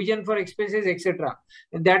expenses, provision for expenses, etc.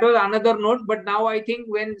 That was another note, but now I think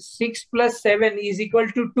when 6 plus 7 is equal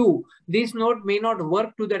to 2, this note may not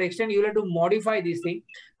work to that extent. You have to modify this thing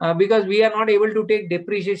because we are not able to take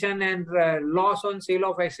depreciation and loss on sale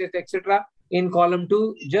of assets, etc. in column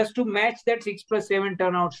 2. Just to match that, 6 plus 7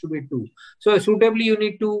 turn out to be 2. So suitably, you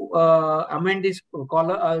need to amend this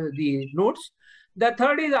column, the notes. The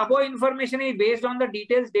third is above information is based on the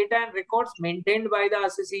details, data and records maintained by the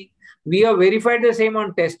assessee. We have verified the same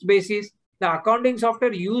on test basis. The accounting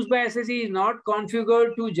software used by assessee is not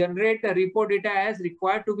configured to generate the report data as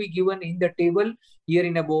required to be given in the table here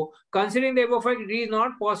in above. Considering the above fact, it is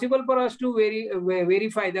not possible for us to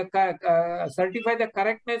verify the certify the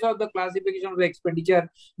correctness of the classification of the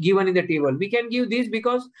expenditure given in the table. We can give this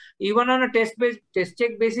because even on a test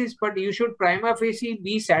check basis, but you should prima facie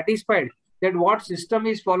be satisfied that what system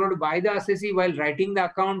is followed by the assessee while writing the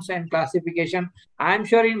accounts and classification. I am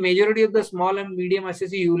sure in majority of the small and medium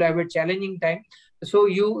assessee, you will have a challenging time. So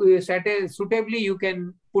you suitably, you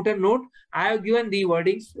can put a note. I have given the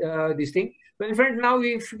wordings, this thing. Well, friends, now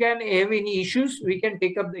if you can have any issues, we can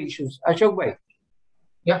take up the issues. Ashok bhai.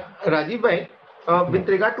 Yeah, Rajiv bhai, with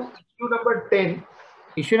regard to issue number 10.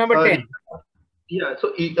 Issue number 10. Yeah,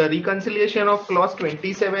 so reconciliation of clause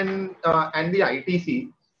 27 and the ITC.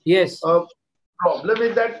 Yes. Problem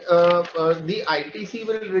is that the ITC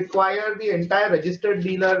will require the entire registered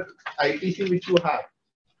dealer ITC which you have.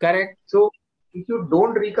 Correct. So if you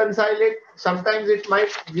don't reconcile it, sometimes it might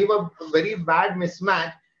give a very bad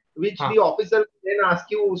mismatch, which the officer will then ask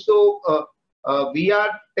you. So we are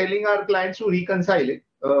telling our clients to reconcile it.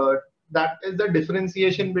 That is the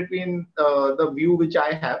differentiation between the view which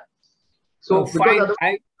I have. So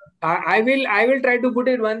fine. I will try to put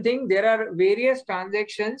it one thing. There are various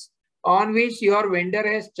transactions on which your vendor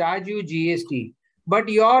has charged you GST, but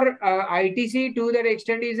your ITC to that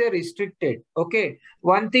extent is restricted. Okay.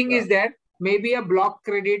 One thing is that maybe a block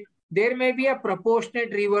credit, there may be a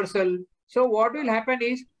proportionate reversal. So what will happen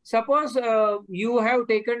is, suppose you have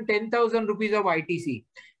taken 10,000 rupees of ITC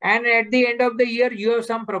and at the end of the year, you have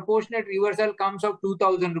some proportionate reversal comes of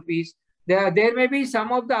 2,000 rupees. There may be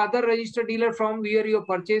some of the other registered dealer from where you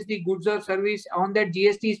purchase the goods or service on that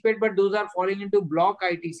GST is paid, but those are falling into block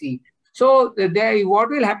ITC. So what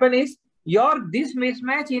will happen is this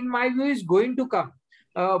mismatch, in my view, is going to come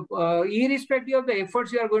irrespective of the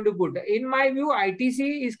efforts you are going to put. In my view,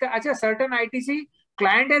 ITC is a certain ITC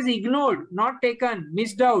client has ignored, not taken,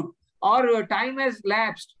 missed out, or time has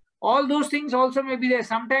lapsed. All those things also may be there.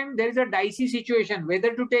 Sometimes there is a dicey situation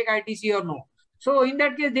whether to take ITC or no. So in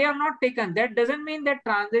that case, they are not taken. That doesn't mean that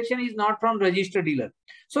transaction is not from registered dealer.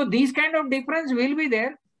 So these kind of difference will be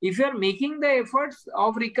there. If you are making the efforts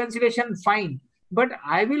of reconciliation, fine. But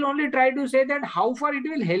I will only try to say that how far it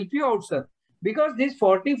will help you out, sir. Because this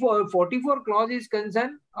 44 clause is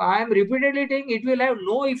concerned, I am repeatedly saying it will have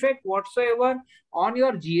no effect whatsoever on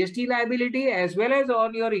your GST liability as well as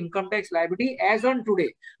on your income tax liability as on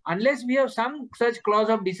today. Unless we have some such clause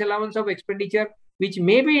of disallowance of expenditure which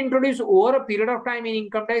may be introduced over a period of time in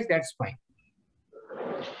income tax, that's fine.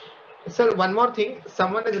 Sir, one more thing.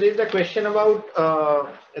 Someone has raised a question about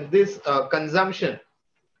this consumption.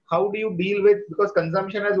 How do you deal with, because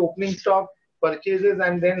consumption has opening stock, purchases,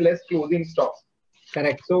 and then less closing stock.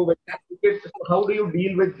 Correct. So how do you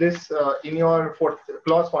deal with this in your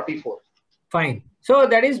clause 44? Fine. So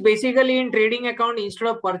that is basically in trading account, instead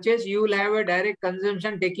of purchase, you will have a direct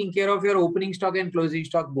consumption taking care of your opening stock and closing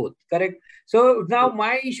stock both. Correct. So now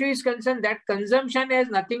my issue is concerned that consumption has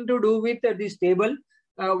nothing to do with this table.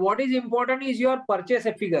 What is important is your purchase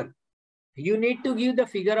figure. You need to give the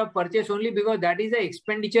figure of purchase only because that is the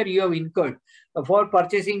expenditure you have incurred for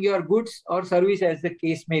purchasing your goods or service as the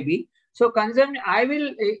case may be. So consumption, I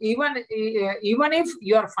will even if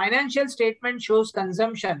your financial statement shows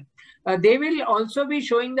consumption, they will also be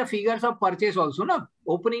showing the figures of purchase also, no?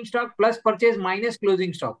 Opening stock plus purchase minus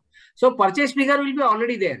closing stock. So purchase figure will be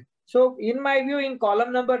already there. So in my view, in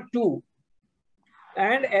column number 2,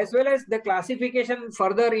 and as well as the classification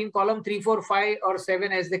further in column 3, 4, 5 or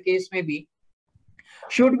 7 as the case may be,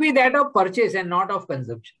 should be that of purchase and not of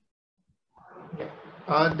consumption.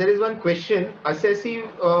 There is one question. Assessee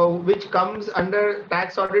which comes under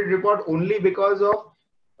tax audit report only because of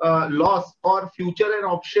loss or future and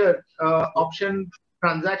option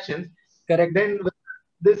transactions. Correct. Then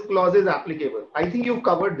this clause is applicable. I think you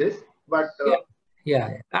covered this, but yeah.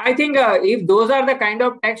 Yeah, I think if those are the kind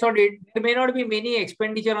of tax audit, there may not be many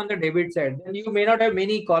expenditure on the debit side. Then you may not have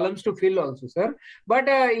many columns to fill also, sir. But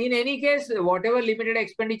in any case, whatever limited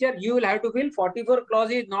expenditure, you will have to fill. 44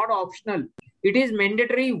 clause is not optional. It is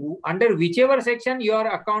mandatory under whichever section your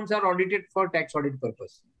accounts are audited for tax audit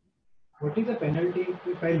purpose. What is the penalty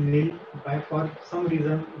if I nil by for some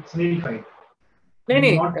reason it's nillified?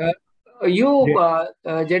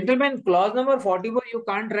 Gentlemen, clause number 44, you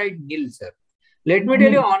can't write nil, sir. Let me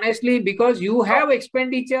tell you honestly, because you have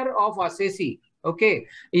expenditure of assessee, okay?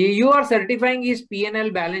 You are certifying his P&L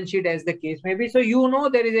balance sheet as the case may be, so you know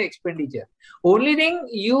there is an expenditure. Only thing,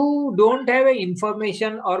 you don't have a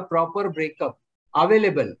information or proper breakup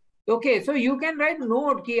available. Okay, so you can write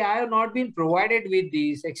note, ki I have not been provided with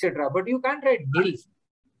these, etc. But you can't write nil.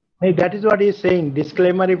 Hey, that is what he is saying.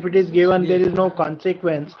 Disclaimer, if it is given, there is no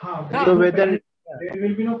consequence. So whether there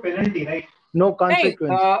will be no penalty, right? No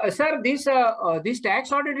consequence. Hey, sir, this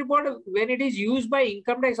tax audit report, when it is used by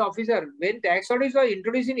income tax officer, when tax audit was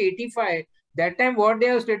introduced in 85, that time what they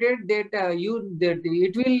have stated that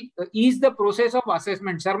it will ease the process of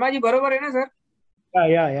assessment. Sharma ji, barabar hai na, sir?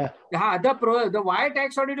 Yeah. The why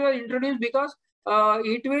tax audit was introduced because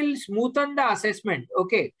it will smoothen the assessment,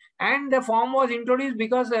 okay, and the form was introduced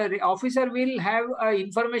because the officer will have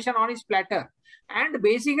information on his platter, and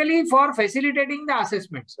basically for facilitating the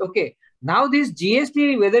assessments, okay. Now this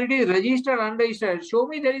GST, whether it is registered or unregistered, show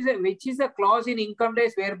me there is which is the clause in income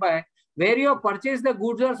tax whereby where you have purchased the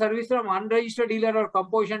goods or service from unregistered dealer or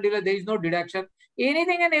composition dealer, there is no deduction.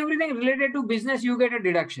 Anything and everything related to business, you get a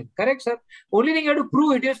deduction. Correct, sir? Only thing you have to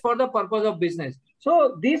prove it is for the purpose of business.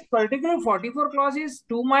 So this particular 44 clause is,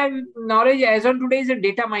 to my knowledge, as on today, is a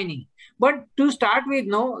data mining. But to start with,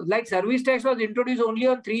 no, like service tax was introduced only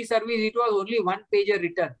on 3 services, it was only 1 pager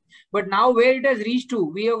return. But now where it has reached to,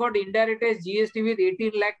 we have got indirect tax GST with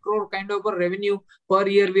 18 lakh crore kind of a revenue per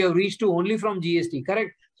year we have reached to only from GST,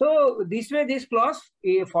 correct? So this way, this clause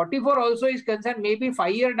 44 also is concerned, maybe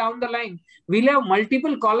 5 years down the line, we'll have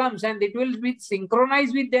multiple columns and it will be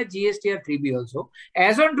synchronized with their GST or 3B also.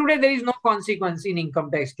 As on today, there is no consequence in income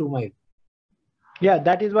tax to my. Yeah,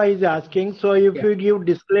 that is why he's asking. So if you give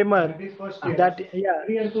disclaimer,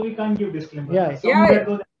 so we can't give disclaimer. Yeah.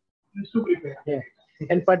 To prepare. Yeah.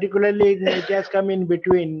 And particularly it has come in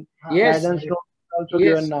between. Yes. Guidance note also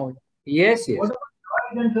given now. Yes.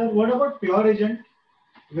 What about pure agent?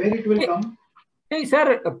 Where it will come? Hey,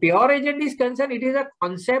 sir, pure agent is concerned. It is a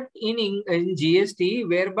concept in GST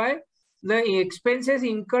whereby the expenses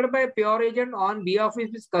incurred by pure agent on behalf of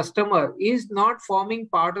his customer is not forming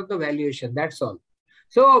part of the valuation. That's all.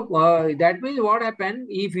 So that means what happened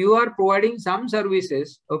if you are providing some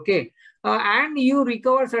services, okay, and you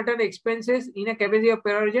recover certain expenses in a capacity of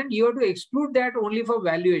pure agent, you have to exclude that only for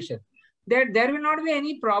valuation. That there will not be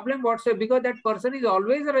any problem whatsoever because that person is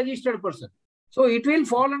always a registered person. So it will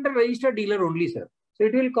fall under registered dealer only, sir. So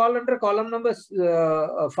it will call under column number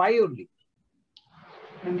 5 only.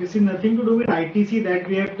 And this is nothing to do with ITC that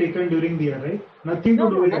we have taken during the year, right? Nothing to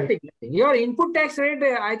do with nothing. Your input tax rate,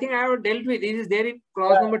 I think I have dealt with. This is there in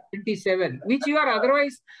clause number 27, which you are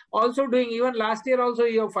otherwise also doing. Even last year also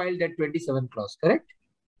you have filed that 27 clause, correct?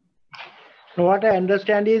 What I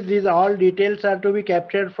understand is these all details are to be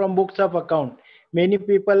captured from books of account. Many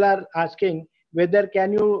people are asking whether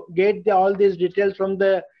can you get all these details from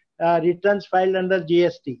the returns filed under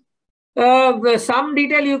GST. Some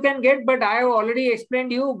detail you can get, but I have already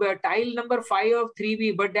explained you tile number 5 of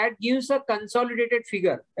 3B, but that gives a consolidated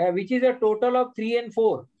figure, which is a total of 3 and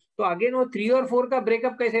 4. So again, wo 3 or 4 ka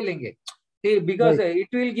breakup kaise lenge? Because it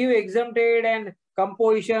will give exempted and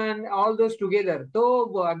composition, all those together.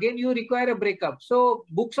 So again, you require a breakup. So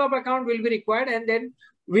books of account will be required, and then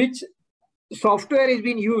which software is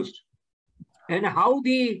being used and how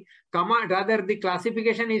the command, rather the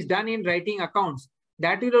classification is done in writing accounts.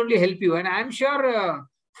 That will only help you. And I'm sure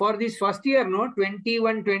for this first year, no,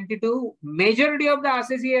 21, 22, majority of the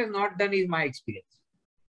assessee has not done is my experience.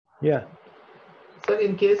 Yeah. So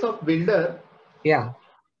in case of builder, yeah,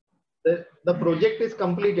 the project is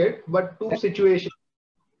completed, but 2 situations.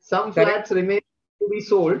 Some flats remain to be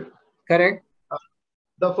sold. Correct.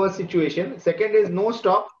 The first situation. Second is no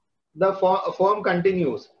stock. The firm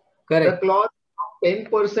continues. Correct. The clause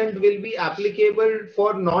 10% will be applicable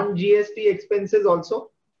for non-GST expenses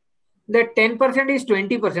also? The 10% is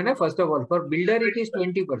 20%, first of all. For builder, it is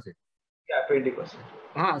 20%. Yeah,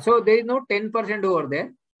 20%. So there is no 10% over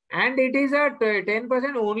there. And it is a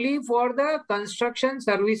 10% only for the construction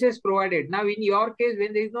services provided. Now, in your case,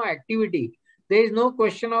 when there is no activity, there is no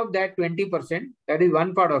question of that 20%. That is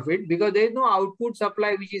one part of it, because there is no output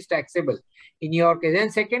supply which is taxable in your case.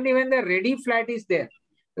 And secondly, when the ready flat is there,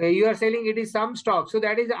 You are selling it is some stock. So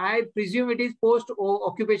that is, I presume it is post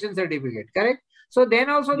occupation certificate, correct? So then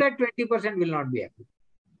also that 20% will not be applicable.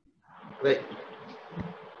 Right.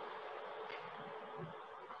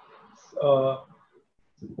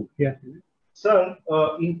 Yeah. Sir,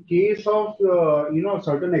 in case of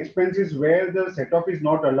certain expenses where the set-off is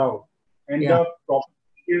not allowed and the proper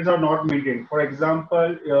details are not maintained, for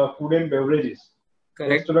example, food and beverages,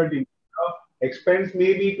 correct, restaurant, expense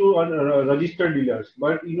may be to registered dealers,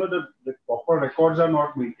 but the proper records are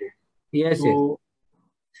not maintained. Yes, so, yes.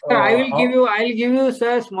 Sir, I'll give you,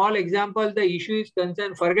 sir, small example. The issue is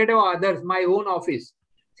concerned. Forget about others. My own office.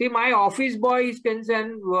 See, my office boy is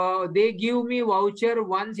concerned. They give me voucher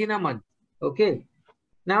once in a month. Okay.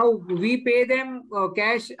 Now we pay them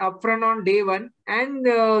cash upfront on day one, and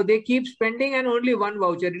they keep spending and only one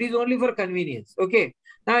voucher. It is only for convenience. Okay.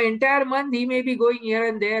 Now entire month he may be going here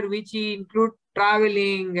and there, which he include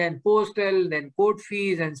traveling and postal, then court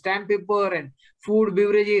fees and stamp paper and food,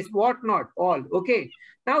 beverages, whatnot, all. Okay.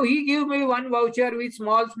 Now he give me one voucher with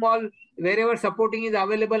small, wherever supporting is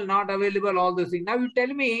available, not available, all those things. Now you tell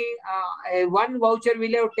me one voucher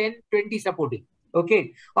will have 10, 20 supporting.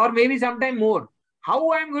 Okay. Or maybe sometime more. How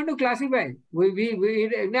I am going to classify?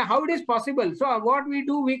 How it is possible? So what we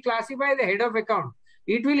do, we classify the head of account.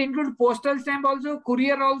 It will include postal stamp also,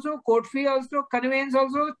 courier also, court fee also, conveyance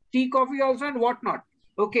also, tea, coffee also, and whatnot.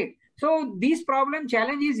 Okay. So this problem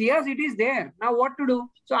challenge is, yes, it is there. Now what to do?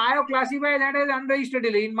 So I have classified that as unregistered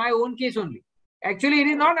dealer in my own case only. Actually, it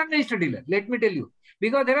is not unregistered dealer. Let me tell you.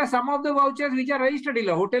 Because there are some of the vouchers which are registered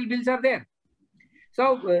dealer. Hotel bills are there.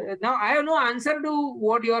 So now I have no answer to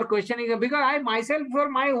what your question is, because I myself, for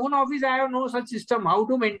my own office, I have no such system how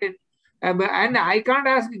to maintain. And I can't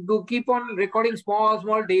ask to keep on recording small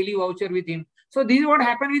daily voucher with him. So this is what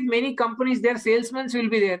happened with many companies. Their salesmen will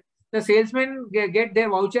be there. The salesmen get their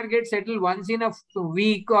voucher get settled once in a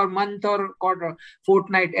week or month or quarter,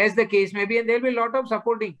 fortnight, as the case may be, and there will be a lot of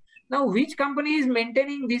supporting. Now, which company is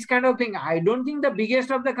maintaining this kind of thing? I don't think the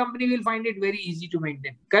biggest of the company will find it very easy to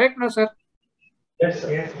maintain. Correct, no, sir? Yes,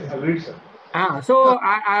 sir. Yes, agreed, sir. So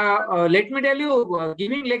let me tell you,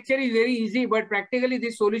 giving lecture is very easy, but practically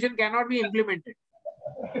this solution cannot be implemented.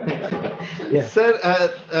 Yes, sir.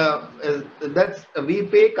 That's we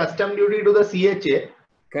pay custom duty to the CHA.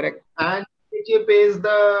 Correct. And CHA pays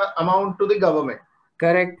the amount to the government.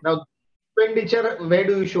 Correct. Now, expenditure, where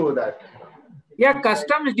do you show that? Yeah,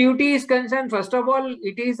 customs duty is concerned. First of all,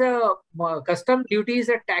 it is a custom duty is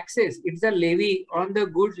a taxes. It's a levy on the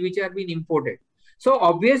goods which are being imported. So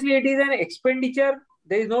obviously it is an expenditure.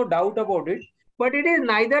 There is no doubt about it. But it is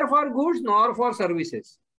neither for goods nor for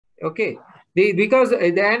services. Okay. Because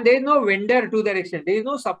then there is no vendor to that extent. There is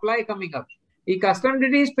no supply coming up. The custom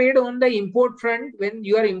duty is paid on the import front when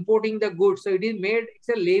you are importing the goods. So it is made, it's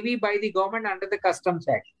a levy by the government under the Customs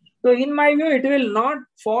Act. So in my view, it will not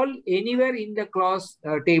fall anywhere in the clause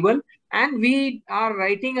table. And we are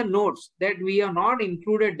writing a notes that we have not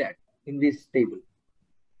included that in this table.